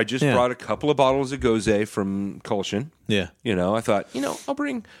 Yeah. I just brought a couple of bottles of Gose from Kolshin. Yeah. I thought, I'll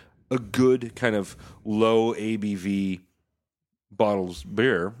bring a good kind of low ABV bottles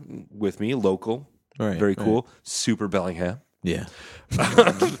beer with me, local. Right, very cool. Super Bellingham. Yeah.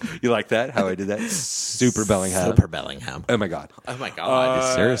 You like that? How I did that? Super Bellingham. Super Bellingham. Oh my god. Oh my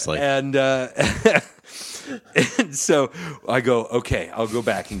God. Seriously. And so I go, okay, I'll go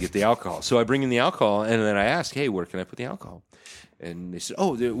back and get the alcohol. So I bring in the alcohol, and then I ask, hey, where can I put the alcohol? And they said,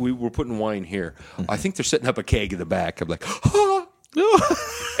 oh, we're putting wine here. I think they're setting up a keg in the back. I'm like, ah.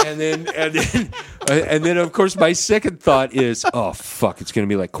 and then of course my second thought is, oh fuck, it's going to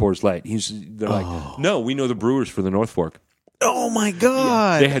be like Coors Light. They're like, no, we know the brewers for the North Fork. Oh my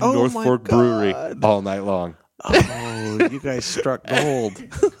God. They had North Fork Brewery all night long. Oh, you guys struck gold.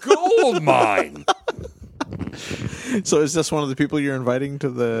 Gold mine. So is this one of the people you're inviting to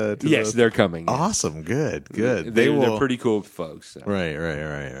the Yes, they're coming. Awesome. Good. They're pretty cool folks. So. Right.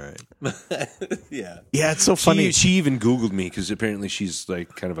 Yeah. Yeah, it's so funny. She even Googled me because apparently she's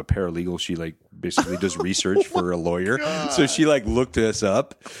like kind of a paralegal. She like basically does research for a lawyer. So she like looked us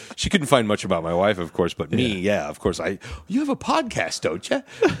up. She couldn't find much about my wife, of course, but me, of course. You have a podcast, don't you?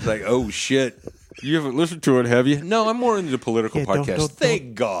 It's like, oh shit. You haven't listened to it, have you? No, I'm more into political podcasts.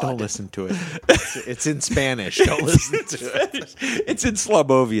 Thank God. Don't listen to it. It's in Spanish. Don't listen to it. It's in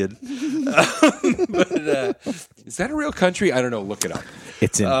Slavovian. But is that a real country? I don't know. Look it up.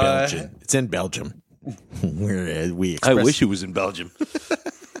 It's in Belgium. It's in Belgium. Where we express. I wish it was in Belgium.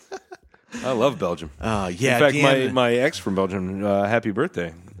 I love Belgium. Yeah. In fact, Deanna, my ex from Belgium, happy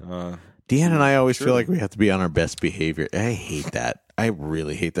birthday. Deanna and I always feel like we have to be on our best behavior. I hate that. I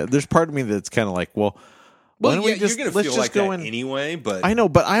really hate that. There's part of me that's kind of like, why don't we just, you're going to let's feel just like go that in anyway, but I know,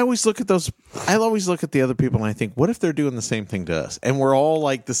 but I always look at those. I always look at the other people and I think, what if they're doing the same thing to us? And we're all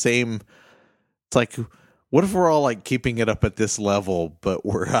like the same. It's like, what if we're all like keeping it up at this level, but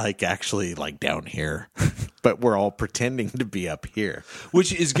we're like actually like down here, but we're all pretending to be up here,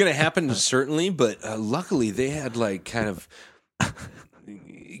 which is going to happen certainly. But luckily, they had like kind of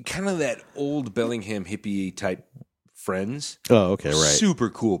that old Bellingham hippie type friends. Oh, okay, right. Super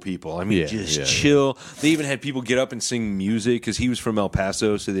cool people. I mean, chill. They even had people get up and sing music because he was from El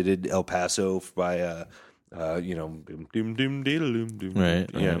Paso, so they did El Paso by Doom, doom, doom, doom, doom. Right,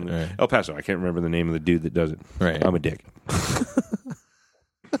 Yeah, right. El Paso. I can't remember the name of the dude that does it. Right. I'm a dick.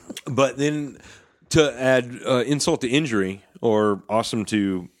 But then to add insult to injury, or awesome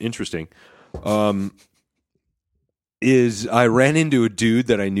to interesting, is I ran into a dude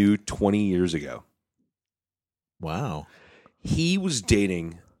that I knew 20 years ago. Wow. He was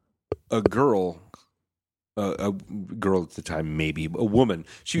dating a girl at the time, maybe a woman.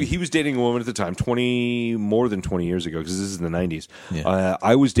 He was dating a woman at the time, more than 20 years ago, because this is in the 90s. Yeah.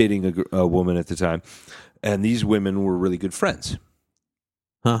 I was dating a woman at the time, and these women were really good friends.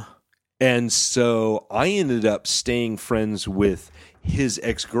 Huh. And so I ended up staying friends with his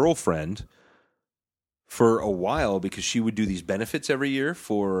ex-girlfriend for a while because she would do these benefits every year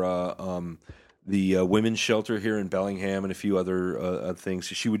for the women's shelter here in Bellingham and a few other things.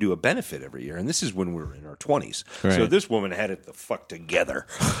 She would do a benefit every year, and this is when we were in our 20s. Right. So this woman had it the fuck together,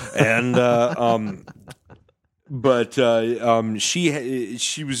 and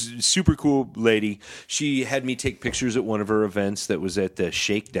she was a super cool lady. She had me take pictures at one of her events that was at the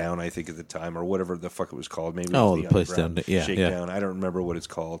Shakedown, I think at the time, or whatever the fuck it was called. Maybe it was the place down there. Yeah, Shakedown. I don't remember what it's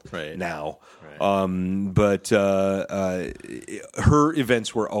called now. Right. But her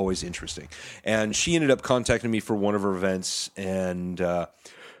events were always interesting, and she ended up contacting me for one of her events, and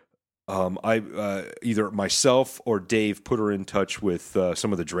I either myself or Dave put her in touch with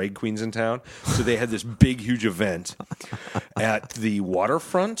some of the drag queens in town. So they had this big, huge event at the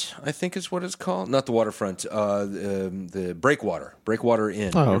Waterfront, I think is what it's called. Not the Waterfront, the Breakwater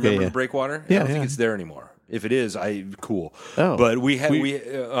Inn. Oh, okay, Remember yeah. the Breakwater? Yeah, I don't think yeah. it's there anymore. If it is, cool. Oh. But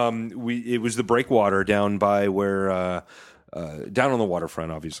it was the Breakwater down by where down on the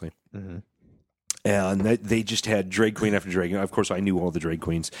waterfront, obviously. Mm-hmm. And they just had drag queen after drag queen. Of course, I knew all the drag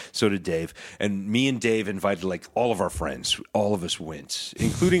queens. So did Dave. And me and Dave invited like all of our friends. All of us went,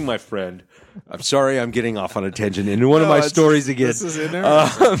 including my friend. I'm sorry, I'm getting off on a tangent into one of my stories again. This is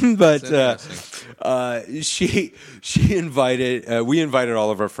interesting. She invited. We invited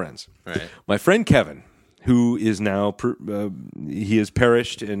all of our friends. Right. My friend Kevin, who is now he has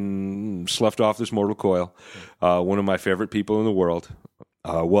perished and sloughed off this mortal coil. One of my favorite people in the world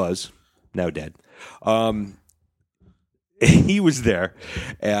was now dead. He was there,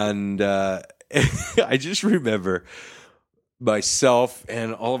 and I just remember myself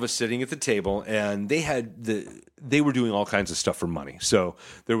and all of us sitting at the table, and they were doing all kinds of stuff for money. So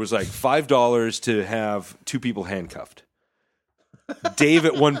there was like $5 to have two people handcuffed. Dave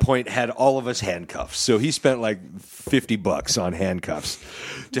at one point had all of us handcuffed, so he spent like $50 on handcuffs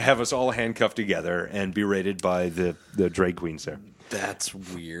to have us all handcuffed together and berated by the drag queens there. That's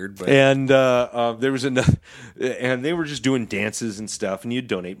weird. But And there was another, and they were just doing dances and stuff, and you'd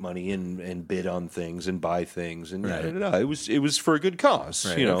donate money and bid on things and buy things, and it was for a good cause,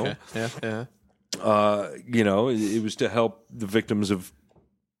 right, you know. Okay. Yeah. It was to help the victims of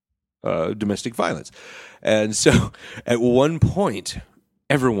domestic violence, and so at one point,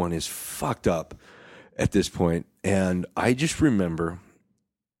 everyone is fucked up at this point, and I just remember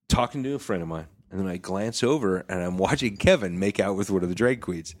talking to a friend of mine. And then I glance over, and I'm watching Kevin make out with one of the drag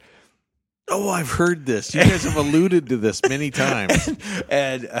queens. Oh, I've heard this. You guys have alluded to this many times.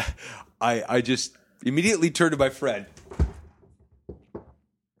 and I just immediately turned to my friend.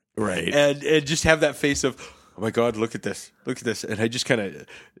 Right. And just have that face of, oh, my God, look at this. Look at this. And I just kind of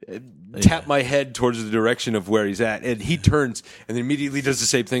tap my head towards the direction of where he's at. And he turns and then immediately does the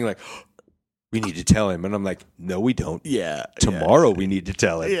same thing, like, we need to tell him. And I'm like, no, we don't. Yeah. Tomorrow we need to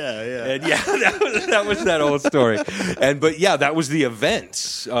tell him. Yeah. And that was that whole story. But that was the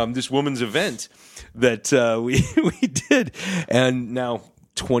event, this woman's event that we did. And now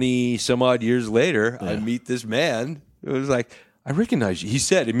 20 some odd years later, I meet this man. It was like, I recognize you. He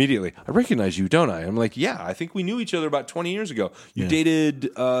said immediately, I recognize you, don't I? I'm like, yeah, I think we knew each other about 20 years ago. You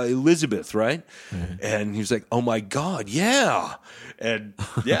dated Elizabeth, right? Mm-hmm. And he was like, oh my God, yeah. And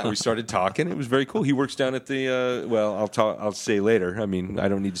we started talking. It was very cool. He works down at the, I'll say later. I mean, I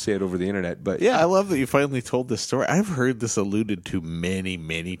don't need to say it over the internet, but yeah. I love that you finally told this story. I've heard this alluded to many,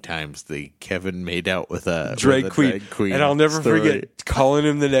 many times. The Kevin made out with a drag queen. And I'll never story. forget calling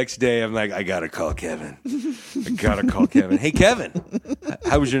him the next day. I'm like, I got to call Kevin. Hey, Kevin,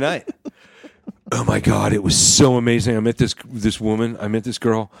 how was your night? Oh my God, it was so amazing. I met this woman. I met this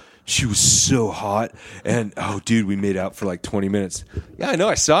girl. She was so hot. And oh, dude, we made out for like 20 minutes. Yeah, I know.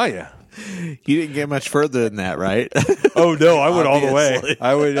 I saw you. You didn't get much further than that, right? Oh no, I went all the way.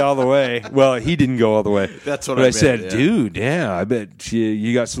 I went all the way. Well, he didn't go all the way. That's what but I I said, meant, dude. Yeah, I bet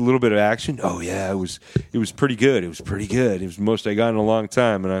you got a little bit of action. Oh yeah, it was pretty good. It was pretty good. It was the most I got in a long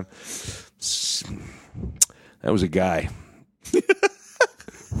time, and that was a guy.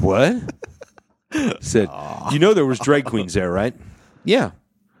 What? Said, you know there was drag queens there, right? Yeah.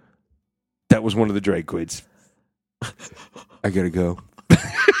 That was one of the drag queens. I gotta go.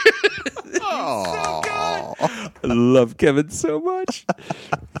 I love Kevin so much.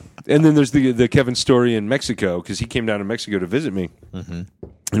 And then there's the Kevin story in Mexico, because he came down to Mexico to visit me. Mm-hmm.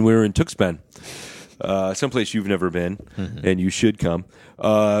 And we were in Tuxpan, someplace you've never been, and you should come.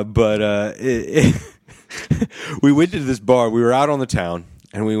 But we went to this bar. We were out on the town,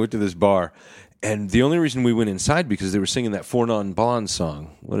 and we went to this bar. And the only reason we went inside because they were singing that Four Non Blondes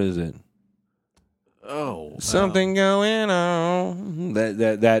song. What is it? Oh, something going on.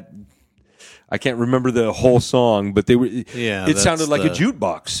 That I can't remember the whole song, but they were. Yeah, it sounded like a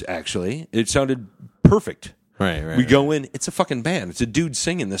jukebox. Actually, it sounded perfect. Right. We go in. It's a fucking band. It's a dude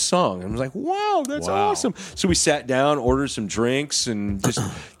singing this song, and I was like, "Wow, that's awesome!" So we sat down, ordered some drinks, and just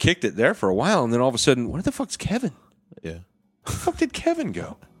kicked it there for a while. And then all of a sudden, where the fuck's Kevin? Yeah, where the fuck did Kevin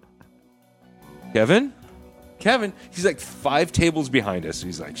go? Kevin, he's like 5 tables behind us.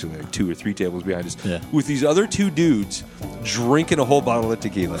 He's actually like 2 or 3 tables behind us with these other 2 dudes drinking a whole bottle of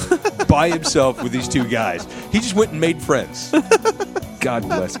tequila by himself with these 2 guys. He just went and made friends. God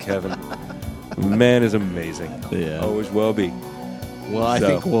bless Kevin. Man is amazing. Yeah. Always will be. Well, I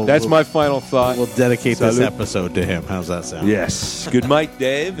think that's my final thought. We'll dedicate this episode to him. How's that sound? Yes. Good night,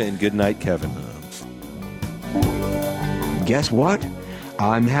 Dave, and good night, Kevin. Guess what?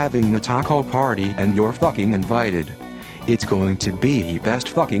 I'm having the taco party and you're fucking invited. It's going to be the best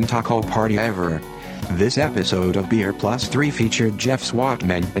fucking taco party ever. This episode of Beer Plus 3 featured Jeff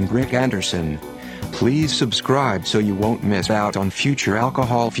Swatman and Rick Anderson. Please subscribe so you won't miss out on future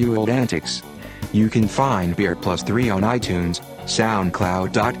alcohol-fueled antics. You can find Beer Plus 3 on iTunes,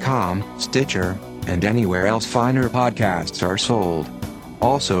 SoundCloud.com, Stitcher, and anywhere else finer podcasts are sold.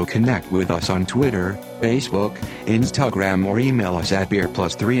 Also connect with us on Twitter, Facebook, Instagram, or email us at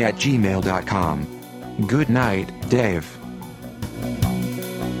beerplus3@gmail.com. Good night, Dave.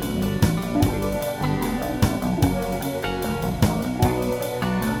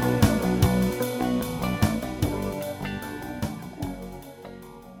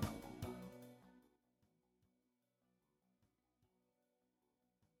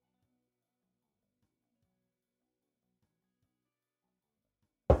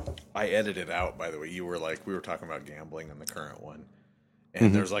 I edited out, by the way. We were talking about gambling in the current one.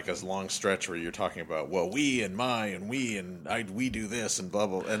 And there's like a long stretch where you're talking about, well, we and we do this and blah,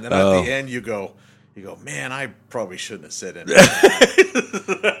 blah. And then at the end you go, man, I probably shouldn't have said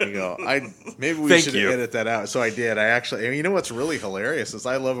anything. You go, maybe we should edit that out. So I did. I actually, and you know what's really hilarious is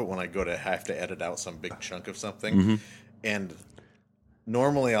I love it when I go to have to edit out some big chunk of something. And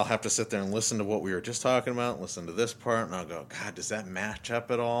normally I'll have to sit there and listen to what we were just talking about, listen to this part, and I'll go, God, does that match up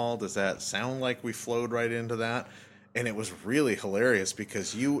at all? Does that sound like we flowed right into that? And it was really hilarious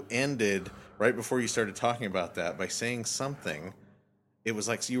because you ended right before you started talking about that by saying something. It was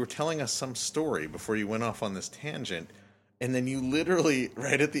like you were telling us some story before you went off on this tangent, and then you literally,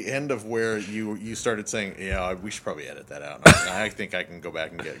 right at the end of where you started saying, yeah, we should probably edit that out. I think I can go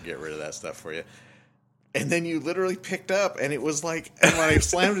back and get rid of that stuff for you. And then you literally picked up, and it was like, and when I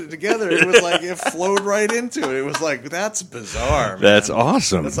slammed it together, it was like it flowed right into it. It was like, that's bizarre, man. That's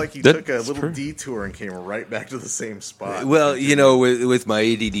awesome. It's like you took a little detour and came right back to the same spot. Well, you know, with my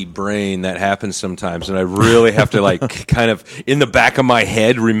ADD brain, that happens sometimes, and I really have to, like, kind of, in the back of my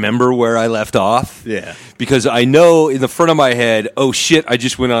head, remember where I left off. Yeah. Because I know in the front of my head, oh, shit, I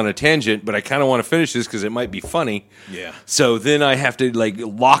just went on a tangent, but I kind of want to finish this because it might be funny. Yeah. So then I have to, like,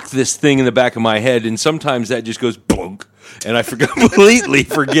 lock this thing in the back of my head, and sometimes that just goes bonk, and I completely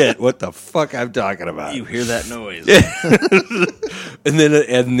forget what the fuck I'm talking about. You hear that noise. and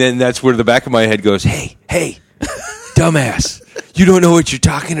then that's where the back of my head goes, hey, dumbass, you don't know what you're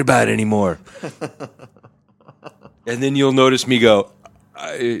talking about anymore. And then you'll notice me go,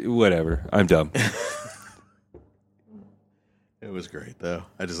 whatever, I'm dumb. It was great, though.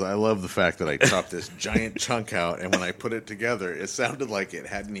 I love the fact that I chopped this giant chunk out, and when I put it together, it sounded like it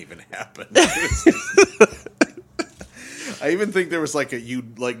hadn't even happened. I even think there was you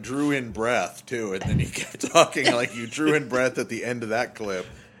drew in breath too, and then you kept talking like you drew in breath at the end of that clip,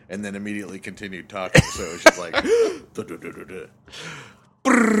 and then immediately continued talking. So it was just like,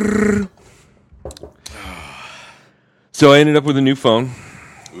 So I ended up with a new phone.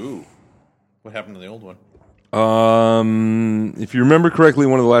 Ooh, what happened to the old one? If you remember correctly,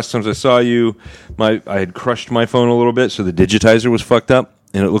 one of the last times I saw you, I had crushed my phone a little bit, so the digitizer was fucked up,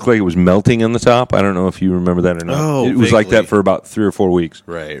 and it looked like it was melting on the top. I don't know if you remember that or not. Oh, it was like that for about 3 or 4 weeks.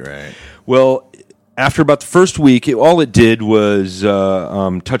 Right. Well, after about the first week, all it did was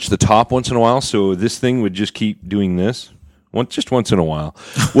touch the top once in a while, so this thing would just keep doing this, just once in a while.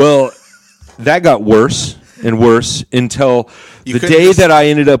 Well, that got worse and worse until You the couldn't day just- that I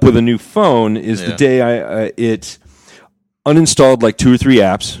ended up with a new phone is the day it uninstalled like 2 or 3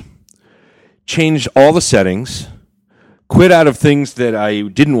 apps, changed all the settings, quit out of things that I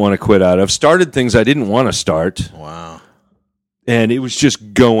didn't want to quit out of, started things I didn't want to start. Wow. And it was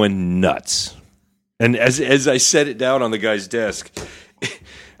just going nuts. And as I set it down on the guy's desk,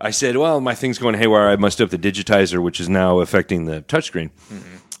 I said, well, my thing's going haywire. I messed up the digitizer, which is now affecting the touchscreen.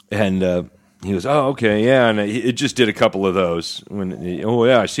 Mm-hmm. And he goes, oh, okay, yeah. And it just did a couple of those. Oh,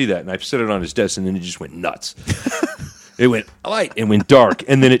 yeah, I see that. And I set it on his desk, and then it just went nuts. It went light, it went dark,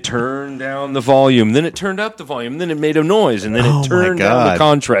 and then it turned down the volume, then it turned up the volume, then it made a noise, and then it turned down the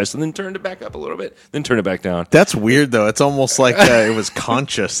contrast, and then turned it back up a little bit, then turned it back down. That's weird, though. It's almost like it was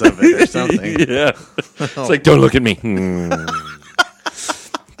conscious of it or something. Yeah. It's like, don't look at me.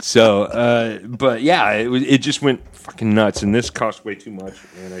 So, but yeah, it just went fucking nuts, and this cost way too much,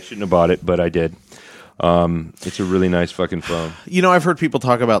 and I shouldn't have bought it, but I did. It's a really nice fucking phone. You know, I've heard people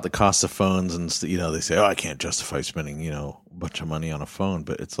talk about the cost of phones, and they say, "Oh, I can't justify spending a bunch of money on a phone."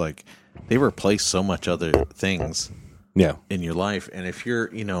 But it's like they replace so much other things, in your life. And if you're,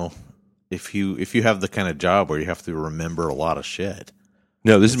 if you have the kind of job where you have to remember a lot of shit,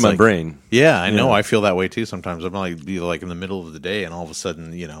 no, this is my brain. Yeah, I know. I feel that way too sometimes. I'm like, be like in the middle of the day, and all of a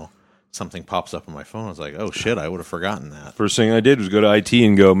sudden, something pops up on my phone. I was like, oh shit, I would have forgotten that. First thing I did was go to IT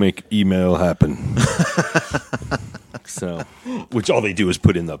and go make email happen. So, which all they do is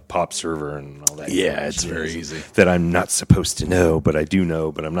put in the POP server and all that. Yeah, it's very easy. That I'm not supposed to know, but I do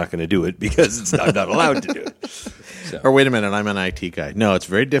know, but I'm not going to do it because I'm not allowed to do it. So. Or wait a minute, I'm an IT guy. No, it's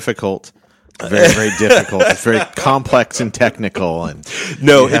very difficult. Very, very difficult. It's very complex and technical. And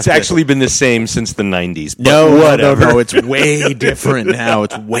no, it's actually been the same since the 90s. No, it's way different now.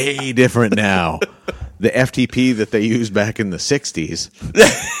 It's way different now. The FTP that they used back in the 60s.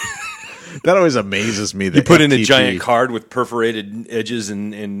 That always amazes me. You put in a giant card with perforated edges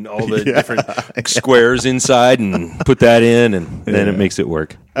and all the different squares inside and put that in, and then it makes it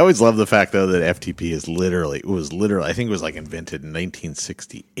work. I always love the fact, though, that FTP was literally, I think it was like invented in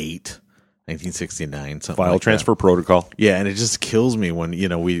 1968. 1969, something File like transfer that. protocol. Yeah, and it just kills me when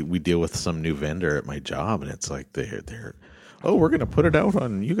we deal with some new vendor at my job, and it's like they're we're going to put it out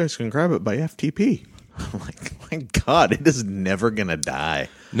on, you guys can grab it by FTP. I'm like, my God, it is never going to die.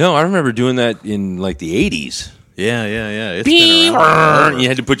 No, I remember doing that in like the 80s. Yeah. It's been around. You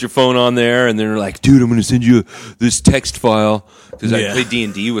had to put your phone on there, and they're like, dude, I'm going to send you this text file. Because I played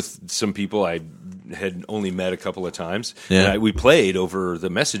D&D with some people I had only met a couple of times. Yeah. And we played over the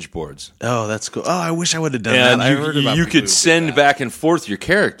message boards. Oh, that's cool. Oh, I wish I would have done And that. I heard about you people could who send did that. back and forth your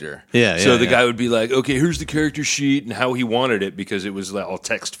character. So the yeah. guy would be like, okay, here's the character sheet and how he wanted it, because it was all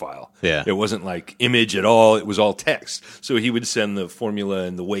text file. Yeah. It wasn't like image at all. It was all text. So he would send the formula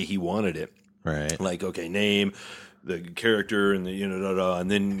and the way he wanted it. Right. Like, okay, name, the character, and the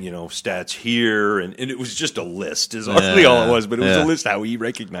and then stats here, and it was just a list is really all it was, but it was a list how he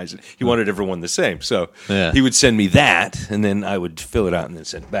recognized it. He wanted everyone the same, so he would send me that, and then I would fill it out and then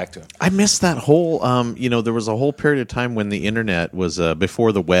send it back to him. I missed that whole. There was a whole period of time when the internet was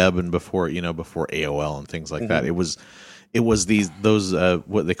before the web and before AOL and things like that. It was those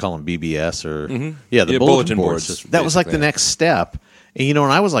what they call them, BBS or the bulletin boards. That was like the next step. And,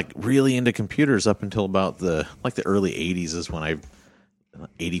 and I was like really into computers up until about the early 80s is when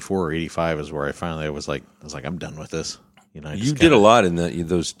 84 or 85 is where I finally was like, I'm done with this. You did a lot in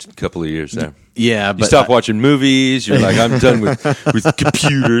those couple of years there. Yeah, but you stopped watching movies. You're like, I'm done with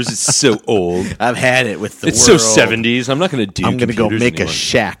computers. It's so old. I've had it with the It's world. so 70s. I'm not going to do. I'm going to go make anymore. a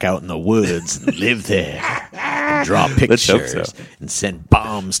shack out in the woods and live there, and draw pictures and send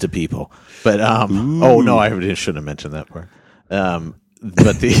bombs to people. But oh no, I shouldn't have mentioned that part.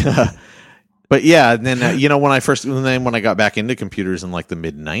 But yeah, and then when I got back into computers in like the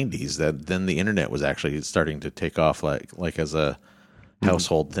mid 90s, then the internet was actually starting to take off like as a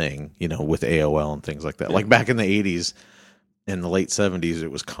household thing, with AOL and things like that. Like back in the 80s and the late 70s, it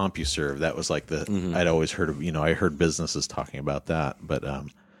was CompuServe. That was like I'd always heard of, I heard businesses talking about that, but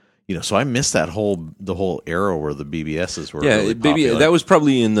so I missed the whole era where the BBSs were really popular. That was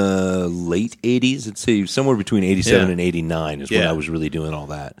probably in the late 80s. I'd say somewhere between 87 and 89 is when I was really doing all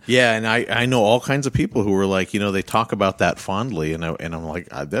that. Yeah, and I know all kinds of people who were like, they talk about that fondly, and I'm like,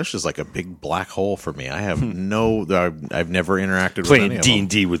 that's just like a big black hole for me. I have I've never interacted with any of them. Playing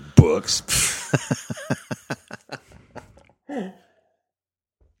D&D with books.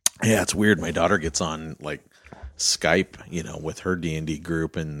 Yeah, it's weird. My daughter gets on like Skype, with her D&D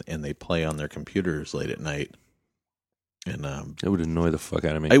group, and they play on their computers late at night. And It would annoy the fuck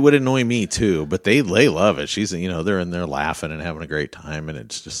out of me. it would annoy me too, but they love it. She's they're in there laughing and having a great time, and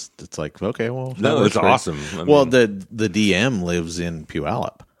it's like, okay, well, that No, works it's for you. awesome. I Well, mean- the DM lives in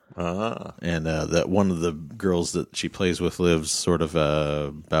Puyallup. Ah. And that one of the girls that she plays with lives sort of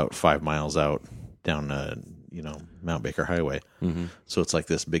about 5 miles out down Mount Baker Highway. Mm-hmm. So it's like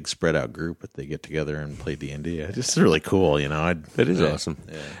this big spread out group, but they get together and play D&D. It's just really cool, It is awesome.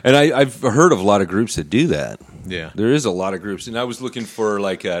 Yeah. And I've heard of a lot of groups that do that. Yeah, There is a lot of groups, and I was looking for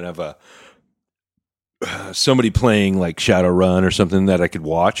like somebody playing like Shadowrun or something that I could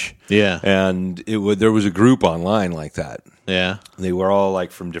watch. yeah, And there was a group online like that. yeah. They were all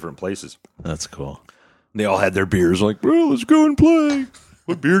like from different places. That's cool. They all had their beers. Like, bro, let's go and play.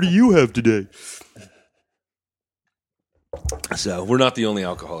 What beer do you have today? So we're not the only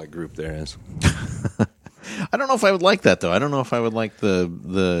alcoholic group there is. I don't know if I would like that though. I don't know if I would like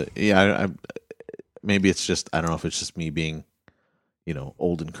the I maybe it's just, I don't know if it's just me being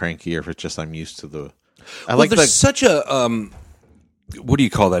old and cranky, or if it's just I'm used to the. There's such a what do you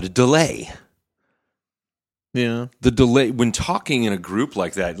call that? A delay. Yeah. The delay when talking in a group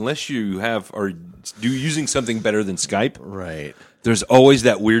like that, unless you are using something better than Skype, Right. there's always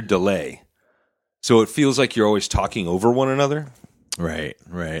that weird delay. So it feels like you're always talking over one another. Right.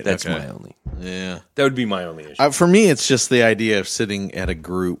 Right. That's okay. my only. Yeah. That would be my only issue. For me, it's just the idea of sitting at a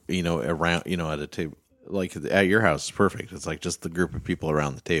group, around, at a table, like at your house is perfect. It's like just the group of people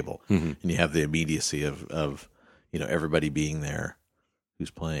around the table, and you have the immediacy of everybody being there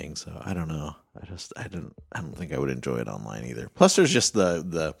who's playing. So I don't know. I don't think I would enjoy it online either. Plus, there's just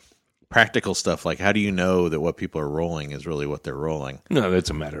the practical stuff. Like, how do you know that what people are rolling is really what they're rolling? No, that's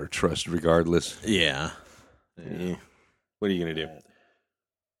a matter of trust, regardless. Yeah. Yeah. What are you going to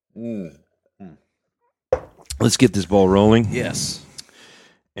do? Let's get this ball rolling. Yes.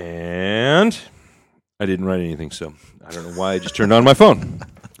 And I didn't write anything, so I don't know why I just turned on my phone.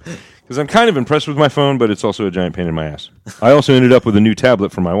 Because I'm kind of impressed with my phone, but it's also a giant pain in my ass. I also ended up with a new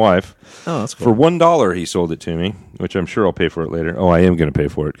tablet for my wife. Oh, that's cool. For $1, he sold it to me, which I'm sure I'll pay for it later. Oh, I am going to pay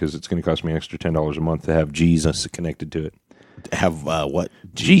for it because it's going to cost me an extra $10 a month to have Jesus connected to it. Have what?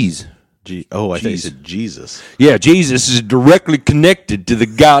 G's. Oh, I thought you Jeez. said Jesus. Yeah, Jesus is directly connected to the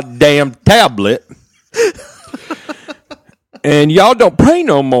goddamn tablet. And y'all don't pray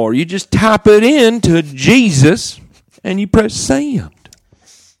no more. You just type it in to Jesus and you press send.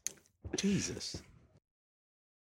 Jesus.